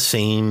kind of the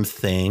same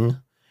thing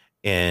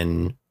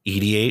in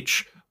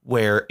EDH,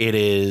 where it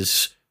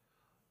is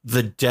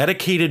the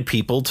dedicated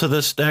people to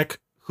this deck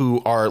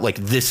who are like,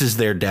 this is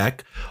their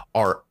deck,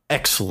 are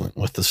excellent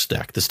with this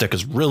deck. This deck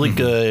is really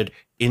good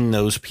in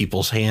those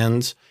people's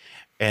hands.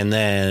 And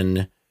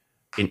then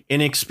an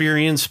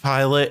inexperienced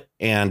pilot,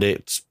 and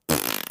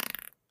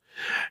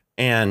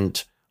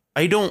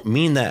I don't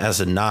mean that as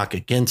a knock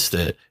against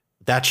it.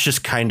 That's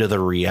just kind of the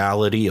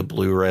reality of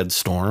Blue Red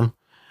Storm.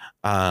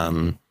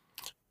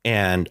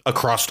 And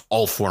across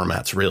all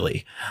formats,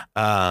 really.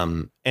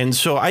 And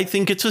so I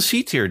think it's a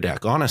C tier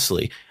deck,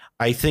 honestly.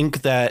 I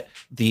think that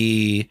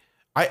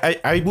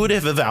I would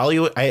have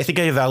I think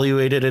I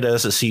evaluated it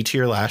as a C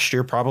tier last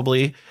year,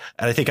 probably.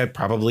 And I think I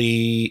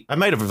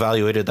might have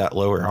evaluated that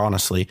lower,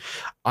 honestly.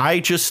 I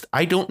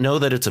don't know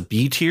that it's a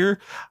B tier.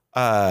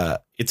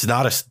 It's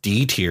not a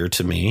D tier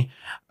to me.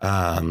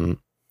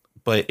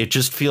 But it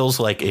just feels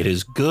like it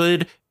is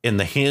good in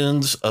the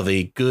hands of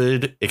a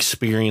good,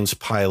 experienced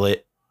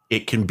pilot.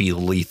 It can be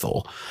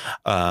lethal.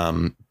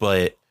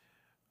 But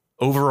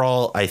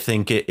overall, I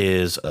think it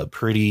is a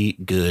pretty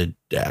good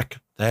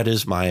deck. That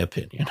is my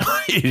opinion.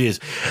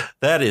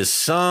 That is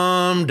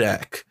some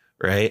deck,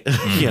 right?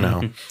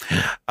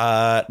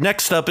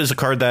 Next up is a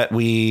card that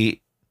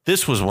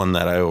this was one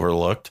that I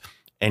overlooked,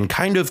 and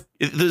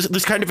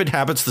this kind of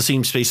inhabits the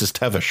same space as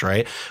Tevish,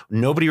 right?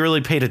 Nobody really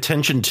paid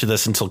attention to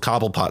this until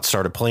Cobblepot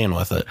started playing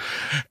with it.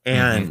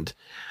 And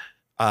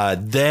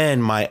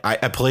then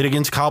I played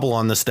against Cobble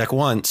on this deck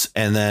once,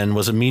 and then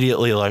was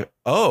immediately like,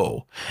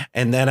 oh.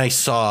 And then I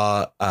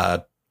saw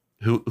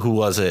who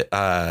was it?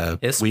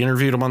 Hisp. We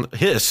interviewed him on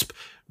Hisp,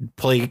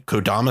 play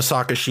Kodama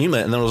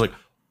Sakashima, and then I was like,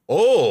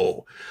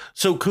 oh.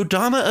 So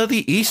Kodama of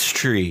the East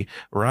Tree,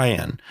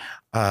 Ryan,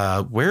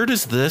 where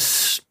does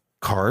this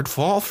card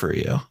fall for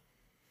you?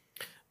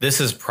 This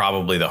is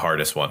probably the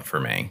hardest one for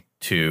me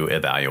to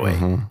evaluate.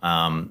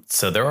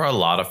 So there are a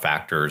lot of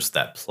factors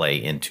that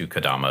play into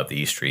Kodama of the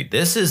East Tree.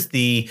 This is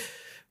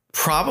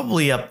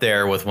probably up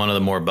there with one of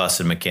the more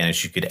busted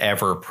mechanics you could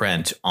ever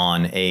print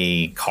on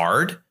a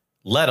card,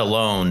 let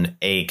alone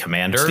a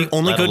commander. It's the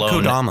only good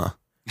Kodama.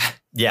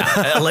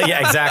 Yeah,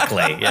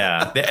 exactly.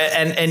 Yeah.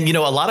 And a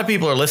lot of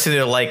people are listening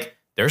to like,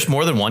 there's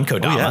more than one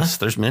Kodama. Oh, yes,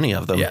 there's many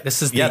of them. Yeah,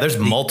 this is there's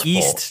multiple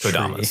East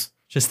Kodamas. Tree.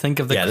 Just think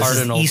of the This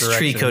cardinal is East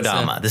Tree directions.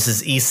 Kodama. This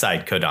is East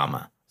Side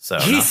Kodama. So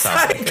East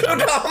Side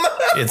Kodama.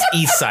 It's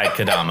East Side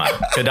Kodama.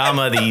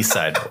 Kodama, the East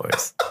Side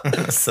boys.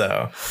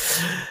 So,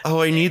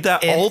 I need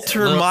that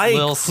alter mic,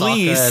 Lil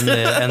please.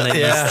 Sokka and the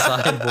East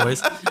Side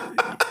boys.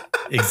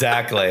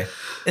 Exactly.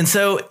 And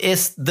so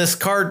this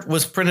card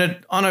was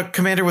printed on a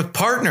commander with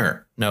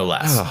partner, no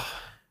less.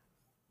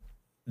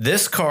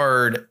 This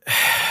card,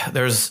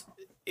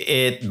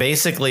 it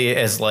basically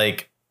is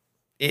like,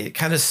 it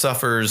kind of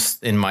suffers,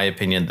 in my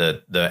opinion,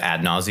 the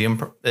ad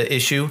nauseum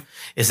issue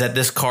is that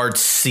this card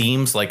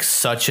seems like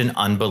such an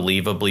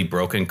unbelievably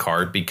broken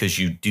card because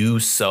you do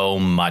so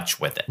much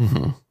with it.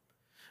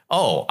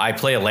 oh, I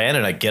play a land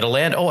and I get a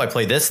land. Oh, I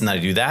play this and then I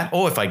do that.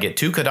 Oh, if I get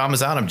 2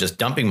 Kodamas out, I'm just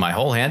dumping my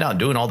whole hand out and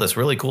doing all this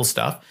really cool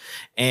stuff.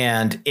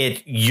 And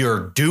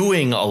you're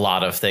doing a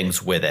lot of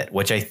things with it,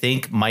 which I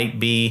think might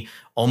be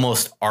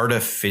almost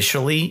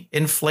artificially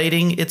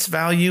inflating its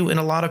value in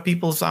a lot of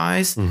people's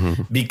eyes,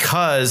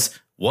 because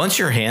once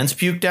your hand's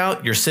puked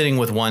out, you're sitting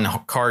with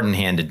 1 card in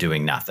hand and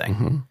doing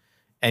nothing.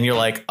 And you're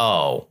like,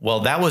 oh,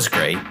 well, that was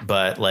great,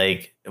 but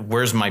like,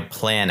 where's my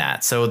plan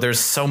at? So there's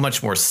so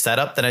much more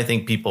setup than I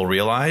think people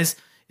realize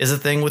is a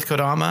thing with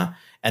Kodama.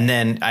 And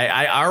then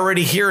I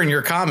already hear in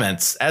your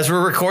comments as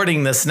we're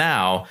recording this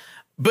now,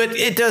 but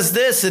it does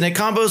this and it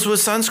combos with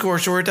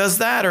Sunscorch, or it does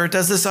that, or it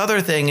does this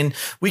other thing. And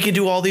we can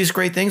do all these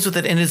great things with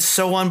it. And it's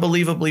so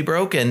unbelievably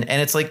broken.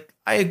 And it's like,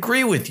 I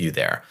agree with you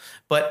there.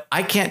 But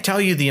I can't tell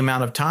you the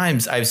amount of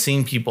times I've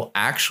seen people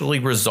actually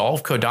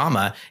resolve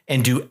Kodama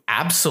and do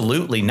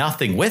absolutely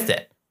nothing with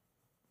it.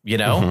 You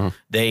know,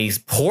 they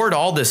poured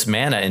all this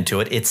mana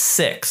into it. It's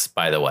 6,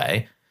 by the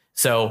way.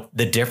 So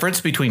the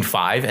difference between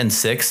 5 and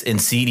 6 in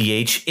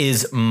cEDH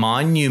is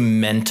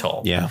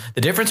monumental. Yeah.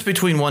 The difference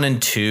between 1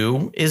 and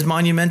 2 is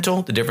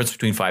monumental. The difference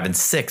between 5 and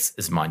 6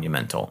 is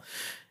monumental.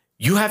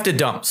 You have to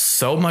dump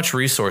so much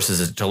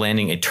resources into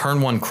landing a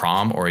turn 1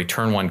 Crom or a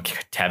turn 1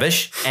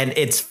 Tevish, and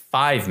it's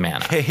 5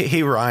 mana.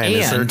 Hey, Ryan,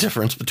 is there a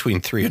difference between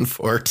 3 and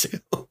 4 too?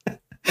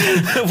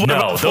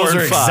 No, those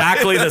are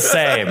exactly the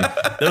same.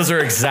 Those are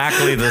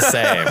exactly the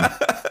same.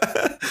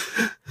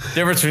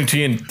 Difference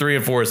between 3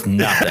 and 4 is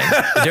nothing.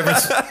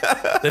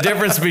 The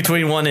difference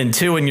between 1 and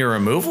 2 in your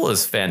removal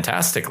is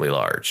fantastically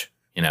large.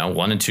 You know,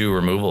 1 and 2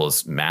 removal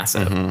is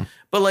massive.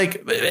 But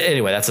like,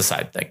 anyway, that's a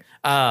side thing.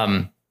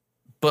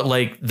 But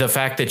like the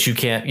fact that you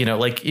can't, you know,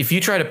 like if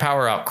you try to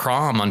power out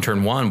Crom on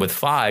turn 1 with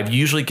 5, you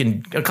usually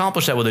can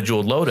accomplish that with a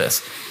Jeweled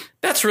Lotus.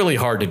 That's really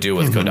hard to do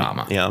with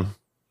Kodama. Yeah.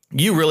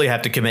 You really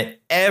have to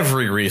commit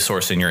every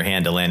resource in your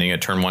hand to landing a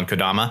turn 1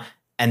 Kodama.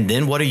 And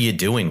then what are you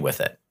doing with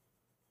it?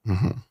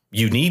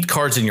 You need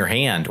cards in your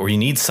hand, or you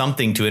need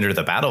something to enter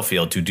the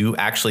battlefield to do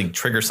actually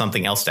trigger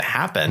something else to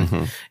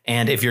happen.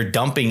 And if you're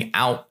dumping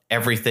out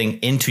everything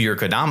into your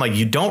Kodama,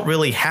 you don't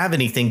really have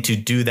anything to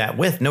do that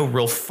with. No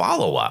real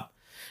follow up.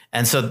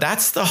 And so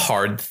that's the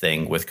hard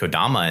thing with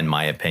Kodama, in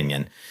my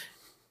opinion.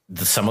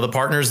 Some of the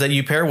partners that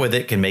you pair with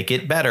it can make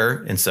it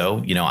better. And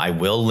so, you know, I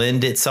will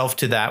lend itself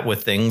to that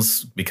with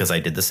things, because I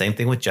did the same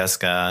thing with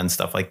Jessica and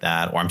stuff like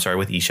that, or I'm sorry,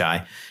 with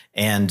Ishai.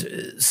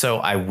 And so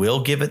I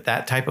will give it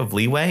that type of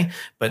leeway.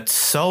 But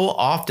so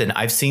often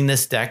I've seen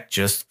this deck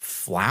just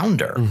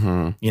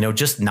flounder, you know,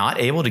 just not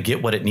able to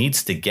get what it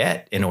needs to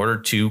get in order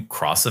to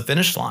cross the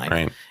finish line.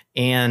 Right.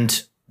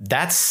 And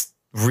that's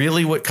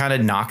really what kind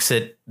of knocks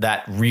it,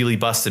 that really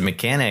busted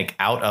mechanic,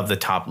 out of the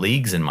top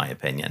leagues, in my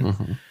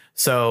opinion.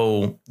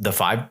 So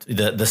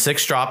the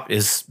 6 drop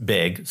is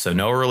big. So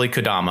no early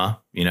Kodama,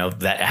 you know,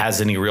 that has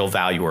any real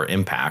value or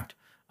impact.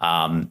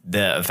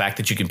 The fact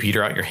that you can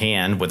peter out your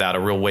hand without a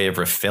real way of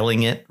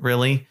refilling it,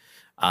 really.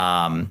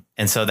 And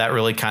so that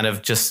really kind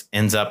of just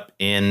ends up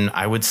in,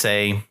 I would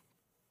say,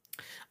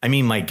 I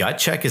mean, my gut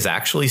check is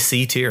actually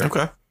C tier.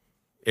 Okay.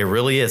 It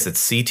really is. It's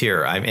C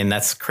tier. And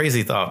that's a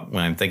crazy thought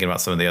when I'm thinking about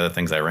some of the other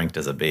things I ranked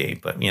as a B,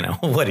 but you know,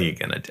 what are you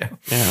going to do?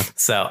 Yeah.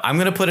 So I'm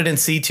going to put it in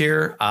C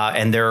tier.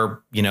 And there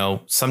are, you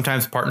know,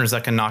 sometimes partners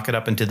that can knock it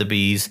up into the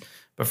Bs,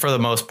 but for the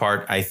most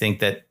part, I think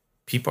that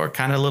people are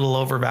kind of a little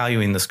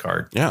overvaluing this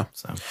card. Yeah.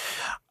 So,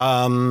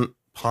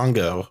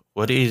 Pongo,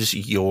 what is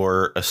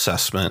your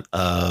assessment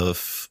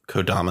of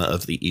Kodama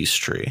of the East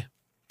Tree?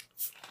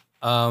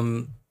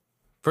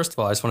 First of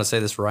all, I just want to say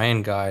this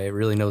Ryan guy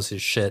really knows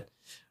his shit.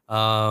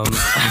 I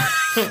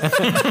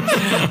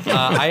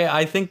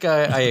think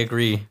I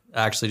agree,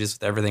 actually,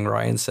 just with everything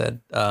Ryan said.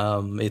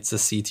 It's a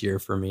C tier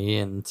for me.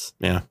 And,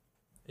 yeah,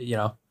 you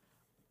know,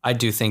 I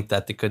do think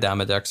that the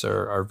Kodama decks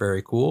are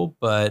very cool,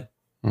 but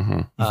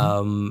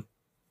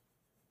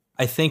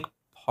I think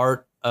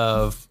part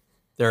of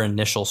their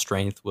initial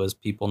strength was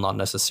people not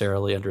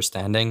necessarily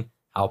understanding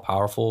how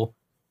powerful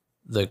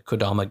the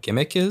Kodama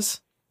gimmick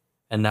is.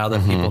 And now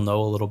that people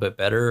know a little bit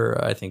better,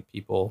 I think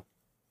people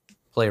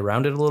play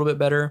around it a little bit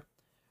better.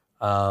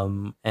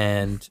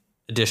 And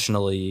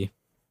additionally,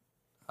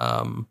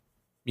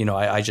 you know,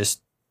 I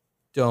just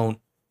don't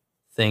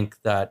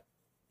think that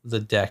the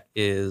deck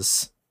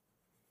is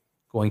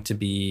going to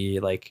be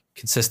like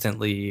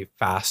consistently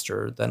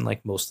faster than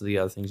like most of the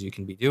other things you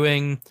can be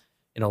doing.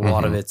 In a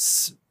lot of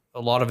its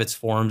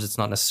forms, it's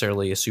not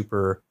necessarily a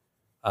super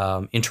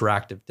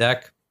interactive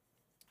deck.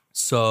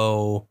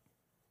 So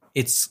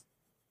it's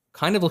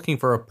kind of looking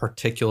for a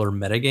particular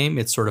metagame.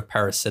 It's sort of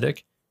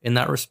parasitic in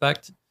that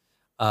respect.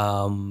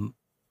 When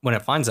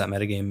it finds that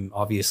metagame,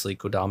 obviously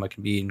Kodama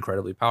can be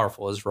incredibly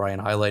powerful, as Ryan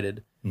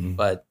highlighted.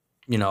 But,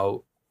 you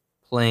know,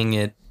 playing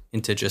it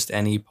into just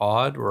any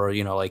pod, or,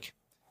 you know, like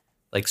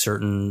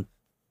certain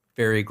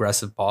very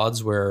aggressive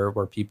pods where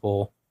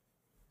people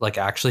like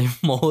actually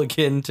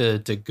mulligan to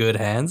good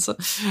hands,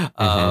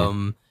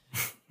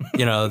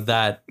 you know,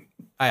 that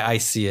I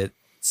see it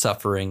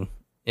suffering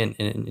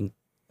in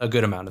a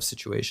good amount of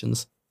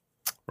situations.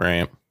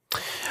 Right.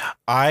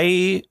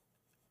 I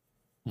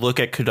look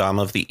at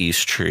Kodama of the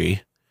East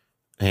Tree,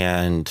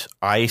 and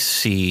I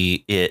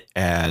see it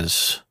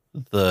as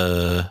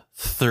the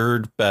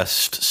third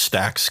best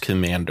stacks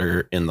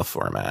commander in the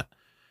format.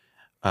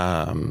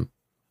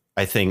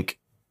 I think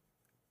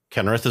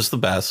Kenrith is the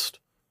best,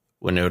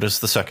 Winoda's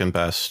the second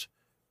best,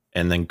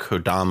 and then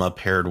Kodama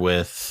paired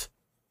with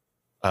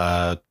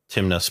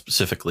Timna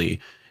specifically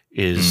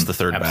is the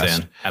third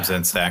best.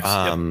 Abzan stacks.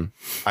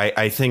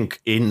 I think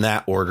in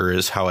that order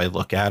is how I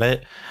look at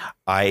it.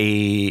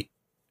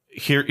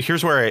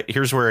 Here's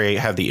where I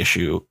have the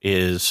issue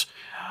is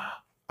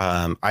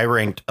I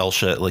ranked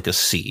Elsha at like a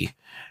C,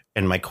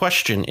 and my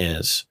question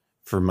is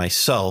for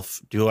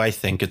myself, do I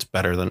think it's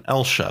better than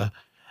Elsha?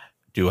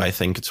 Do I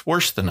think it's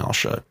worse than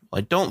Elsha?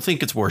 I don't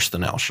think it's worse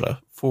than Elsha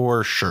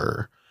for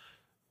sure.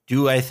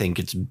 Do I think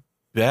it's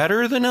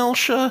better than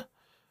Elsha?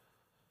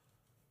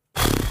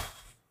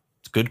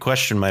 It's a good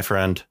question, my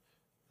friend.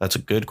 That's a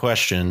good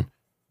question.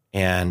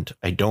 And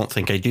I don't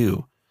think I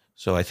do.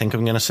 So I think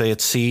I'm going to say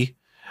it's C.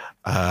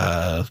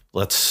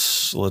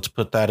 Let's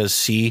put that as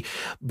C.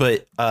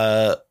 But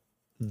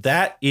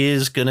that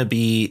is going to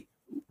be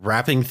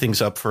wrapping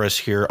things up for us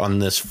here on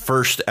this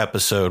first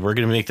episode. We're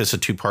going to make this a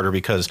two-parter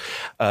because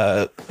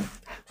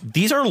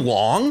these are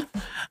long,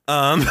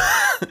 but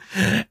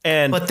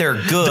they're good.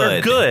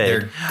 They're good.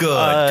 They're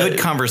good. Good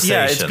conversation.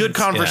 Yeah, it's good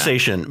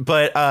conversation. Yeah.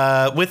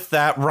 But with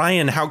that,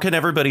 Ryan, how can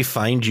everybody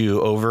find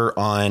you over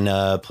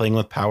on Playing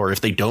with Power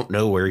if they don't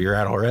know where you're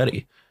at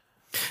already?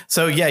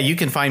 So, yeah, you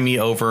can find me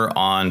over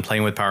on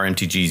Playing with Power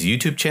MTG's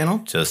YouTube channel.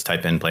 Just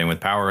type in Playing with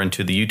Power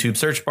into the YouTube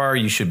search bar.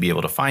 You should be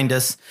able to find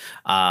us.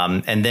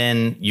 And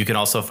then you can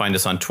also find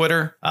us on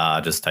Twitter.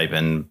 Just type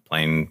in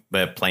Playing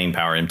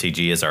Power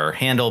MTG as our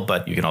handle,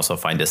 but you can also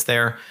find us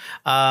there.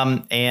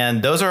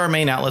 And those are our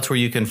main outlets where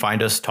you can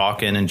find us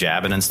talking and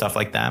jabbing and stuff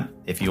like that.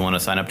 If you want to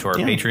sign up to our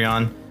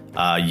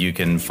Patreon, you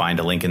can find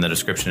a link in the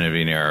description of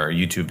any of our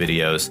YouTube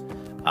videos.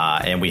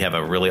 And we have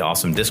a really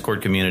awesome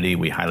Discord community.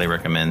 We highly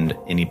recommend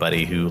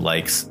anybody who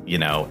likes,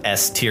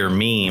 S tier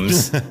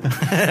memes.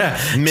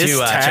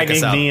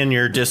 Tagging me in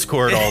your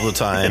Discord all the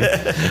time.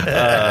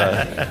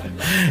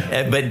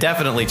 But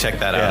definitely check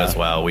that out as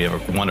well. We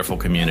have a wonderful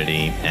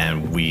community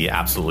and we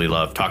absolutely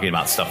love talking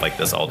about stuff like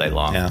this all day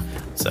long. Yeah.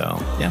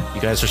 So, yeah. You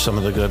guys are some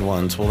of the good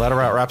ones. Well, that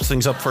about wraps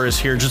things up for us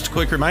here. Just a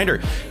quick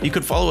reminder, you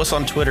could follow us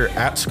on Twitter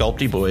at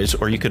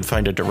SculptyBoys, or you could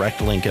find a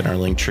direct link in our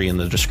link tree in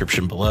the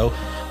description below.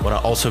 I want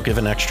to also give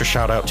an extra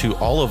shout out to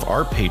all of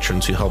our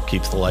patrons who help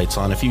keep the lights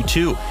on. If you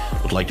too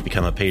would like to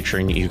become a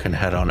patron, you can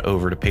head on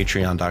over to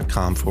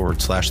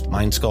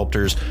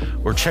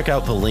patreon.com/themindSculptors or check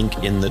out the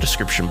link in the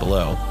description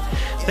below.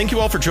 Thank you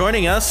all for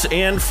joining us,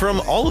 and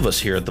from all of us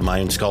here at the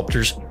Mind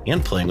Sculptors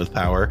and Playing with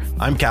Power,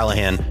 I'm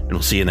Callahan, and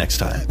we'll see you next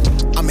time.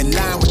 I'm in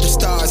line with the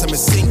stars, I'm in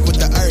sync with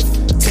the earth.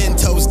 10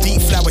 toes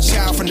deep, flower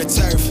child from the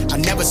turf. I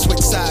never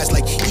switch sides,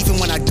 like even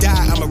when I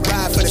die, I'ma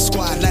ride for the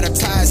squad, let up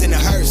ties in the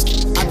hearse.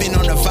 I've been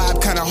on a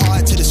vibe, kinda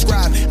hard to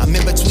describe. I'm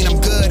in between, I'm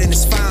good and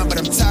it's fine, but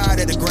I'm tired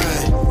of the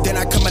grind. Then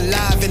I come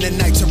alive in the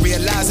night to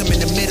realize I'm in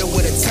the middle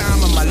of the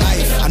time of my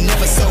life. I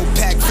never so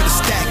packed for the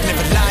stack,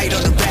 never lied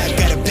on the rap.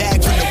 Got a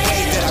bag from the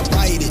way that I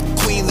write it.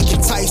 Queen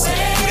looking Tyson,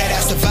 through that I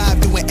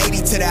survived, doing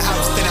 80 to the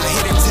house. Then I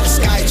hit it to the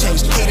sky,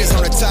 changed haters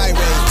on a tirade.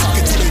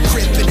 Talking to their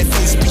crib in the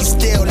face, be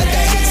still, let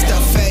that hate stuff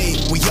fade.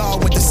 We all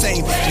want the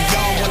same, we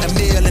all want a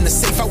meal in the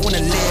safe. I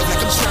wanna live like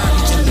I'm trying to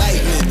reach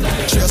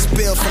enlightenment. Trail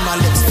spill from my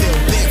lips, feel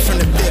big from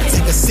the bib.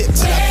 Take a sip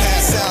till I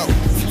pass out.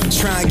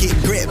 Try and get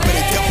grit, but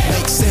it don't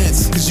make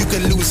sense. Cause you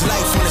can lose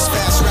life on this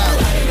fast route.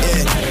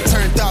 Yeah,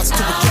 turn thoughts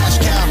to a cash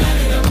cow.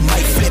 I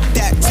might flip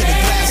that to the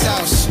glass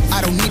house.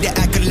 I don't need the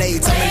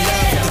accolades, I'm in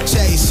love with the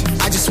chase.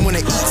 I just wanna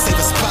eat, save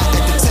a spot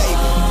at the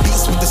table.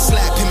 Beast with the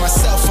slap, pin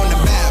myself on the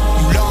map.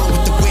 You long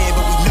with the wind,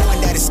 but we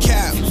knowing that it's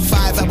cap.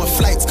 5-hour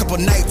flights, couple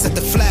nights at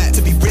the flat.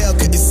 To be real,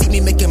 couldn't see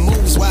me making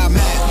moves while I'm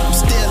at. I'm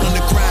still on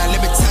the grind,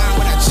 limit time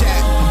when I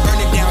chat. I'm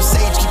burning down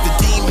sage, keep the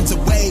demons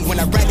away. When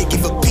I write it,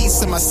 give a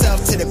piece of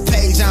myself to the